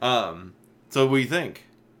 So what do you think?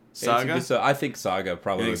 Saga? So I think Saga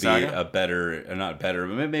probably would be Saga? a better, not better,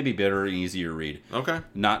 but maybe better and easier read. Okay.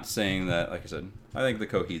 Not saying that, like I said, I think the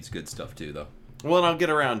Coheed's good stuff too, though. Well, and I'll get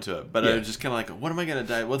around to it, but I was just kind of like, what am I going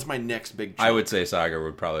to die? What's my next big chunk? I would say Saga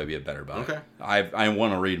would probably be a better buy. Okay. I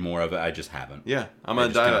want to read more of it. I just haven't. Yeah, I'm going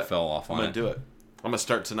to dive it. Fell off on I'm going to do it. I'm going to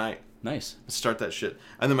start tonight. Nice. Start that shit.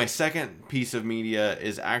 And then my second piece of media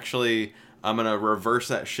is actually, I'm going to reverse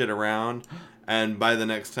that shit around. And by the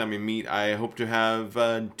next time we meet, I hope to have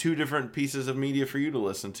 2 different pieces of media for you to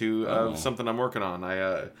listen to of something I'm working on.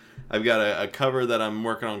 I've got a cover that I'm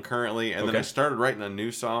working on currently, and then I started writing a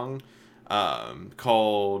new song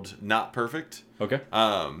called Not Perfect. Okay.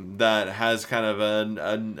 That has kind of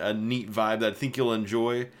a neat vibe that I think you'll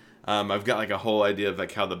enjoy. I've got like a whole idea of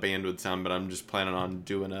like how the band would sound, but I'm just planning on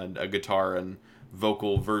doing a guitar and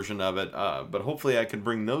vocal version of it. But hopefully I can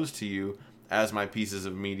bring those to you as my pieces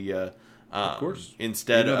of media. Of course.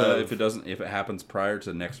 Instead of if it happens prior to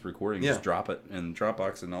the next recording, just drop it in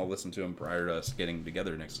Dropbox and I'll listen to them prior to us getting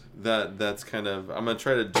together next. That's kind of, I'm gonna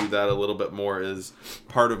try to do that a little bit more. Is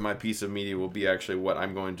part of my piece of media will be actually what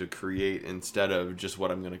I'm going to create instead of just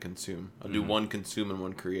what I'm going to consume. I'll do one consume and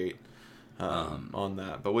one create on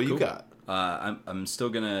that. But what you got? I'm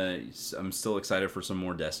still excited for some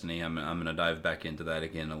more Destiny. I'm gonna dive back into that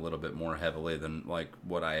again a little bit more heavily than like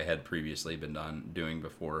what I had previously been doing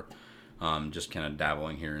before. Just kind of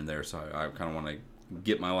dabbling here and there, so I kind of want to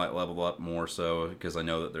get my light level up more so, because I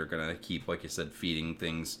know that they're going to keep, like you said, feeding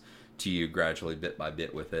things to you gradually bit by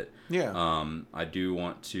bit with it. Yeah. I do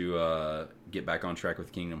want to get back on track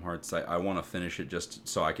with Kingdom Hearts. I want to finish it just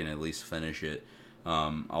so I can at least finish it.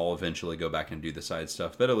 I'll eventually go back and do the side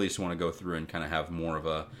stuff, but at least want to go through and kind of have more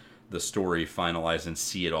of the story finalized and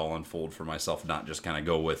see it all unfold for myself, not just kind of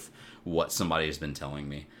go with what somebody has been telling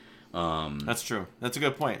me. That's true. That's a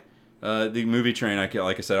good point. The movie train,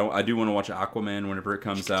 like I said, I do want to watch Aquaman whenever it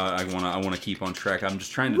comes out. I want to keep on track. I'm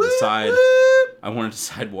just trying to decide. I want to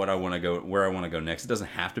decide where I want to go next. It doesn't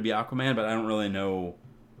have to be Aquaman, but I don't really know,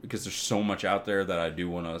 because there's so much out there that I do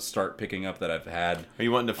want to start picking up that I've had. Are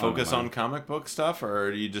you wanting to focus on comic book stuff,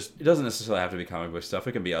 or do you just? It doesn't necessarily have to be comic book stuff.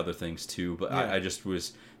 It can be other things too. But I just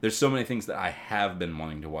was. There's so many things that I have been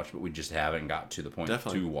wanting to watch, but we just haven't got to the point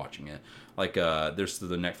to watching it. Like there's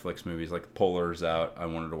the Netflix movies, like Polar's out. I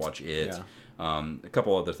wanted to watch it. Yeah. A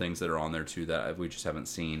couple other things that are on there too that we just haven't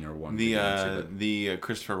seen or wanted to get into. The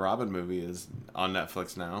Christopher Robin movie is on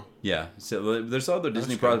Netflix now. Yeah, so there's other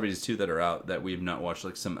Disney properties too that are out that we've not watched,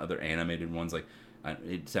 like some other animated ones, like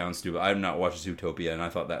It sounds stupid. I've not watched Zootopia, and I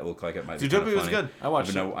thought that looked like it might be Zootopia kind of was good. I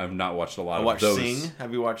watched it. I've not watched a lot I of watched those. Sing.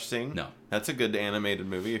 Have you watched Sing? No. That's a good animated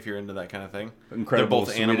movie if you're into that kind of thing. Incredibles. They're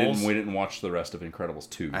both animals. We didn't watch the rest of Incredibles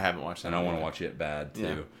 2. I haven't watched that. And I want to either. watch it bad,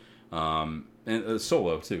 too. Yeah. And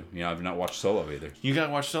Solo, too. I've not watched Solo either. You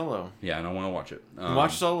gotta watch Solo. Yeah, and I want to watch it.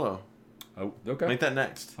 Watch Solo. Oh, okay. Make that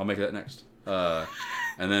next. I'll make that next.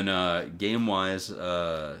 And then game-wise...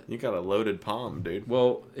 You got a loaded palm, dude.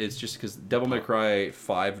 Well, it's just because Devil May Cry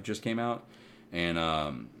 5 just came out. And...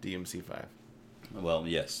 DMC 5. Well,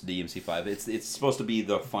 yes, DMC 5. It's supposed to be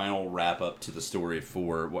the final wrap-up to the story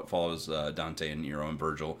for what follows Dante and Nero and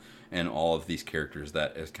Virgil and all of these characters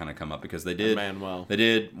that has kind of come up. Because they did... They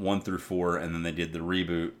did 1 through 4, and then they did the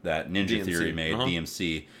reboot that Ninja Theory made,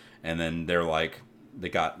 DMC. And then they're like... They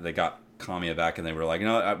got Kamiya back, and they were like,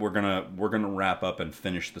 we're gonna wrap up and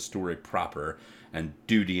finish the story proper and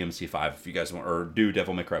do DMC 5 if you guys want, or do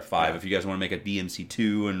Devil May Cry 5 if you guys want to make a DMC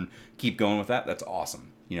 2 and keep going with that. That's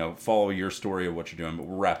awesome. Follow your story of what you're doing, but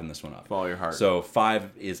we're wrapping this one up. Follow your heart. So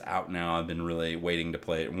 5 is out now. I've been really waiting to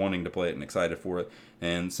play it, wanting to play it, and excited for it.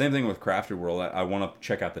 And same thing with Crafted World. I want to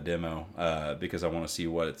check out the demo because I want to see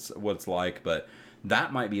what it's like, but.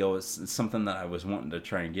 That might be something that I was wanting to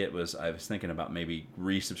try and get. I was thinking about maybe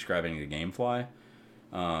resubscribing to GameFly,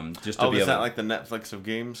 just to be able. Is that like the Netflix of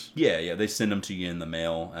games? Yeah. They send them to you in the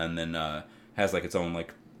mail, and then has like its own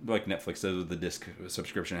like Netflix does with the disc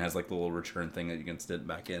subscription. It has like the little return thing that you can stick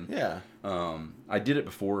back in. Yeah. I did it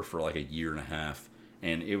before for like a year and a half.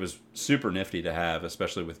 And it was super nifty to have,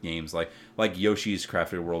 especially with games like Yoshi's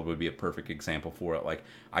Crafted World would be a perfect example for it. Like,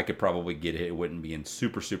 I could probably get it. It wouldn't be in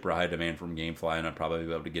super, super high demand from GameFly, and I'd probably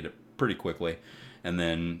be able to get it pretty quickly. And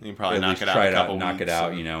then you probably knock it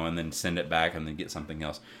out, and then send it back and then get something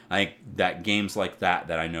else. I think that games like that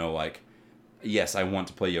I know, like, yes, I want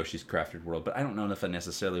to play Yoshi's Crafted World, but I don't know if I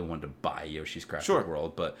necessarily want to buy Yoshi's Crafted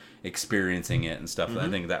World, but experiencing it and stuff, I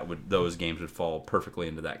think those games would fall perfectly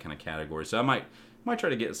into that kind of category. So I might try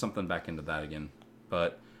to get something back into that again,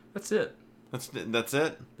 but that's it. That's it?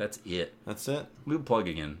 That's it. That's it? We'll plug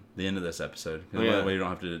again the end of this episode. That way you don't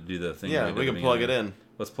have to do the thing. Yeah, we can plug it in.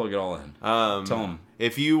 Let's plug it all in. Tell them.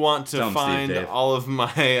 If you want to find Steve, all of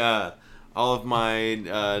my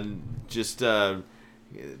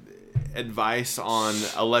advice on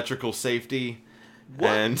electrical safety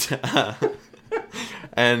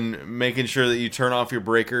and making sure that you turn off your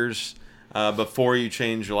breakers before you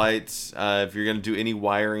change lights. If you're going to do any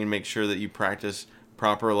wiring, make sure that you practice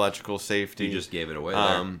proper electrical safety. You just gave it away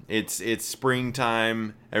there. It's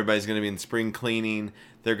springtime. Everybody's going to be in spring cleaning.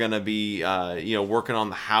 They're going to be working on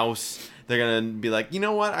the house. They're going to be like, you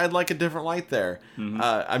know what? I'd like a different light there. Mm-hmm.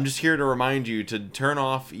 I'm just here to remind you to turn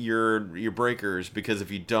off your breakers, because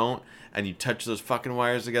if you don't and you touch those fucking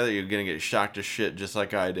wires together, you're going to get shocked to shit just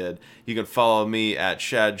like I did. You can follow me at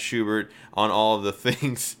Shad Schubert on all of the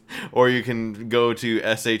things, or you can go to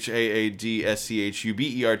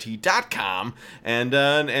SHAADSCHUBERT.com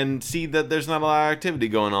and see that there's not a lot of activity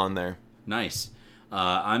going on there. Nice.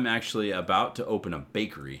 I'm actually about to open a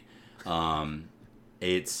bakery.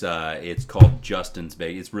 It's called Justin's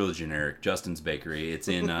Bakery. It's really generic. Justin's Bakery. It's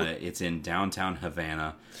in downtown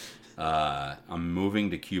Havana. I'm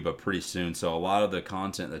moving to Cuba pretty soon, so a lot of the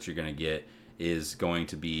content that you're going to get is going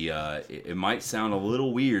to be, it might sound a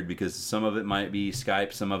little weird because some of it might be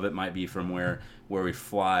Skype, some of it might be from where we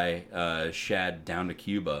fly Shad down to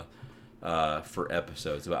Cuba for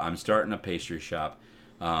episodes. But I'm starting a pastry shop.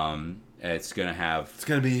 It's going to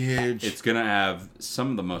be huge. It's going to have some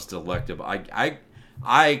of the most delectable.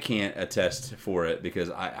 I can't attest for it because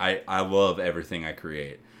I love everything I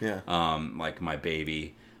create. Yeah. Like my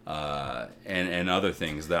baby. And other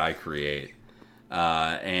things that I create,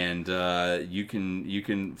 and you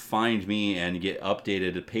can find me and get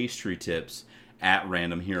updated pastry tips at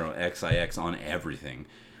Random Hero XIX on everything,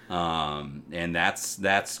 and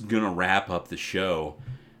that's gonna wrap up the show.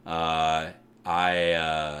 I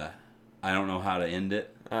don't know how to end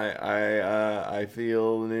it. I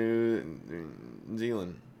feel New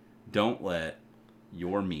Zealand. Don't let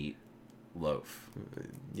your meat loaf.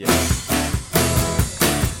 Yeah.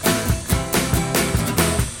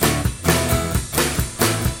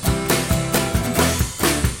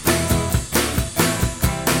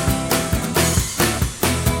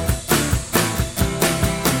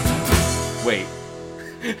 Wait.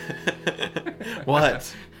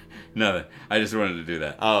 What? Nothing. I just wanted to do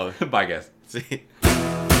that. Oh. Bye, guys. See?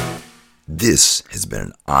 This has been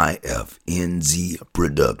an IFNZ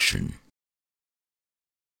production.